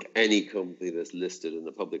 Tom? I think any company that's listed in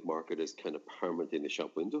the public market is kind of permanent in the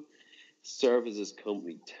shop window. Services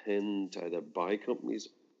company tend to either buy companies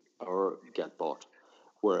or get bought,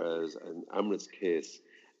 whereas in Amrit's case,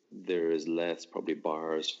 there is less probably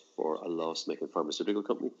buyers for a loss-making pharmaceutical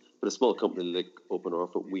company. But a small company like Open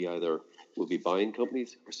Orphan, we either will be buying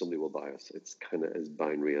companies or somebody will buy us. It's kind of as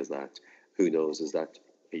binary as that. Who knows? Is that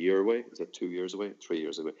a year away? Is that 2 years away? 3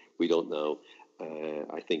 years away? We don't know.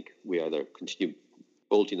 I think we either continue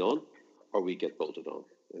bolting on or we get bolted on.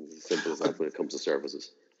 And it's as simple as that when it comes to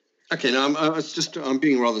services. Okay, now I'm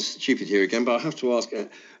being rather stupid here again, but I have to ask.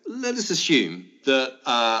 Let us assume that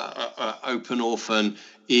Open Orphan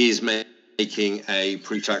is making a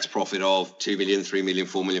pre-tax profit of 2 million, 3 million,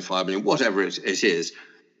 4 million, 5 million, whatever it is.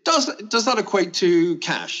 Does that equate to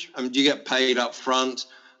cash? I mean, do you get paid up front,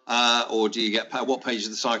 or do you get paid? What page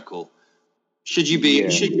of the cycle? Should you be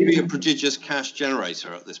a prodigious cash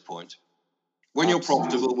generator at this point? When you're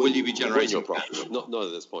profitable, will you be generating cash? Not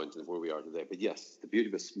at this point where we are today, but yes, the beauty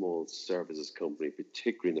of a small services company,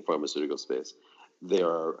 particularly in the pharmaceutical space, with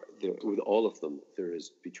all of them, there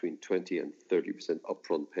is between 20 and 30%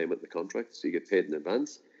 upfront payment in the contract, so you get paid in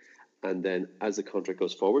advance, and then as the contract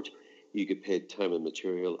goes forward, you get paid time and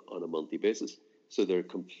material on a monthly basis, so they're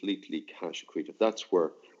completely cash accretive. That's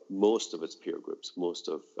where most of its peer groups, most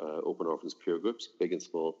of Open Orphan's peer groups, big and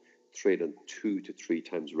small, trade on 2 to 3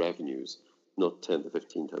 times revenues, not 10 to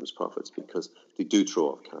 15 times profits, because they do throw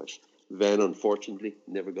off cash. Venn, unfortunately,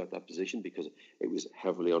 never got that position because it was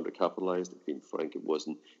heavily undercapitalized. Being frank,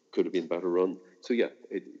 could have been better run. So yeah,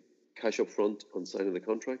 cash up front on signing the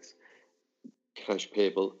contracts, cash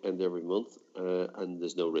payable end every month, and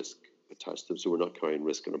there's no risk attached to them. So we're not carrying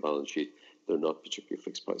risk on our balance sheet. They're not particularly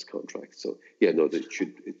fixed price contracts. So yeah, no, it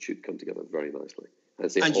should come together very nicely.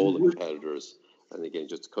 And say all the competitors, and again,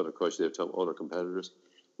 just to cut across there, Tom, all our competitors,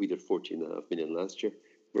 we did 14.5 million last year.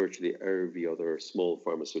 Virtually every other small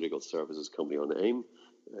pharmaceutical services company on AIM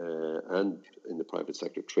and in the private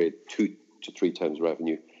sector trade 2 to 3 times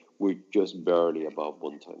revenue. We're just barely above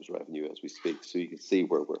 1 times revenue as we speak. So you can see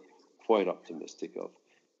where we're quite optimistic of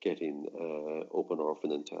getting Open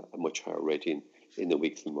Orphan into a much higher rating in the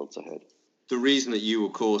weeks and months ahead. The reason that you,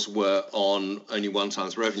 of course, were on only 1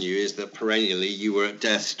 times revenue is that perennially you were at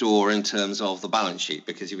death's door in terms of the balance sheet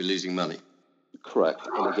because you were losing money. Correct.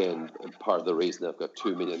 And again, part of the reason I've got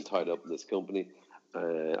 2 million tied up in this company,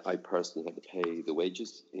 I personally had to pay the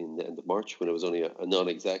wages in the end of March when I was only a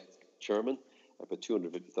non-exec chairman. I put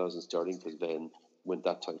 250,000 sterling because then went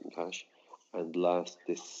that tight in cash. And last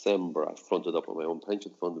December, I fronted up on my own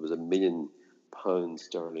pension fund. There was £1 million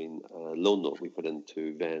sterling loan note we put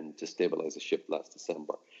into Venn to stabilise the ship last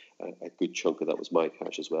December. a good chunk of that was my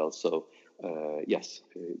cash as well. So yes,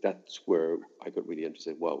 that's where I got really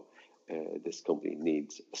interested. Wow, this company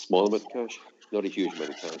needs a small amount of cash, not a huge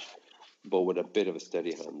amount of cash, but with a bit of a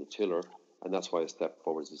steady hand, the tiller. And that's why I stepped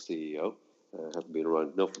forward as the CEO. Having been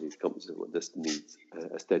around enough of these companies, this needs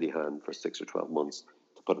a steady hand for 6 or 12 months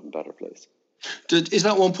to put it in a better place. Is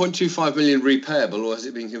that 1.25 million repayable, or has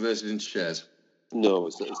it been converted into shares? No,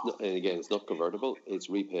 it's not. And again, it's not convertible. It's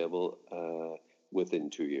repayable within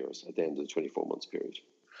 2 years at the end of the 24 months period.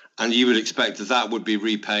 And you would expect that would be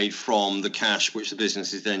repaid from the cash which the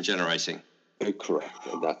business is then generating? Correct.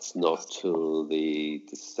 And that's not till the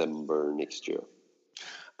December next year.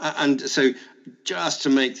 And so just to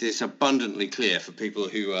make this abundantly clear for people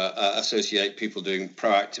who associate people doing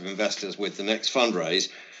proactive investors with the next fundraise,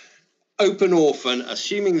 open orphan,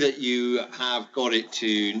 assuming that you have got it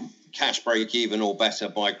to cash break even or better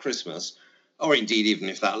by Christmas, or indeed even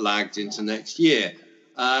if that lagged into next year,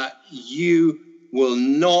 you will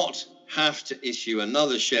not have to issue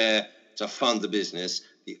another share to fund the business.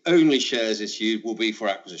 The only shares issued will be for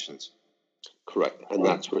acquisitions. Correct. And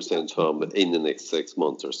that's what we're saying, Tom, in the next 6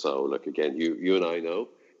 months or so. Look, again, you and I know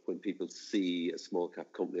when people see a small cap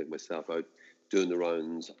company like myself out doing the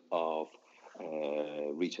rounds of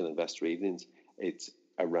retail investor evenings, it's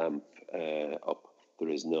a ramp up. There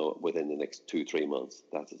is no, within the next 2-3 months,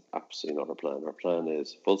 that is absolutely not our plan. Our plan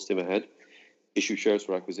is full steam ahead, issue shares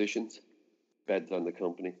for acquisitions, bed down the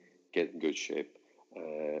company, get in good shape.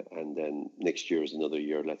 And then next year is another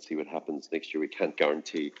year. Let's see what happens next year. We can't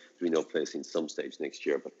guarantee there'll be no placing some stage next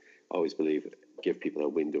year, but I always believe give people a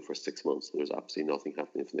window for 6 months. There's absolutely nothing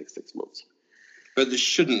happening for the next 6 months. But there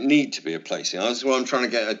shouldn't need to be a placing. That's what I'm trying to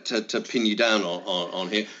get to pin you down on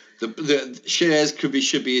here. The shares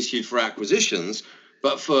should be issued for acquisitions,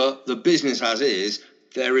 but for the business as is,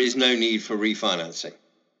 there is no need for refinancing.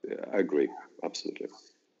 Yeah, I agree. Absolutely.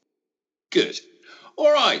 Good.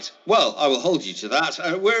 All right. Well, I will hold you to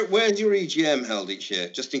that. Where's your EGM held each year,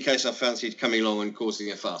 just in case I fancied coming along and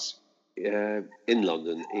causing a fuss? In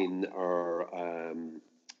London, in our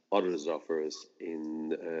auditor's office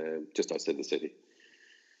in just outside the city.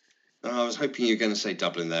 I was hoping you were going to say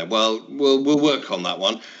Dublin there. Well, we'll work on that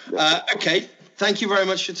one. Okay. Thank you very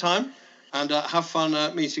much for your time, and have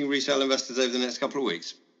fun meeting retail investors over the next couple of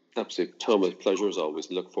weeks. Absolutely. Thomas, pleasure as always.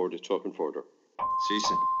 Look forward to talking further. See you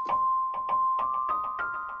soon.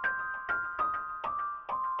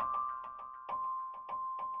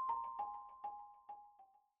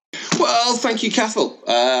 Well, thank you, Cathal.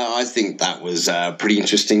 I think that was a pretty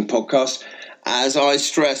interesting podcast. As I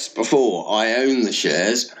stressed before, I own the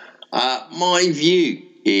shares. My view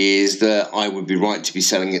is that I would be right to be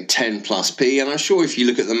selling at 10 plus P, and I'm sure if you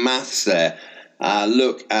look at the maths there,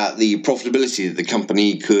 look at the profitability that the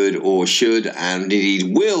company could or should and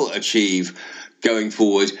indeed will achieve going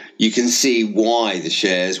forward, you can see why the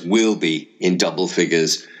shares will be in double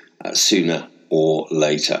figures sooner or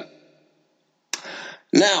later.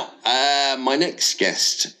 Now, my next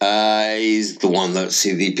guest is the one that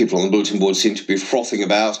the people on the bulletin board seem to be frothing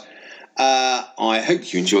about. I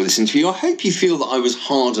hope you enjoy this interview. I hope you feel that I was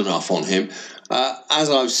hard enough on him. As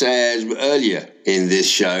I've said earlier in this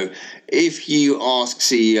show, if you ask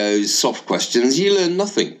CEOs soft questions, you learn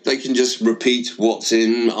nothing. They can just repeat what's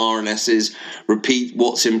in RNSs, repeat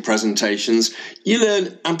what's in presentations. You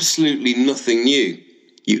learn absolutely nothing new.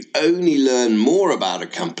 You only learn more about a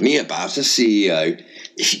company, about a CEO,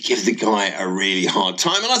 if you give the guy a really hard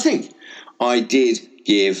time. And I think I did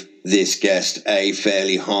give this guest a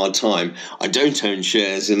fairly hard time. I don't own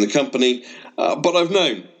shares in the company, but I've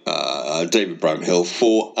known David Bramhill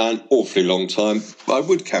for an awfully long time. I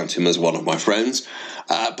would count him as one of my friends,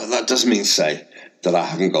 but that doesn't mean to say that I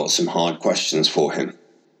haven't got some hard questions for him.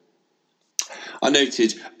 I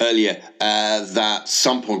noted earlier that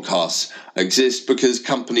some podcasts exist because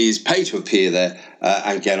companies pay to appear there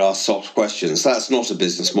and get asked soft questions. That's not a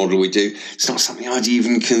business model we do. It's not something I'd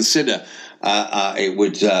even consider. It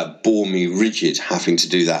would bore me rigid having to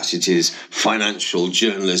do that. It is financial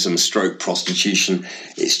journalism / prostitution.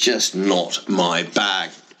 It's just not my bag.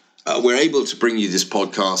 We're able to bring you this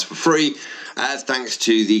podcast for free thanks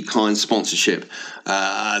to the kind sponsorship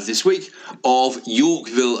this week of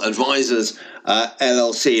Yorkville Advisors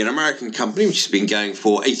LLC, an American company which has been going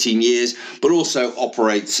for 18 years, but also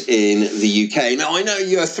operates in the UK. Now, I know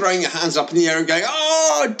you're throwing your hands up in the air and going,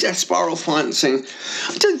 oh, death spiral financing.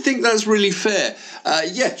 I don't think that's really fair.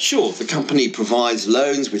 Yeah, sure, the company provides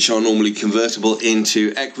loans which are normally convertible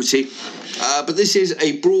into equity, but this is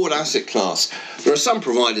a broad asset class. There are some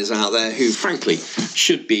providers out there who, frankly,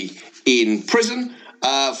 should be in prison,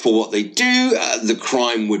 for what they do. The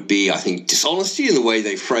crime would be, I think, dishonesty in the way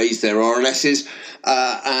they phrase their RNSs,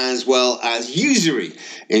 as well as usury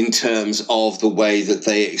in terms of the way that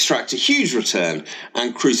they extract a huge return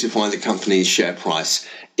and crucify the company's share price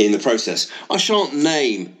in the process. I shan't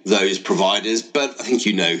name those providers, but I think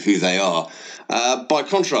you know who they are. By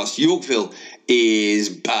contrast, Yorkville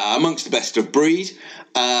is amongst the best of breed,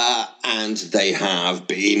 and they have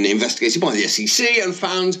been investigated by the SEC and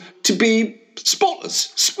found to be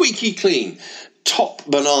spotless, squeaky clean, top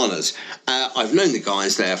bananas. I've known the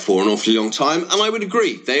guys there for an awfully long time, and I would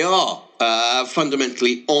agree, they are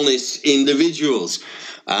fundamentally honest individuals.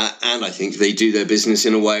 And I think they do their business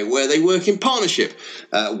in a way where they work in partnership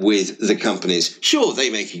with the companies. Sure, they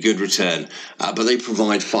make a good return, but they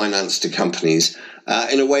provide finance to companies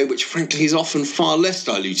in a way which, frankly, is often far less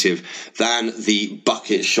dilutive than the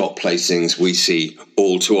bucket shot placings we see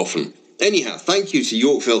all too often. Anyhow, thank you to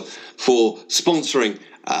Yorkville for sponsoring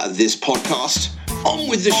this podcast. On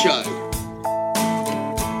with the show.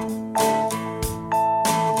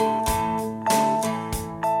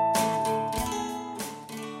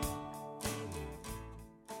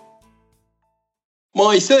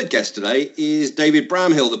 My third guest today is David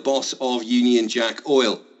Bramhill, the boss of Union Jack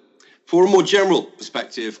Oil. For a more general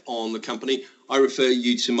perspective on the company, I refer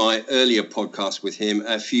you to my earlier podcast with him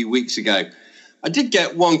a few weeks ago. I did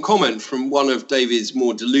get one comment from one of David's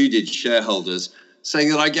more deluded shareholders saying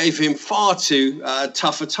that I gave him far too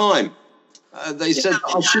tough a time. They said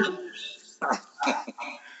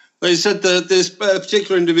that this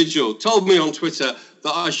particular individual told me on Twitter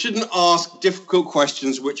that I shouldn't ask difficult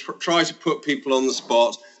questions which try to put people on the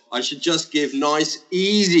spot. I should just give nice,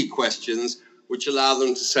 easy questions which allow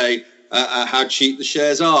them to say how cheap the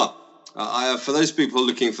shares are. For those people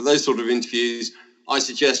looking for those sort of interviews, I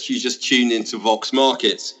suggest you just tune into Vox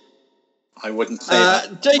Markets. I wouldn't say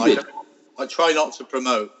that. David. I try not to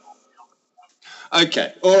promote.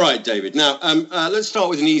 Okay. All right, David. Now, let's start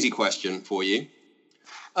with an easy question for you.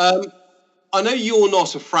 I know you're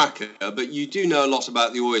not a fracker, but you do know a lot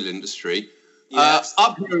about the oil industry. Yes.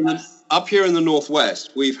 Up here in the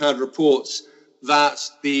northwest, we've had reports that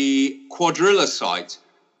the Quadrilla site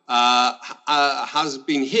has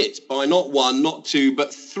been hit by not one, not two,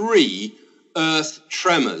 but three earth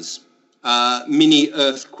tremors, mini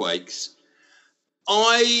earthquakes.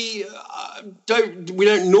 We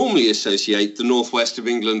don't normally associate the northwest of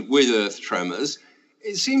England with earth tremors.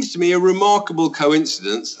 It seems to me a remarkable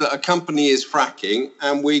coincidence that a company is fracking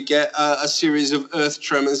and we get a series of earth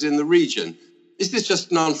tremors in the region. Is this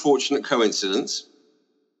just an unfortunate coincidence?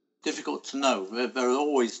 Difficult to know. There are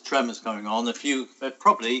always tremors going on. There are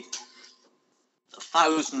probably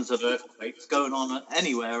thousands of earthquakes going on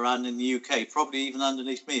anywhere around in the UK, probably even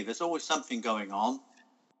underneath me. There's always something going on.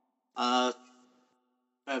 There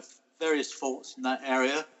are various faults in that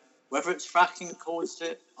area. Whether it's fracking caused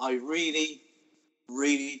it, I really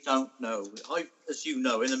don't know. As you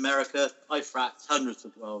know, in America, I fracked hundreds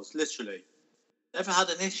of wells, literally. Never had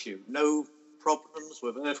an issue. No problems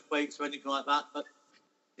with earthquakes or anything like that. But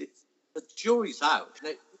the jury's out, and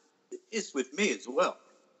it is with me as well.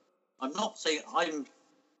 I'm not saying I'm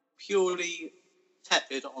purely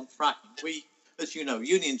tepid on fracking. We, as you know,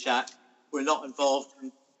 Union Jack, we're not involved,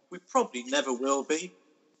 and we probably never will be.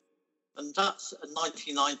 And that's a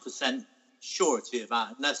 99% surety of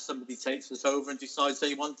that, unless somebody takes us over and decides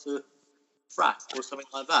they want to frack or something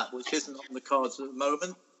like that, which isn't on the cards at the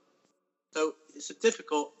moment. So it's a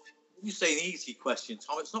difficult, you say an easy question,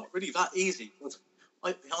 Tom, it's not really that easy.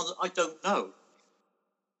 I don't know.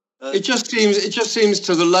 It just seems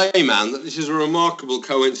to the layman that this is a remarkable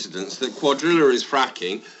coincidence that Quadrilla is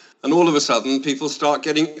fracking and all of a sudden people start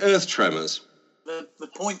getting earth tremors. The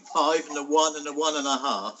 0.5 and the 1 and the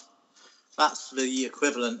 1.5, that's the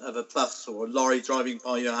equivalent of a bus or a lorry driving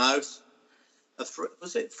by your house.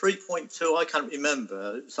 Was it 3.2? I can't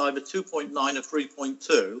remember. It's either 2.9 or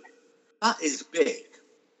 3.2. That is big.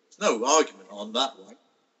 There's no argument on that one.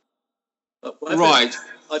 But right.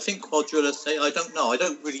 I think Quadrilla say, I don't know. I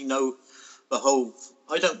don't really know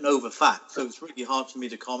I don't know the facts, so it's really hard for me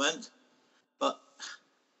to comment. But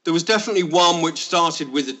there was definitely one which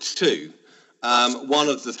started with a 2. One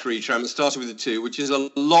of the three tremors started with a 2, which is a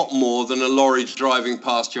lot more than a lorry driving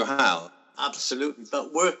past your house. Absolutely.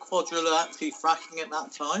 But were Quadrilla actually fracking at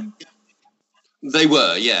that time? They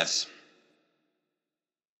were, yes.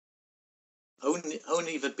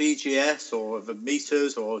 Only the BGS or the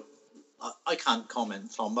meters, or I can't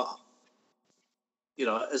comment on, but you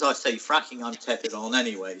know, as I say, fracking I'm tepid on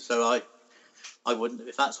anyway. So I wouldn't,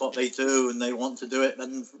 if that's what they do and they want to do it,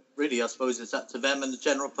 then really I suppose it's up to them and the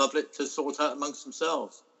general public to sort out amongst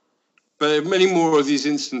themselves. But in many more of these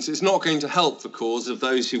instances, it's not going to help the cause of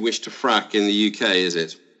those who wish to frack in the UK, is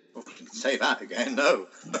it? Well, say that again, no.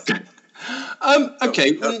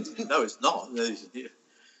 Okay. No, it's not.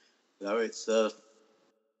 No, it's,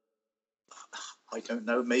 I don't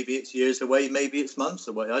know, maybe it's years away, maybe it's months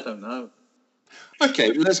away, I don't know.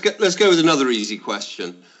 Okay, let's go with another easy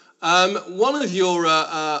question. One of your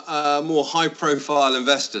more high-profile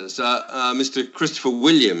investors, Mr. Christopher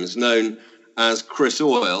Williams, known as Chris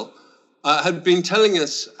Oil, had been telling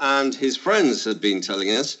us, and his friends had been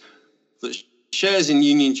telling us, that shares in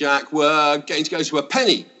Union Jack were going to go to a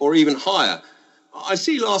penny or even higher. I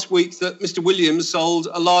see last week that Mr. Williams sold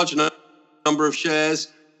a large number of shares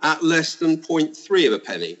at less than 0.3 of a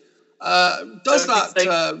penny. Does that...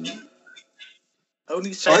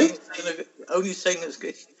 Only saying it's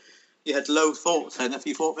good. You had low thoughts then if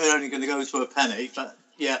you thought they're only going to go to a penny, but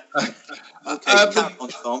yeah. Okay, carry on,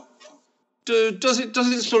 Tom. Does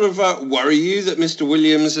it sort of worry you that Mr.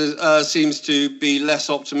 Williams seems to be less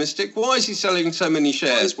optimistic? Why is he selling so many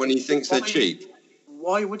shares when he thinks they're cheap?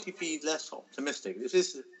 Why would he be less optimistic? This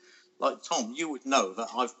is like Tom. You would know that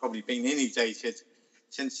I've probably been inundated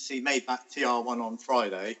since he made that TR1 on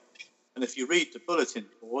Friday, and if you read the bulletin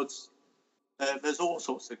boards, there's all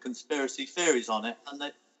sorts of conspiracy theories on it,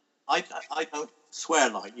 and I don't swear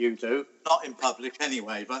like you do, not in public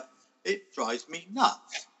anyway, but it drives me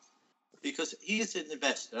nuts. Because he is an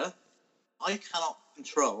investor, I cannot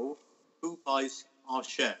control who buys our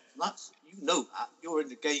shares. You know that. You're in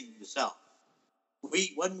the game yourself.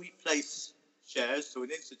 When we place shares to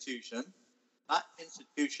an institution, that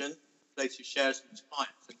institution places shares with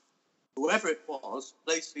clients. And whoever it was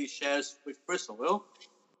placed these shares with Friel,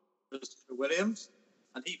 Mr. Williams,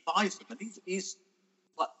 and he buys them. And he's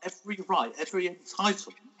got every right, every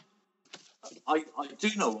entitlement. I do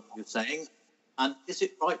know what you're saying. And is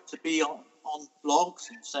it right to be on blogs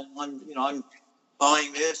and saying I'm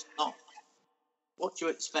buying this? Not. What do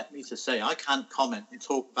you expect me to say? I can't comment and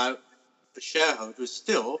talk about the shareholder who's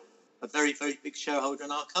still a very, very big shareholder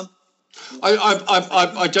in our company.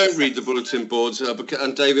 I don't read the bulletin boards,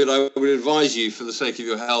 and David, I would advise you, for the sake of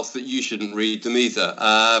your health, that you shouldn't read them either,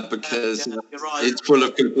 because right. It's full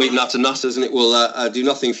of complete nutters, and it will do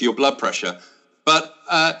nothing for your blood pressure. But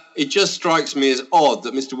it just strikes me as odd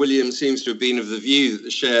that Mr. Williams seems to have been of the view that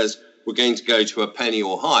the shares were going to go to a penny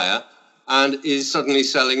or higher, and is suddenly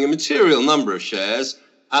selling a material number of shares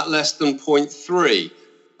at less than 0.3.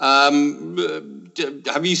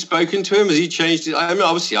 Have you spoken to him? Has he changed it? I mean,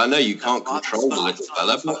 obviously, I know you can't control the little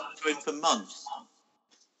fella. I've spoken to him for months.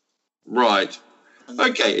 Right.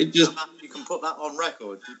 Okay. You can put that on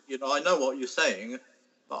record. I know what you're saying,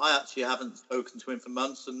 but I actually haven't spoken to him for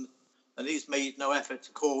months, and he's made no effort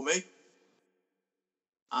to call me.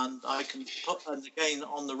 And I can put, and again,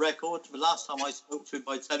 on the record, the last time I spoke to him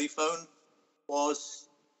by telephone was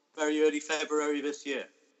very early February this year.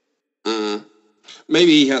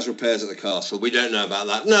 Maybe he has repairs at the castle. We don't know about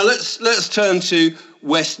that. Now, let's turn to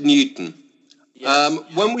West Newton. Yes.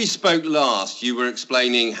 When we spoke last, you were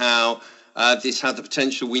explaining how this had the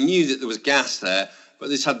potential. We knew that there was gas there, but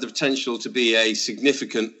this had the potential to be a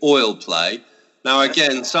significant oil play. Now,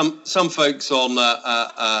 again, some folks on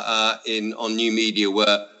new media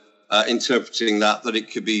were interpreting that it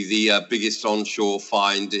could be the biggest onshore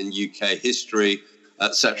find in UK history,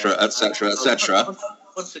 etc., etc., etc.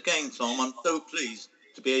 Once again, Tom, I'm so pleased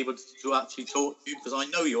to be able to actually talk to you, because I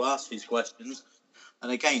know you ask these questions.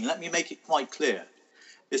 And again, let me make it quite clear.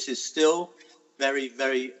 This is still very,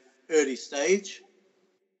 very early stage.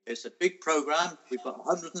 It's a big program. We've got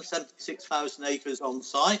 176,000 acres on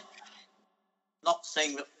site. Not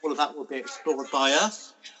saying that all of that will be explored by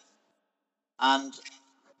us. And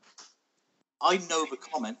I know the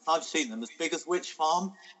comments. I've seen them. As big as Witch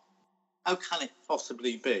Farm? How can it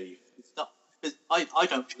possibly be? It's not. I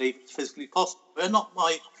don't believe it's physically possible. They're not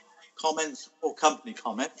my comments or company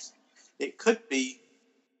comments. It could be,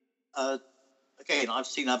 again, I've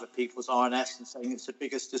seen other people's RNS and saying it's the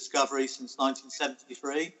biggest discovery since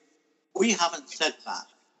 1973. We haven't said that.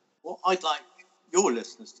 What I'd like your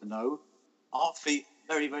listeners to know, our feet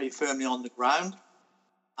very, very firmly on the ground,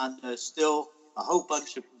 and there's still a whole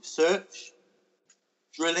bunch of research,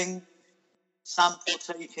 drilling, sample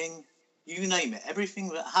taking, you name it, everything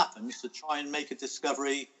that happens to try and make a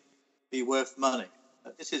discovery be worth money.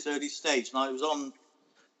 This is early stage, and I was on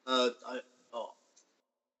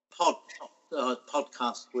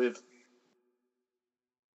podcast with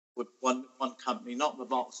one company, not the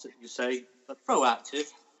box that you say, but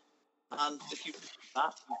Proactive. And if you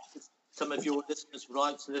that, if some of your listeners would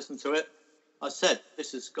like to listen to it, I said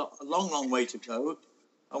this has got a long, long way to go,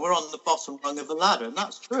 and we're on the bottom rung of the ladder, and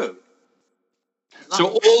that's true.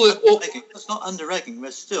 So that's not under-egging.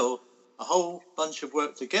 There's still a whole bunch of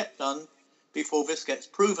work to get done before this gets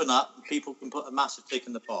proven up and people can put a massive tick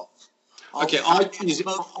in the pot. Okay,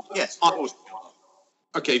 yes, of course.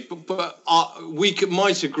 Okay, but we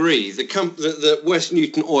might agree that West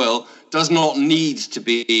Newton oil does not need to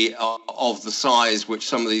be of the size which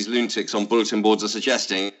some of these lunatics on bulletin boards are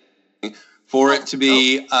suggesting for it to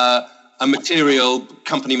be a material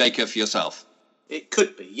company maker for yourself. It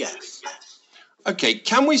could be, yes. Okay,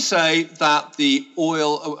 can we say that the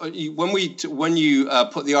oil, when you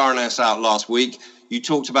put the RNS out last week, you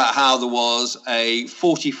talked about how there was a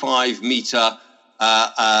 45-metre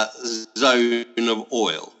zone of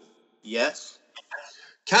oil? Yes.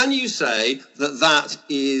 Can you say that that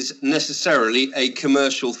is necessarily a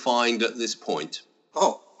commercial find at this point?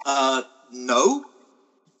 No.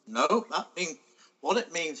 What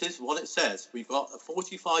it means is what it says. We've got a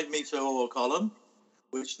 45-metre oil column,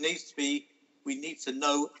 which we need to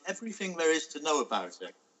know everything there is to know about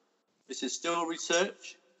it. This is still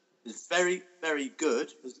research. It's very, very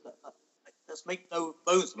good. Let's make no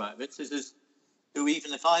bones about it.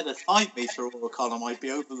 Even if I had a 5-metre oil column, I'd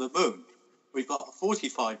be over the moon. We've got a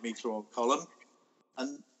 45-metre oil column,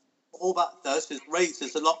 and all that does is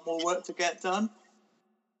raises a lot more work to get done.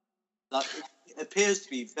 It appears to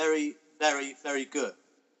be very, very, very good.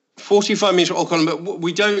 45-metre oil column, but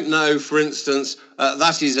we don't know, for instance,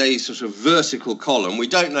 that is a sort of vertical column. We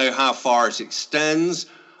don't know how far it extends,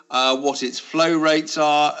 what its flow rates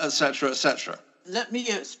are, etc., etc. Let me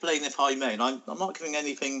explain, if I may. I'm not giving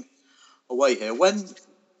anything away here.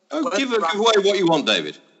 Give away what you want,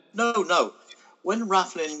 David. No. When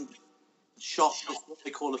Raflin shot what they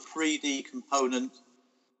call a 3D component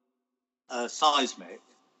seismic,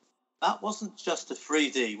 that wasn't just a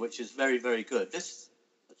 3D, which is very, very good. This,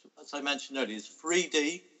 as I mentioned earlier, is a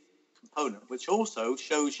 3D component, which also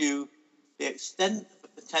shows you the extent of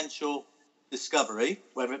the potential discovery,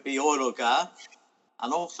 whether it be oil or gas,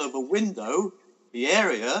 and also the window, the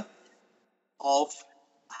area of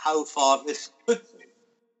how far this could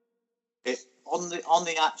be. On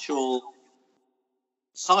the actual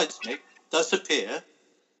seismic does appear,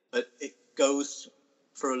 but it goes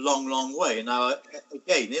for a long, long way. Now,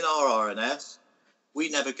 again, in our RNS, we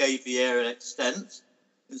never gave the area extent.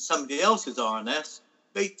 In somebody else's RNS,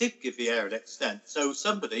 they did give the area extent. So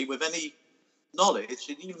somebody with any knowledge,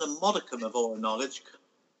 and even a modicum of oil knowledge,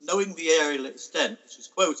 knowing the aerial extent, which is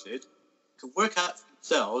quoted, can work out for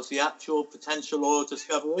themselves the actual potential oil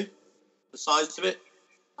discovery, the size of it,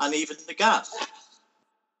 and even the gas.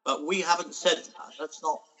 But we haven't said that. That's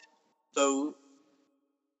not so.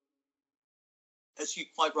 As you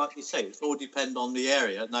quite rightly say, it all depends on the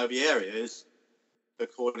area. Now, the area is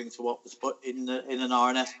according to what was put in an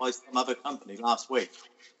RNS by some other company last week.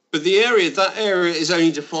 But that area is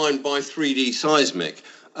only defined by 3D seismic.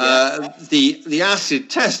 The acid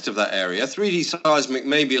test of that area, 3D seismic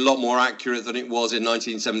may be a lot more accurate than it was in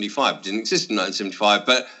 1975. It didn't exist in 1975,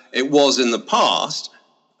 but it was in the past.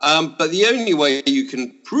 But the only way you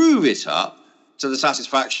can prove it up to the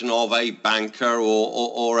satisfaction of a banker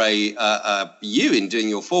or you in doing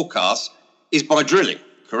your forecasts is by drilling,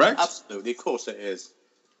 correct? Absolutely, of course it is.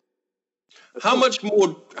 How much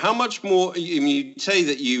more? You say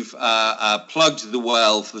that you've plugged the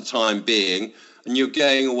well for the time being, and you're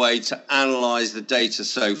going away to analyse the data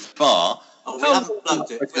so far. Oh, we haven't plugged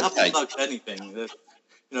it. We haven't plugged anything.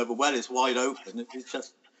 The well is wide open.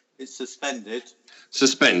 It's suspended.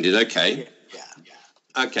 Suspended, okay. Yeah.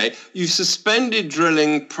 Okay, you've suspended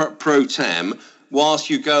drilling pro tem whilst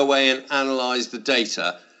you go away and analyse the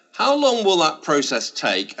data. How long will that process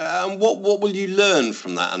take, and what will you learn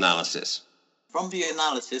from that analysis? From the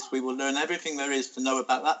analysis, we will learn everything there is to know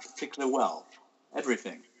about that particular well.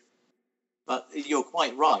 Everything. But you're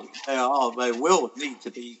quite right. There will need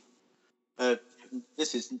to be.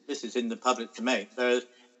 This is in the public domain. There's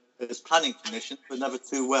planning permission for another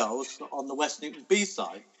 2 wells on the West Newton B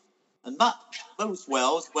side, and those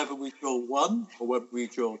wells, whether we drill 1 or whether we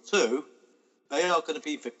drill 2, they are going to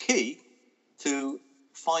be the key to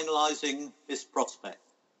finalising this prospect,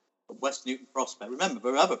 the West Newton prospect. Remember,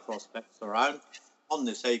 there are other prospects around on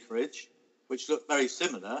this acreage which look very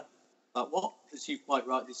similar. But as you quite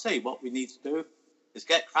rightly say, what we need to do is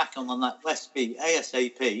get cracking on that West B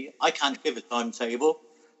ASAP. I can't give a timetable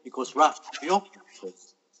because RAF will be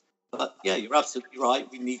operators. But yeah, you're absolutely right.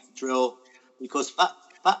 We need to drill because that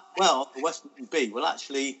well, the West Newton B, will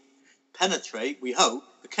actually penetrate, we hope,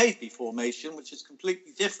 the KP formation, which is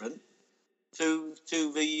completely different to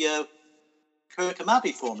the Kirkham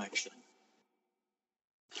Abbey formation.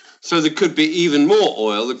 So there could be even more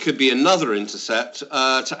oil. There could be another intercept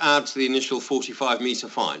to add to the initial 45-metre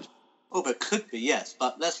find. Oh, there could be, yes,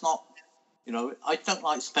 but let's not. I don't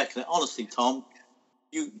like speculating. Honestly, Tom,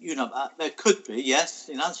 you know that there could be, yes.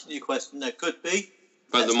 In answer to your question, there could be,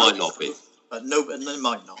 but there might not be. But no, and there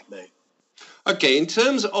might not be. Okay, in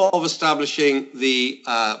terms of establishing the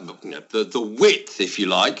width, if you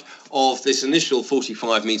like, of this initial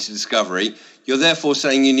 45-metre discovery, you're therefore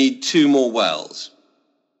saying you need 2 more wells.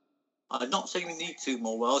 I'm not saying you need 2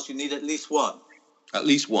 more wells. You need at least 1. At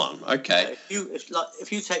least 1. Okay.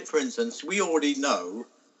 If you take, for instance, we already know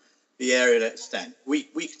the aerial extent. We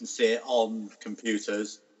can see it on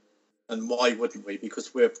computers, and why wouldn't we?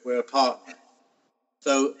 Because we're a partner.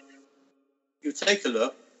 So you take a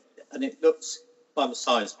look, and it looks by the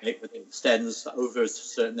seismic that it extends over a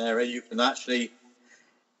certain area. You can actually,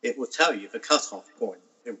 it will tell you the cutoff point.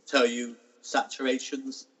 It will tell you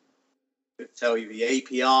saturations. It will tell you the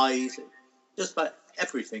APIs, just about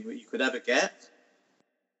everything that you could ever get.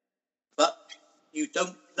 But you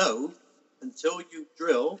don't know until you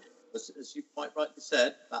drill, as you quite rightly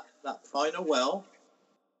said, that final well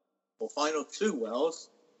or final 2 wells,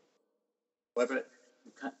 whether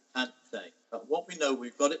you can't say. But what we know,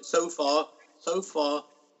 we've got it so far,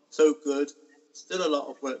 so good. Still a lot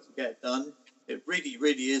of work to get done. It really,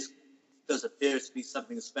 really does appear to be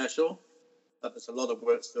something special, but there's a lot of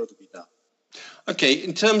work still to be done. Okay,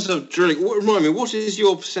 in terms of drilling, remind me, what is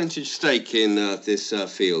your percentage stake in this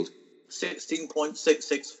field?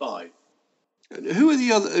 16.665.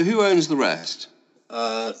 Who owns the rest?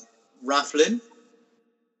 Rafflin,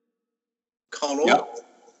 Connell, yep.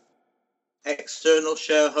 External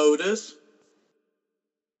shareholders,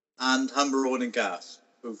 and Humber Oil and Gas,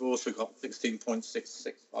 who've also got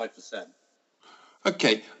 16.665%.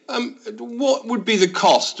 Okay, what would be the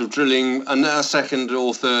cost of drilling a second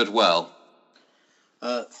or third well?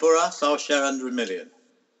 For us, our share under $1 million.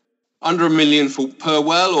 Under $1 million per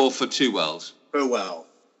well or for 2 wells? Per well.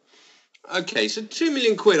 Okay, so £2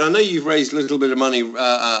 million. I know you've raised a little bit of money,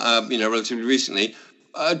 relatively recently.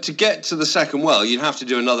 To get to the second well, you'd have to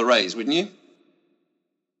do another raise, wouldn't you?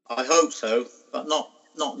 I hope so, but not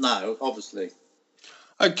now, obviously.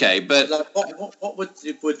 Okay, but what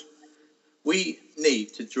would we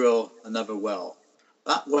need to drill another well?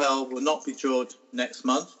 That well will not be drilled next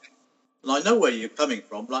month, and I know where you're coming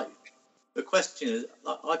from. Like, the question is,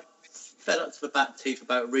 I fed up to the back teeth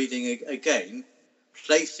about reading again.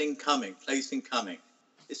 Placing coming.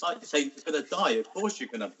 It's like saying you're going to die. Of course you're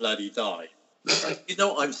going to bloody die. You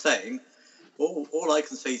know what I'm saying? All I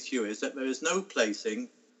can say to you is that there is no placing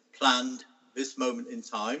planned this moment in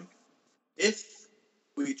time. If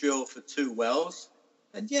we drill for 2 wells,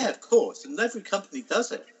 then yeah, of course, and every company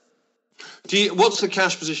does it. What's the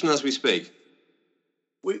cash position as we speak?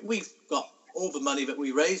 We've got all the money that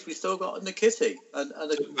we raised. We still got in the kitty.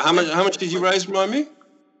 How much did you raise? Remind me.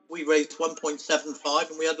 We raised 1.75,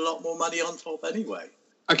 and we had a lot more money on top anyway.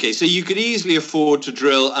 Okay, so you could easily afford to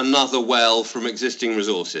drill another well from existing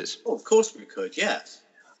resources? Oh, of course we could, yes.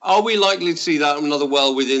 Are we likely to see that another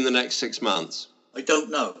well within the next 6 months? I don't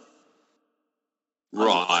know.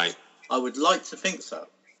 Right. I would like to think so.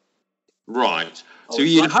 Right. So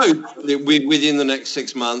you'd hope that within the next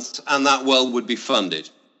 6 months, and that well would be funded?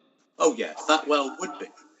 Oh, yes, that well would be.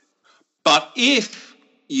 But if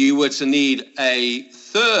you were to need a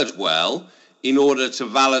third well in order to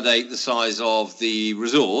validate the size of the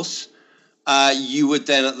resource, you would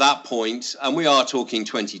then at that point, and we are talking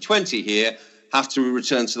 2020 here, have to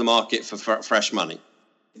return to the market for fresh money.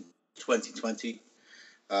 2020.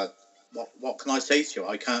 What can I say to you?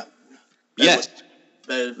 I can't. Yes.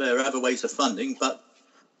 There are other ways of funding, but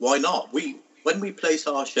why not? When we place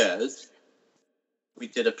our shares, we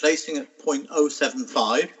did a placing at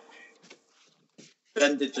 0.075,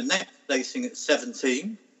 then did the next placing at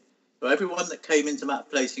 17. So everyone that came into that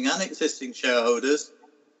placing and existing shareholders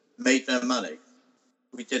made their money.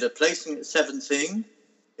 We did a placing at 17.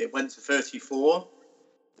 It went to 34.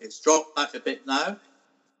 It's dropped back a bit now,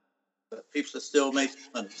 but people are still making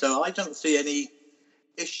money. So I don't see any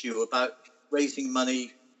issue about raising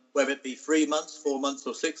money, whether it be 3 months, 4 months,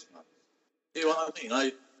 or 6 months. Do you know what I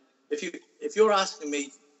mean? If you're asking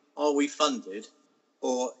me, are we funded,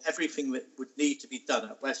 or everything that would need to be done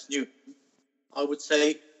at West Newton, I would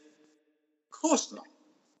say, of course not.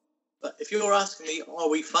 But if you're asking me, are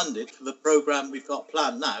we funded for the programme we've got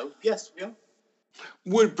planned now? Yes, we are.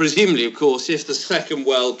 Would presumably, of course, if the second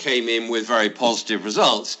well came in with very positive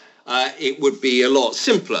results, it would be a lot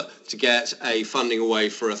simpler to get a funding away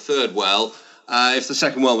for a third well. If the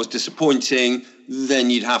second well was disappointing, then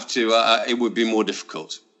you'd have to, it would be more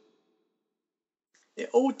difficult. It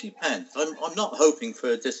all depends. I'm not hoping for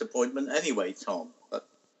a disappointment anyway, Tom, but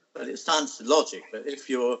it stands to logic that if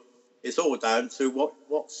you're it's all down to what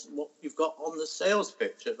you've got on the sales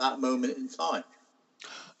pitch at that moment in time.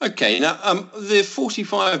 Okay, now the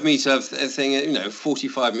 45 metre thing,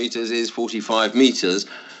 45 metres is 45 metres.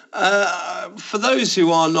 For those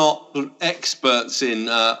who are not experts in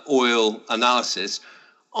oil analysis,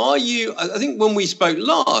 I think when we spoke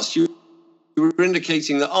last, you were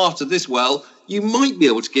indicating that after this well, you might be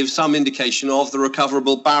able to give some indication of the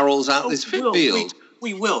recoverable barrels at this field.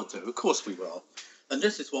 We will do, of course we will. And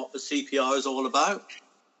this is what the CPR is all about.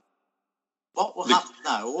 What will happen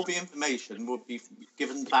now, all the information will be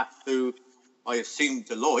given back to, I assume,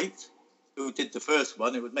 Deloitte, who did the first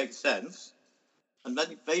one. It would make sense. And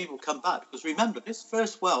then they will come back. Because remember, this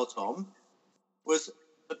first well, Tom, was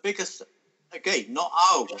the biggest, again, not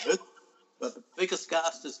our word, but the biggest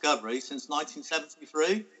gas discovery since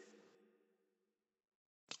 1973.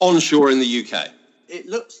 Onshore in the UK. It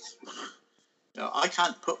looks... I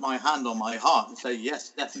can't put my hand on my heart and say,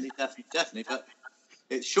 yes, definitely, but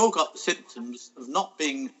it's sure got the symptoms of not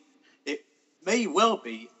being... It may well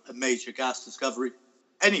be a major gas discovery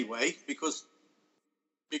anyway, because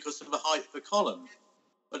of the height of the column.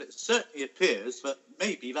 But it certainly appears that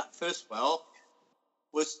maybe that first well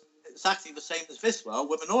was exactly the same as this well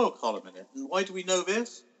with an oil column in it. And why do we know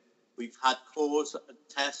this? We've had cores and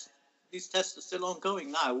tests. These tests are still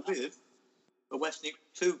ongoing now with the West Newton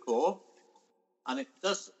 2 core. And it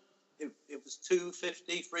was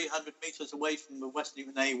 250, 300 metres away from the West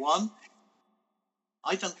Newton A1.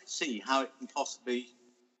 I don't see how it can possibly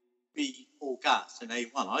be all gas in A1.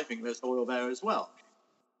 I think there's oil there as well.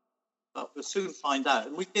 But we'll soon find out.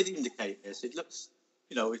 And we did indicate this. It looks,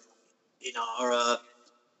 in our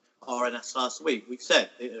RNS last week, we said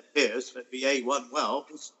it appears that the A1 well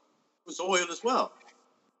was oil as well.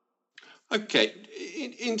 Okay,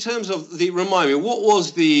 in terms of remind me, what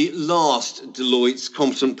was the last Deloitte's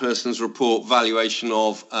Competent Persons Report valuation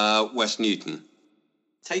of West Newton?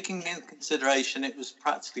 Taking into consideration it was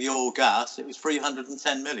practically all gas, it was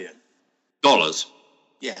 $310 million.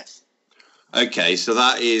 Yes. Okay, so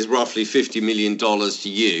that is roughly $50 million to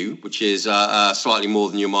you, which is slightly more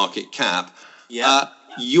than your market cap. Yeah.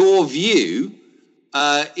 Your view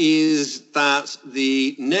is that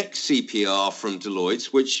the next CPR from Deloitte,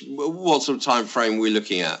 what sort of time frame we're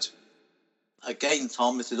looking at? Again,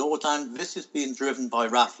 Tom, this is being driven by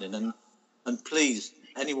Raflin, and please,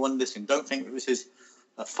 anyone listening, don't think that this is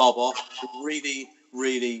a fob off. We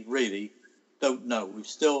really don't know. We've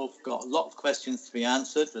still got a lot of questions to be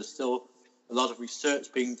answered. There's still a lot of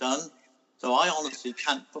research being done. So I honestly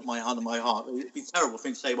can't put my hand on my heart. It would be a terrible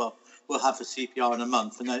thing to say, well, we'll have a CPR in a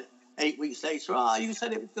month, and then 8 weeks later, you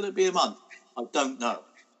said it was going to be a month. I don't know.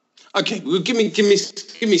 Okay, well, give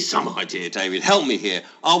me some idea, David. Help me here.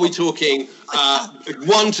 Are we talking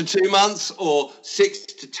 1 to 2 months, or 6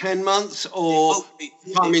 to 10 months, or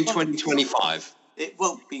time in 2025? It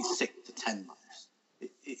won't be 6 to 10 months.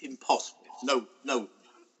 Impossible. No.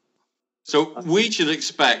 So we should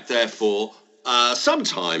expect, therefore,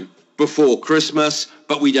 sometime before Christmas,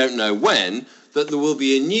 but we don't know when, that there will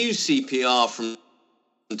be a new CPR from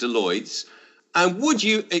Deloitte's. And would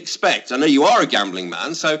you expect, I know you are a gambling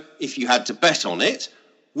man, so if you had to bet on it,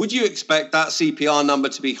 would you expect that CPR number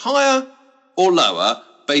to be higher or lower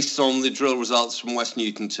based on the drill results from West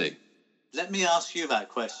Newton 2? Let me ask you that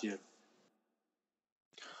question.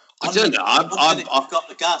 I don't know. You've got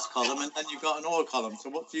the gas column and then you've got an oil column, so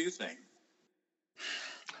what do you think?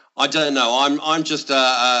 I don't know. I'm just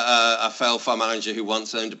a failed fund manager who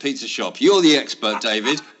once owned a pizza shop. You're the expert,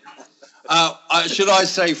 David. Should I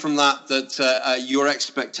say from that your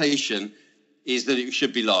expectation is that it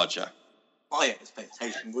should be larger? My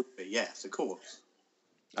expectation would be, yes, of course.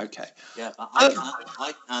 Okay. Yeah, but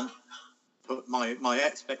I can't put my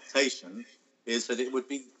expectation is that it would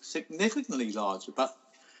be significantly larger, but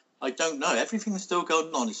I don't know. Everything's still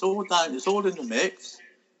going on. It's all down. It's all in the mix.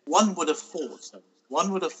 One would have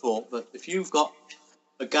thought that if you've got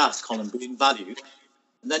a gas column being valued,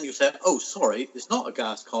 and then you say, oh, sorry, it's not a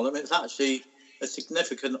gas column, it's actually a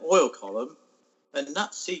significant oil column, then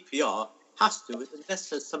that CPR has to, unless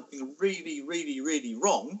there's something really, really, really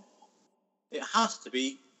wrong, it has to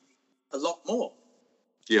be a lot more.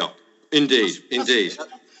 Yeah, indeed.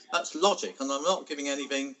 That's logic, and I'm not giving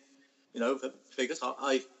anything, the figures.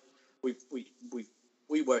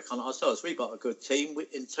 We work on it ourselves. We've got a good team.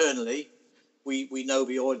 Internally, we know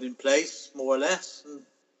the order in place, more or less,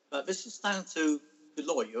 but this is down to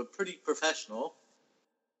Deloitte. You're pretty professional.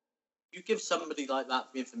 You give somebody like that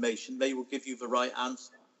the information, they will give you the right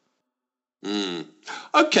answer.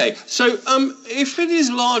 Okay, so if it is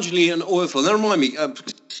largely an oil field, now remind me,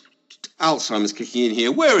 Alzheimer's kicking in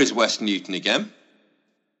here. Where is West Newton again?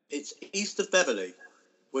 It's east of Beverley.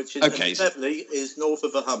 which is Okay. Beverley is north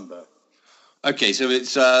of the Humber. Okay, so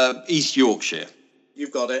it's East Yorkshire.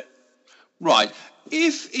 You've got it. Right.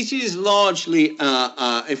 If it is largely,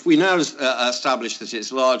 if we now establish that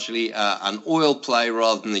it's largely an oil play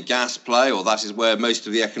rather than a gas play, or that is where most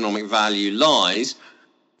of the economic value lies,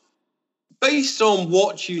 based on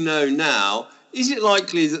what you know now, is it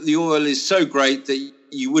likely that the oil is so great that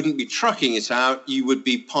you wouldn't be trucking it out, you would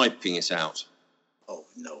be piping it out? Oh,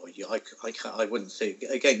 no, I wouldn't see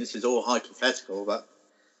it. Again, this is all hypothetical, but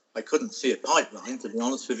I couldn't see a pipeline, to be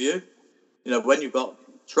honest with you. You know, when you've got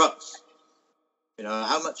trucks, you know,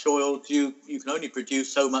 how much oil you can only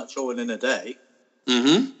produce so much oil in a day.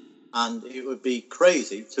 Mm-hmm. And it would be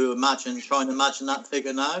crazy to try and imagine that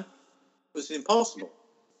figure now. It was impossible.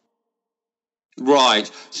 Right.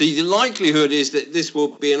 So the likelihood is that this will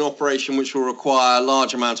be an operation which will require a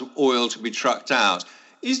large amount of oil to be trucked out.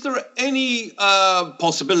 Is there any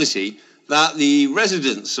possibility that the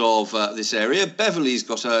residents of this area, Beverley's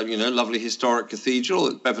got a lovely historic cathedral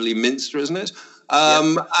at Beverley Minster, isn't it?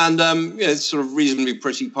 And it's sort of reasonably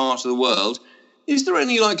pretty part of the world. Is there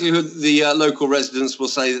any likelihood the local residents will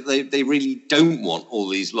say that they really don't want all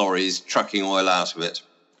these lorries trucking oil out of it?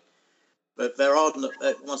 But there are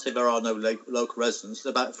no local residents. There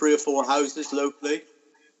are about 3 or 4 houses locally.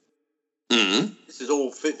 Mm-hmm.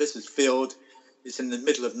 This is field. It's in the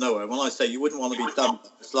middle of nowhere. When I say you wouldn't want to be dumped,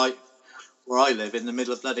 it's like where I live in the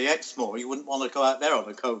middle of bloody Exmoor. You wouldn't want to go out there on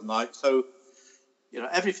a cold night. So, you know,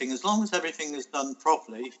 as long as everything is done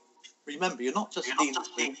properly, remember, you're not just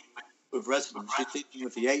dealing with residents, you're dealing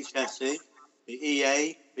with the HSE, the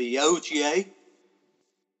EA, the OGA.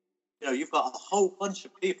 You know, you've got a whole bunch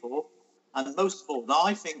of people, and most of all, now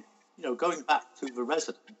I think, you know, going back to the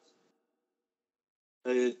residents,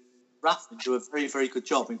 the Rathmans do a very, very good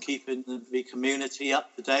job in keeping the community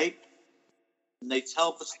up to date. And they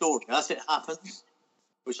tell the story as it happens,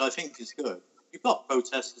 which I think is good. You've got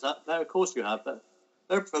protesters out there, of course you have, but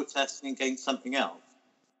they're protesting against something else.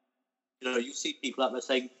 You know, you see people out there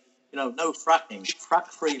saying, you know, no fracking,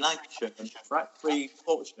 frack-free Lancashire and frack-free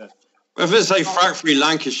Yorkshire. Well, if they say frack-free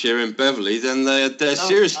Lancashire in Beverley, then they're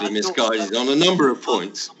seriously misguided on a number of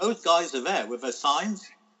points. Those guys are there with their signs,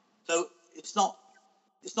 so it's not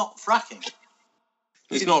fracking.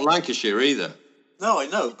 It's not Lancashire either. No, I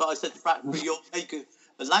know, but I said frack-free Yorkshire.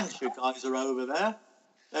 The Lancashire guys are over there.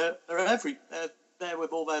 They're there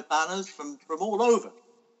with all their banners from all over.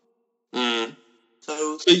 Mm.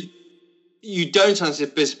 So you don't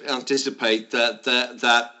anticipate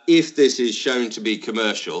that if this is shown to be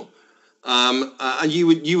commercial, and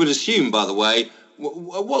you would assume, by the way, at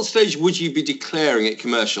what stage would you be declaring it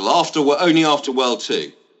commercial? Only after well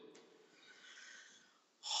 2?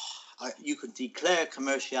 You can declare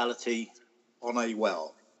commerciality on a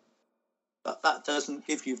well, but that doesn't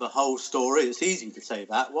give you the whole story. It's easy to say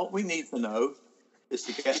that. What we need to know is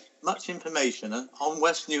to get much information on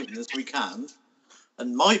West Newton as we can,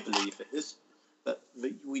 and my belief is that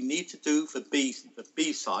we need to do the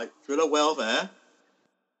B site, drill a well there,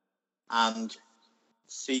 and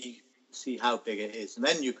see how big it is, and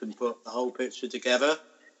then you can put the whole picture together.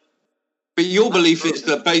 But your belief is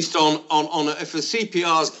that based on if the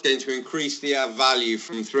CPR is going to increase the value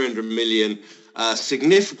from 300 million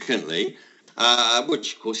significantly,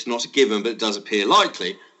 which of course is not a given, but it does appear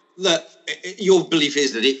likely, that your belief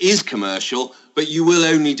is that it is commercial, but you will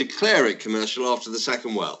only declare it commercial after the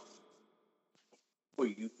second well.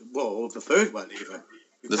 Well, the third well even.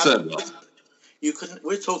 The third well. You're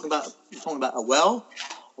talking about a well,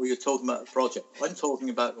 or you're talking about a project. I'm talking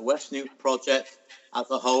about the West Newton project as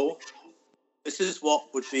a whole. This is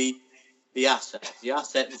what would be the asset. The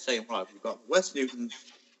asset is saying, right, we've got the West Newton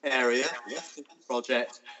area, the West Newton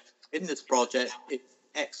project. In this project, it's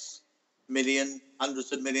X million,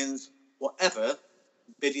 hundreds of millions, whatever,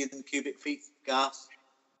 billion cubic feet of gas,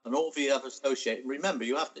 and all the other associated. Remember,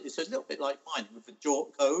 it's a little bit like mining with the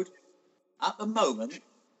JORC code. At the moment,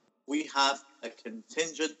 we have a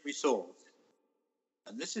contingent resource.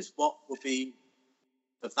 And this is what would be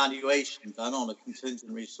the valuation done on a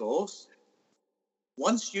contingent resource.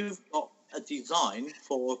 Once you've got a design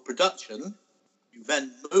for production, you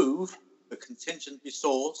then move the contingent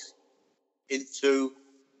resource into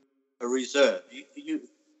a reserve. You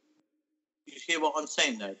hear what I'm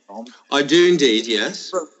saying there, Tom? I do indeed,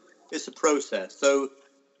 yes. It's a process. So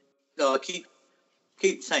I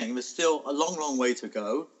keep saying there's still a long, long way to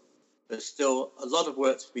go. There's still a lot of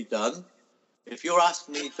work to be done. If you're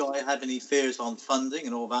asking me, do I have any fears on funding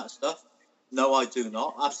and all that stuff? No, I do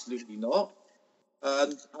not. Absolutely not.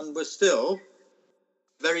 And we're still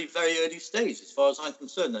very, very early stage as far as I'm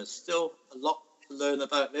concerned. There's still a lot to learn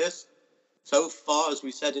about this. So far, as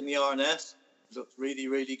we said in the RNS, looks really,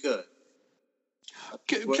 really good.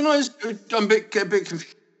 Can I just, I'm a bit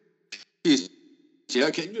confused. Yeah,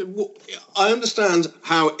 okay. I understand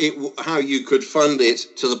how you could fund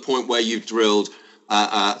it to the point where you've drilled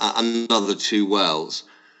another 2 wells.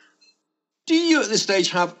 Do you at this stage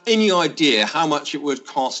have any idea how much it would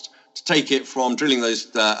cost to take it from drilling those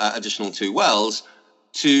additional 2 wells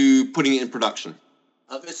to putting it in production?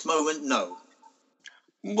 At this moment, no.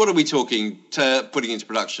 What are we talking to putting into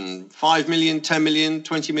production? 5 million, 10 million,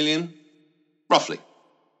 20 million? Roughly.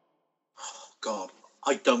 Oh, God,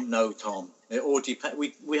 I don't know, Tom. It all depends.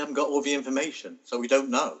 We haven't got all the information, so we don't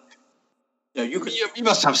know. You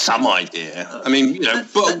must have some idea.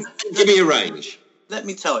 Give me a range. Let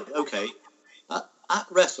me tell you. Okay, at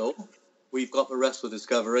Wrestle, we've got the Wrestle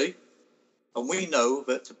Discovery, and we know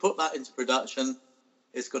that to put that into production,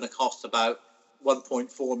 it's going to cost about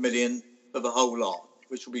 1.4 million for the whole lot,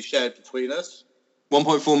 which will be shared between us.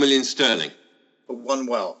 1.4 million sterling for 1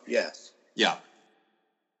 well. Yes. Yeah.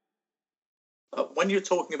 But when you're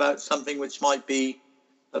talking about something which might be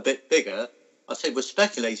a bit bigger, I say we're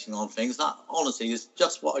speculating on things. That, honestly, is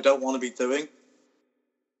just what I don't want to be doing.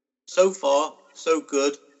 So far, so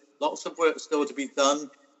good. Lots of work still to be done.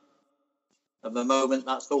 At the moment,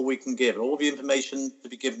 that's all we can give. All the information to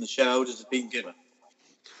be given to shareholders has been given.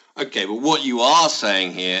 Okay, but what you are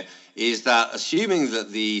saying here is that assuming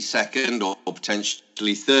that the second or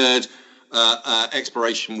potentially third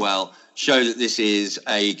exploration well show that this is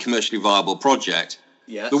a commercially viable project,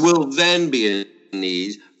 yes, there will then be a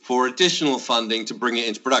need for additional funding to bring it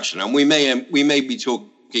into production. And we may be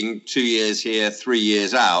talking 2 years here, 3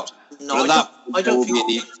 years out. No, I don't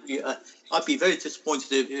think I'd be very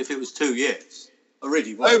disappointed if it was 2 years. I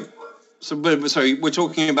really would. Sorry, we're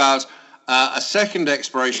talking about a second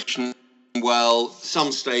exploration well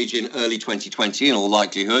some stage in early 2020 in all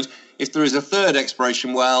likelihood. If there is a third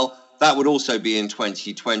exploration well, that would also be in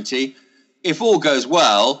 2020. If all goes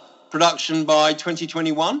well, production by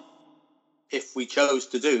 2021? If we chose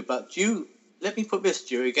to do. But let me put this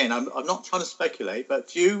to you again. I'm not trying to speculate, but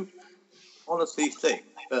do you honestly think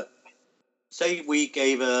that, say we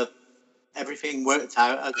gave everything worked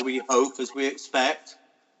out as we hope, as we expect,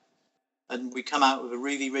 and we come out with a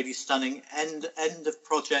really, really stunning end of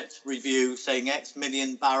project review saying X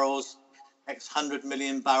million barrels, X 100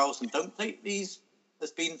 million barrels, and don't take these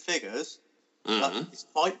as being figures, but it's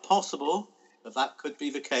quite possible that could be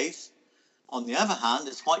the case. On the other hand,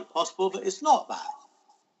 it's quite possible that it's not that,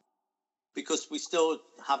 because we still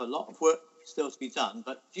have a lot of work still to be done.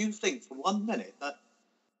 But do you think for 1 minute that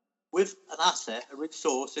with an asset, a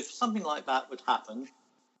resource, if something like that would happen,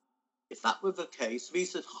 if that were the case,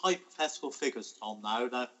 these are hypothetical figures, Tom, now,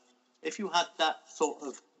 that if you had that sort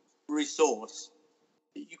of resource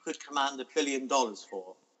that you could command $1 billion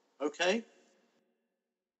for, okay?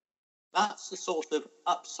 That's the sort of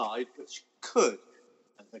upside which could,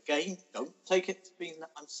 and again, don't take it to mean that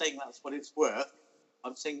I'm saying that's what it's worth.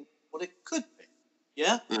 I'm saying what it could be,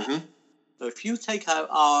 yeah? Mm-hmm. So if you take out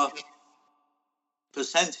our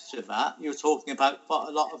percentage of that, you're talking about quite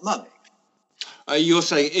a lot of money. You're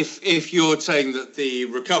saying if you're saying that the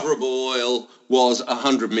recoverable oil was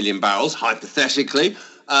 100 million barrels, hypothetically,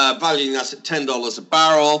 valuing that at $10 a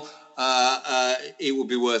barrel, it would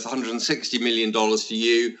be worth $160 million to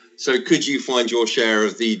you. So could you find your share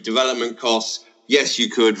of the development costs? Yes, you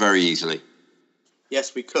could very easily.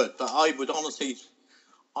 Yes, we could. But I would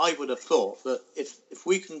have thought that if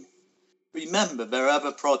we can remember, there are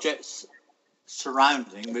other projects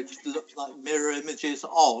surrounding which look like mirror images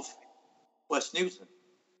of West Newton.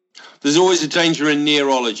 There's always a danger in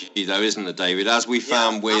neurology, though, isn't there, David? As we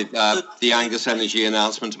found with the Angus Energy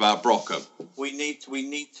announcement about Brockham. We need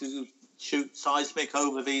to shoot seismic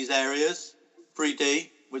over these areas, 3D,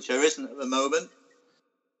 which there isn't at the moment.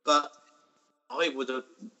 But I would have,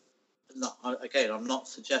 again, I'm not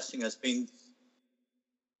suggesting there's been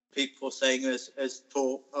people saying as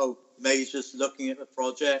talk, Major's looking at the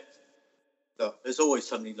project. Look, there's always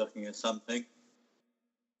somebody looking at something.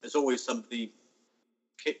 There's always somebody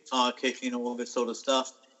tire kicking, all this sort of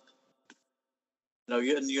stuff.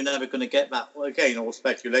 You're never going to get that. Well, again, all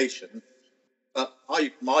speculation. But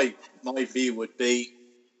my view would be,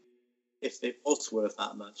 if it was worth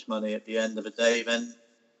that much money at the end of the day, then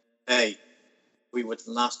hey, we wouldn't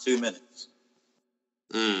last 2 minutes.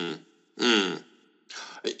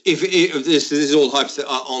 If this is all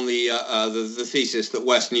on the thesis that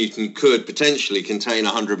West Newton could potentially contain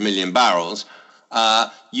 100 million barrels,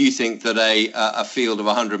 you think that a field of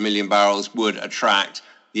 100 million barrels would attract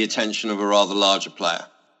the attention of a rather larger player?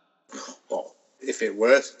 Well, if it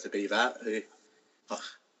were to be that,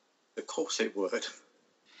 of course it would.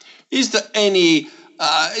 Is there any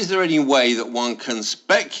way that one can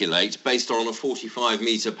speculate, based on a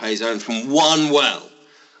 45-metre pay zone from one well,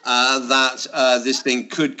 that this thing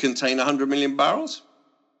could contain 100 million barrels?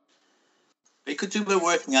 They could do their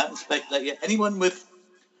working out and speculate. Yeah, anyone with,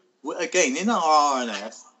 again, in our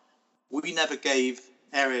RNS, we never gave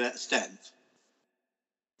aerial extent.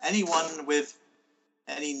 Anyone with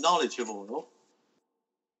any knowledge of oil,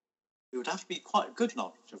 it would have to be quite good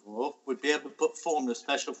knowledge of oil, would be able to put formulas,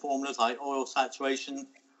 special formulas like oil saturation,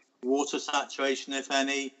 water saturation, if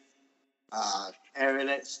any, aerial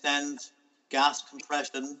extent, gas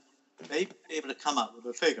compression. They'd be able to come up with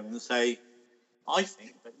a figure and say, I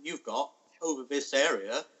think that you've got, over this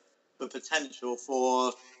area, the potential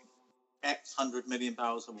for X 100 million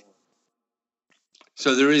barrels of oil.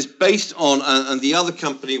 So there is, based on, and the other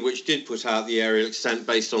company which did put out the aerial extent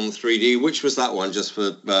based on the 3D, which was that one, just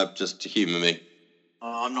to humour me?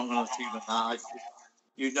 I'm not going to humour that.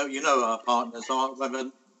 You know our partners are, whether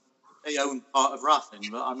they own part of Raffin,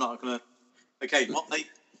 but I'm not going to. Okay,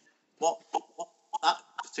 what that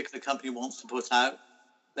particular company wants to put out,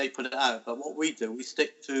 they put it out. But what we do, we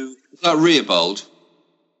stick to. Is that Rearbold?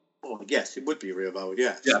 Oh yes, it would be Rearbold.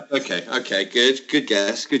 Yeah. Yeah. Okay. Good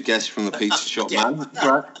guess from the pizza shop man.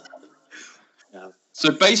 Right. Yeah.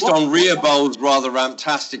 So based on Rearbold's rather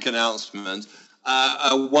fantastic announcement,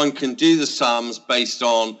 one can do the sums based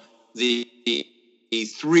on the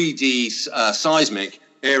 3D seismic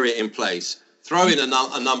area in place, throw in a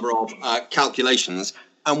number of calculations,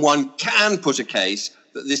 and one can put a case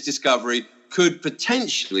that this discovery could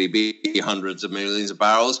potentially be hundreds of millions of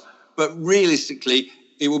barrels, but realistically,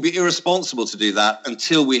 it will be irresponsible to do that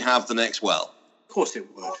until we have the next well. Of course it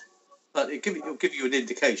would, but it'll give you an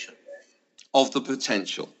indication of the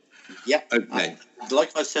potential. Yeah. Okay.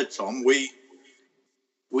 Like I said, Tom,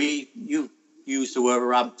 you use the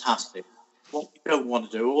word fantastic. What we don't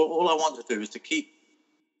want to do, all I want to do is to keep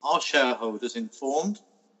our shareholders informed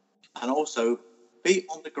and also be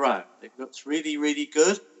on the ground. It looks really, really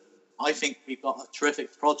good. I think we've got a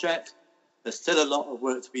terrific project. There's still a lot of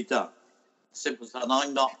work to be done. Simple as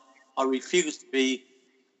that. I refuse to be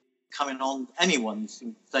coming on anyone's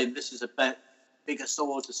and saying this is a biggest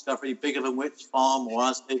oil discovery, bigger than which farm or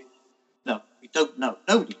as big. No, we don't know.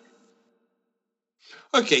 Nobody.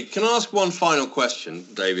 Okay, can I ask one final question,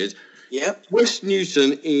 David? Yep. West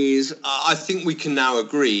Newton is, I think we can now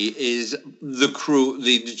agree, is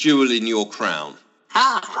the jewel in your crown.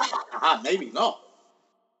 Maybe not.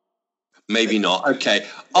 Maybe not. Okay.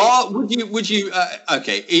 Would you?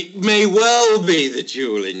 Okay. It may well be the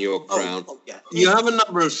jewel in your crown. Yeah. You have a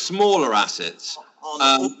number of smaller assets.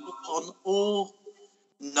 On all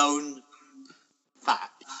known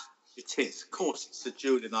facts, it is. Of course, it's the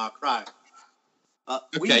jewel in our crown.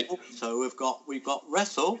 Okay. We've got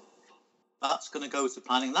Wrestle. That's going to go to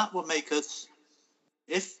planning. That will make us,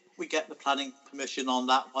 if we get the planning permission on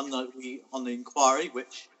that one, on the inquiry,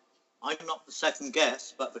 which I'm not the second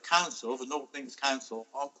guess, but the council, the North Links Council,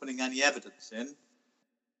 aren't putting any evidence in.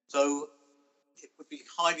 So it would be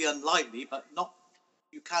highly unlikely, but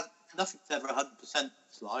nothing's ever 100% in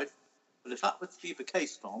this life. But if that were to be the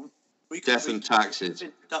case, Tom, we could death and taxes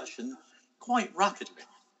production quite rapidly.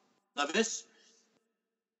 Now this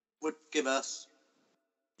would give us,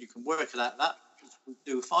 you can work it out, that we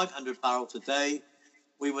do 500 barrels a day,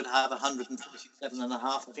 we would have 147.5,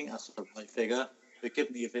 I think that's the right figure.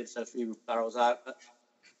 Forgive me if it's a few barrels out, but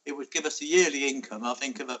it would give us a yearly income, I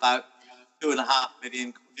think, of about £2.5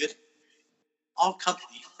 million. Our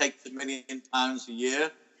company takes £1 million a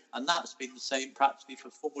year, and that's been the same practically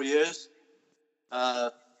for 4 years.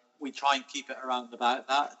 We try and keep it around about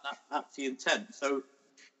that, and that's the intent. So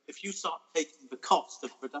if you start taking the cost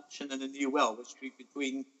of production in a new well, which would be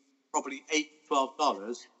between probably $8 to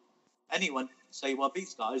 $12, anyone can say, well,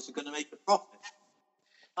 these guys are going to make a profit.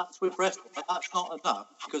 That's with Bristol, but that's not enough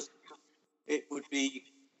because it would be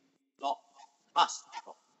not massive,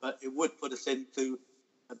 but it would put us into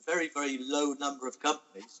a very, very low number of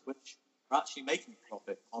companies which are actually making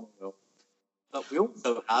profit on oil. But we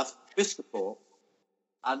also have Episcopal,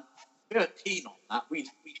 and we're keen on that. We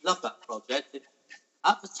love that project.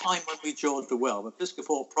 At the time when we drilled the well, the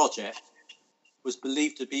Episcopal project was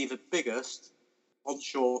believed to be the biggest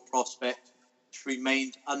onshore prospect which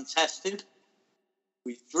remained untested.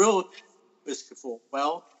 We drilled Episcopal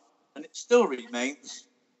well, and it still remains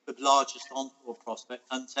the largest onshore prospect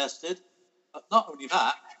untested. But not only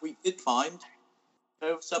that, we did find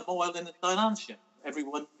there was some oil in the Dynantian.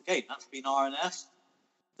 Everyone, again, that's been RNS.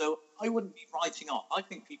 So I wouldn't be writing off. I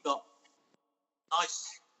think we've got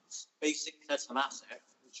nice basic sets of assets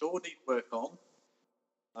which all need work on.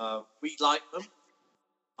 We like them.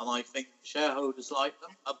 and I think shareholders like them.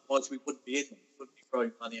 Otherwise, we wouldn't be in them. We wouldn't be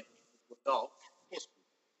throwing money at people to adopt. Of course.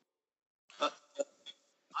 But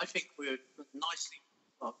I think we're nicely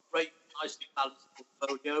balanced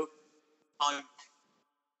portfolio.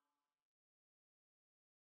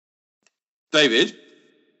 David?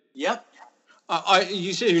 Yep.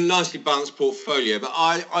 You say a nicely balanced portfolio, but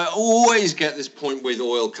I always get this point with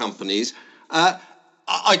oil companies.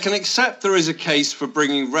 I can accept there is a case for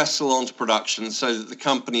bringing vessel onto production so that the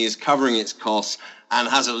company is covering its costs and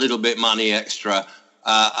has a little bit money extra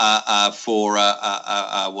for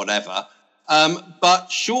whatever. But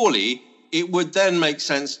surely it would then make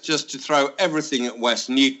sense just to throw everything at West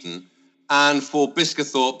Newton and for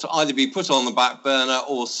Biscathorpe to either be put on the back burner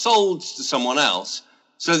or sold to someone else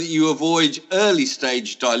so that you avoid early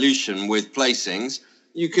stage dilution with placings.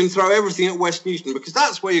 You can throw everything at West Newton because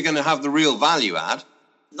that's where you're going to have the real value add.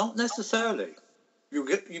 Not necessarily.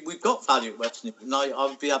 We've got value at West Newton. I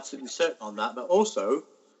would be absolutely certain on that. But also,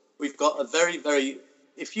 we've got a very, very...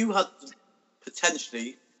 If you had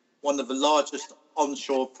potentially one of the largest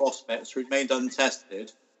onshore prospects remained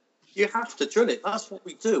untested, you have to drill it. That's what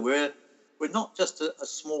we do. We're not just a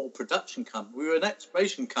small production company. We're an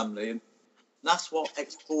exploration company, and that's what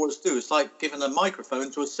explorers do. It's like giving a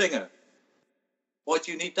microphone to a singer. Why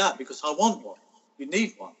do you need that? Because I want one. You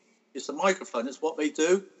need one. It's a microphone. It's what they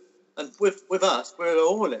do. And with us, we're an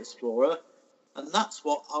oil explorer, and that's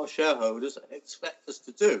what our shareholders expect us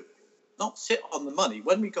to do. Not sit on the money.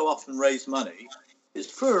 When we go off and raise money, it's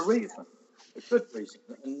for a reason, a good reason.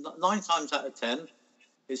 And 9 times out of 10,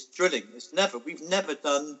 it's drilling. We've never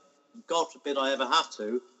done, God forbid I ever have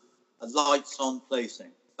to, a lights on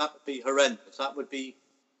placing. That would be horrendous.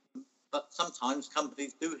 But sometimes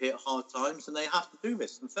companies do hit hard times and they have to do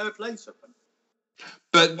this, and fair play to them.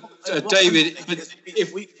 But David,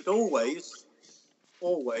 if we could always,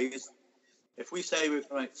 if we say we're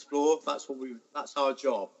going to explore, that's our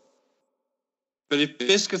job. But if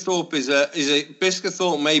Biscathorpe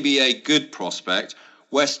Biscathorpe may be a good prospect,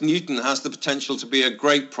 West Newton has the potential to be a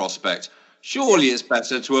great prospect. Surely it's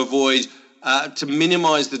better to avoid, to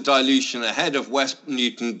minimise the dilution ahead of West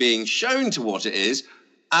Newton being shown to what it is.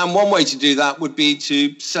 And one way to do that would be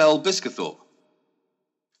to sell Biscathorpe.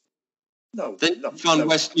 Fund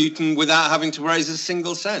West Newton without having to raise a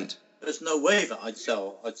single cent. There's no way that I'd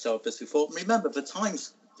sell Biscathorpe. Remember the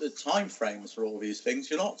time frames for all these things.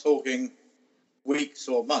 You're not talking weeks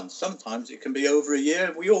or months. Sometimes it can be over a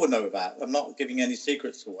year. We all know that. I'm not giving any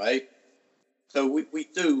secrets away. So we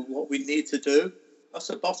do what we need to do. That's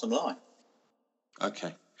the bottom line.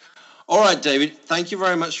 Okay. All right, David, thank you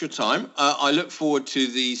very much for your time. I look forward to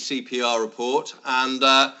the CPR report and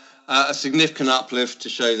a significant uplift to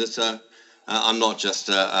show that I'm not just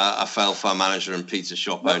a fail fund manager and pizza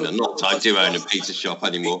shop owner. Not that I do own a pizza shop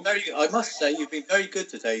anymore. I must say, you've been very good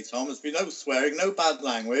today, Tom. There's been no swearing, no bad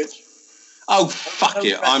language. Oh, fuck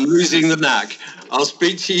it. I'm losing the knack. I'll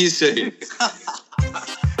speak to you soon.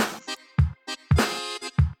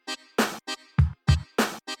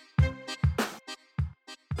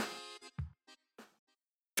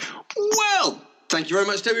 Well, thank you very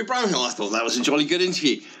much, David Bramhill. I thought that was a jolly good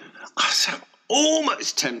interview. I was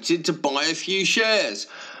almost tempted to buy a few shares.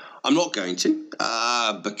 I'm not going to,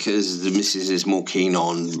 because the missus is more keen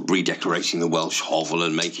on redecorating the Welsh hovel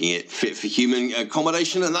and making it fit for human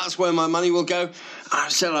accommodation, and that's where my money will go. I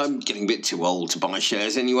said I'm getting a bit too old to buy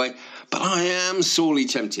shares anyway, but I am sorely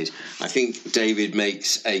tempted. I think David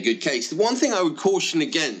makes a good case. The one thing I would caution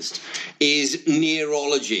against is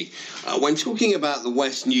nearology. When talking about the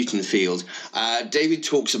West Newton field, David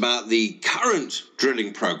talks about the current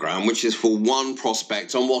drilling programme, which is for one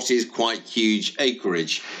prospect on what is quite huge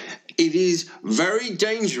acreage. It is very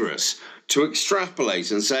dangerous to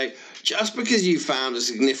extrapolate and say, just because you found a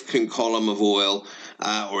significant column of oil,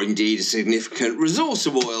 or indeed a significant resource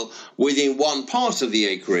of oil within one part of the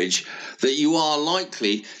acreage, that you are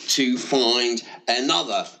likely to find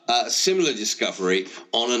another similar discovery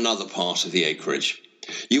on another part of the acreage.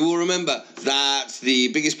 You will remember that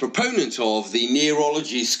the biggest proponent of the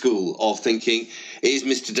nearology school of thinking is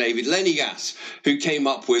Mr. David Lennigas, who came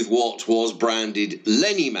up with what was branded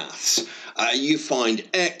Lenny Maths. You find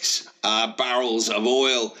X barrels of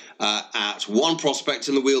oil at one prospect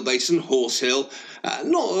in the Wheel Basin, Horse Hill.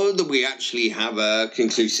 Not that we actually have a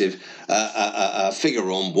conclusive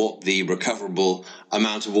figure on what the recoverable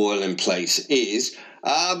amount of oil in place is.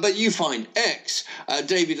 But you find X.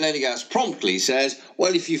 David Lennigas promptly says,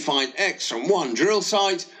 well, if you find X from one drill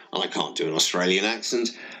site, and I can't do an Australian accent,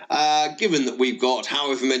 given that we've got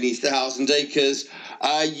however many thousand acres,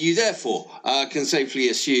 you therefore can safely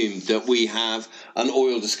assume that we have an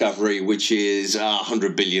oil discovery which is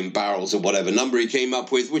 100 billion barrels or whatever number he came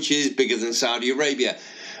up with, which is bigger than Saudi Arabia.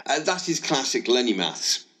 That is classic Lenny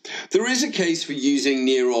maths. There is a case for using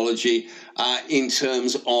nearology in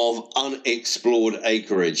terms of unexplored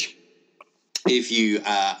acreage. If you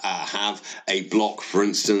have a block, for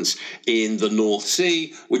instance, in the North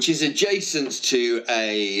Sea, which is adjacent to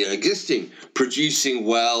an existing producing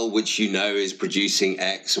well, which you know is producing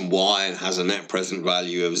X and Y and has a net present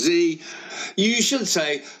value of Z, you should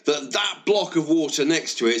say that that block of water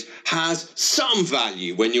next to it has some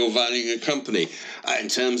value when you're valuing a company. In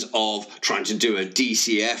terms of trying to do a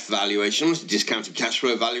DCF valuation, discounted cash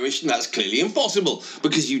flow valuation, that's clearly impossible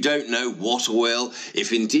because you don't know what oil,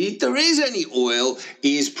 if indeed there is any oil,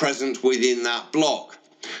 is present within that block.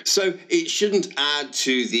 So it shouldn't add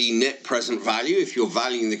to the net present value. If you're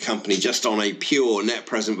valuing the company just on a pure net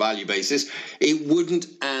present value basis, it wouldn't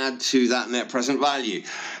add to that net present value.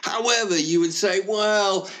 However, you would say,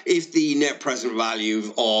 well, if the net present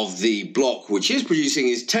value of the block which is producing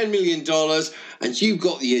is $10 million and you've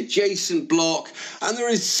got the adjacent block and there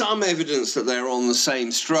is some evidence that they're on the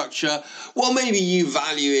same structure, well, maybe you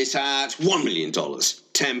value it at $1 million.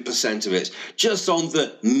 10% of it, just on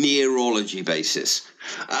the nearology basis.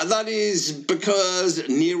 That is because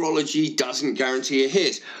nearology doesn't guarantee a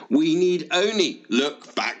hit. We need only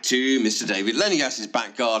look back to Mr. David Lennigas's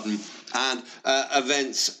back garden and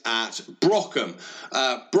events at Brockham.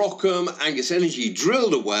 Brockham, Angus Energy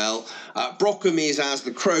drilled a well. Brockham is, as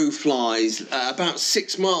the crow flies, about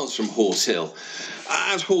 6 miles from Horse Hill.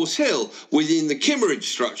 At Horse Hill, within the Kimmeridge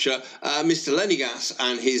structure, Mr. Lennigas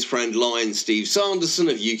and his friend Lion Steve Sanderson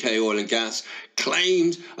of UK Oil and Gas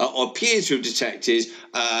claimed or appeared to have detected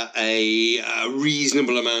a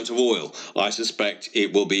reasonable amount of oil. I suspect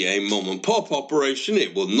it will be a mom and pop operation.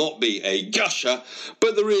 It will not be a gusher,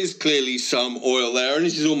 but there is clearly some oil there and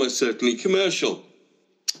it is almost certainly commercial.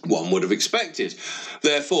 One would have expected.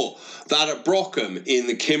 Therefore, that at Brockham in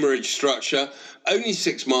the Kimmeridge structure, only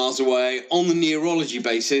 6 miles away, on the nearology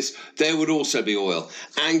basis, there would also be oil.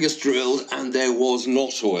 Angus drilled and there was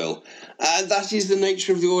not oil. And that is the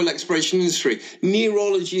nature of the oil exploration industry.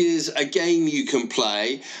 Nearology is a game you can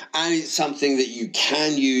play, and it's something that you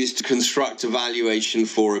can use to construct a valuation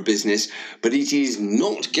for a business, but it is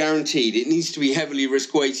not guaranteed. It needs to be heavily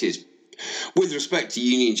risk-weighted. With respect to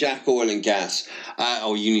Union Jack Oil and Gas,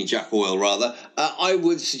 or Union Jack Oil rather, I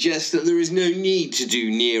would suggest that there is no need to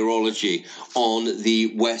do nearology on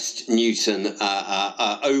the West Newton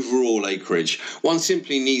overall acreage. One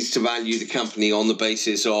simply needs to value the company on the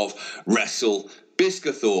basis of Wrestle,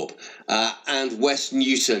 Biscathorpe, and West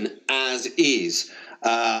Newton as is.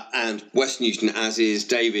 And West Newton as is,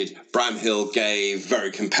 David Bramhill gave very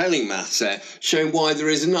compelling maths there, showing why there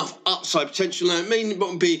is enough upside potential. Now, it may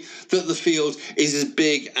not be that the field is as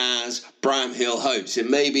big as Bramhill hopes. It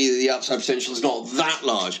may be that the upside potential is not that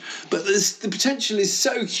large, but the potential is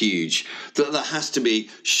so huge that there has to be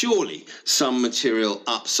surely some material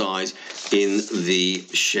upside in the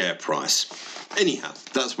share price. Anyhow,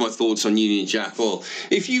 that's my thoughts on Union Jack Oil.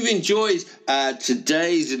 If you've enjoyed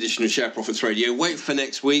today's edition of Share Profits Radio, wait for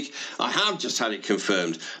next week. I have just had it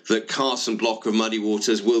confirmed that Carson Block of Muddy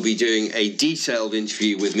Waters will be doing a detailed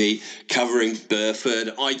interview with me covering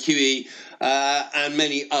Burford, IQE, and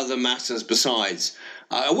many other matters besides.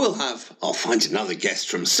 I'll find another guest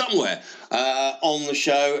from somewhere on the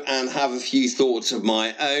show and have a few thoughts of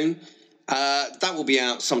my own. That will be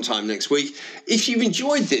out sometime next week. If you've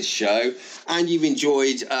enjoyed this show and you've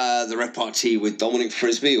enjoyed the repartee with Dominic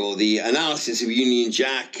Frisby or the analysis of Union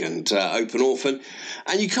Jack and Open Orphan,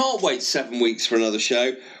 and you can't wait 7 weeks for another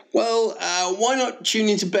show, well, why not tune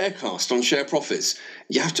into Bearcast on Share Profits?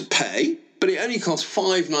 You have to pay, but it only costs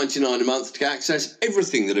 $5.99 a month to access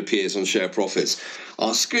everything that appears on Share Profits.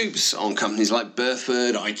 Our scoops on companies like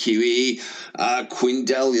Burford, IQE,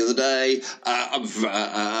 Quindell the other day, a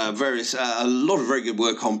lot of very good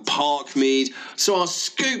work on Parkmead. So our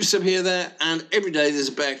scoops appear there, and every day there's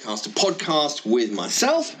a Bearcast, a podcast with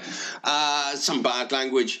myself, some bad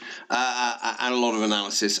language, and a lot of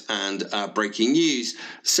analysis and breaking news.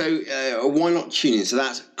 So why not tune into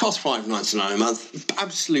that? Costs $5.99 a month,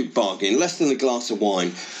 absolute bargain, less than a glass of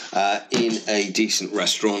wine in a decent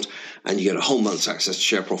restaurant. And you get a whole month's access to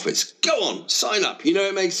Share Profits. Go on, sign up. You know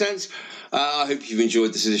it makes sense. I hope you've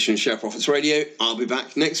enjoyed this edition of Share Profits Radio. I'll be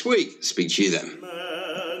back next week. Speak to you then.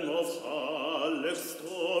 Man of Alex,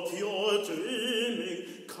 stop your dream.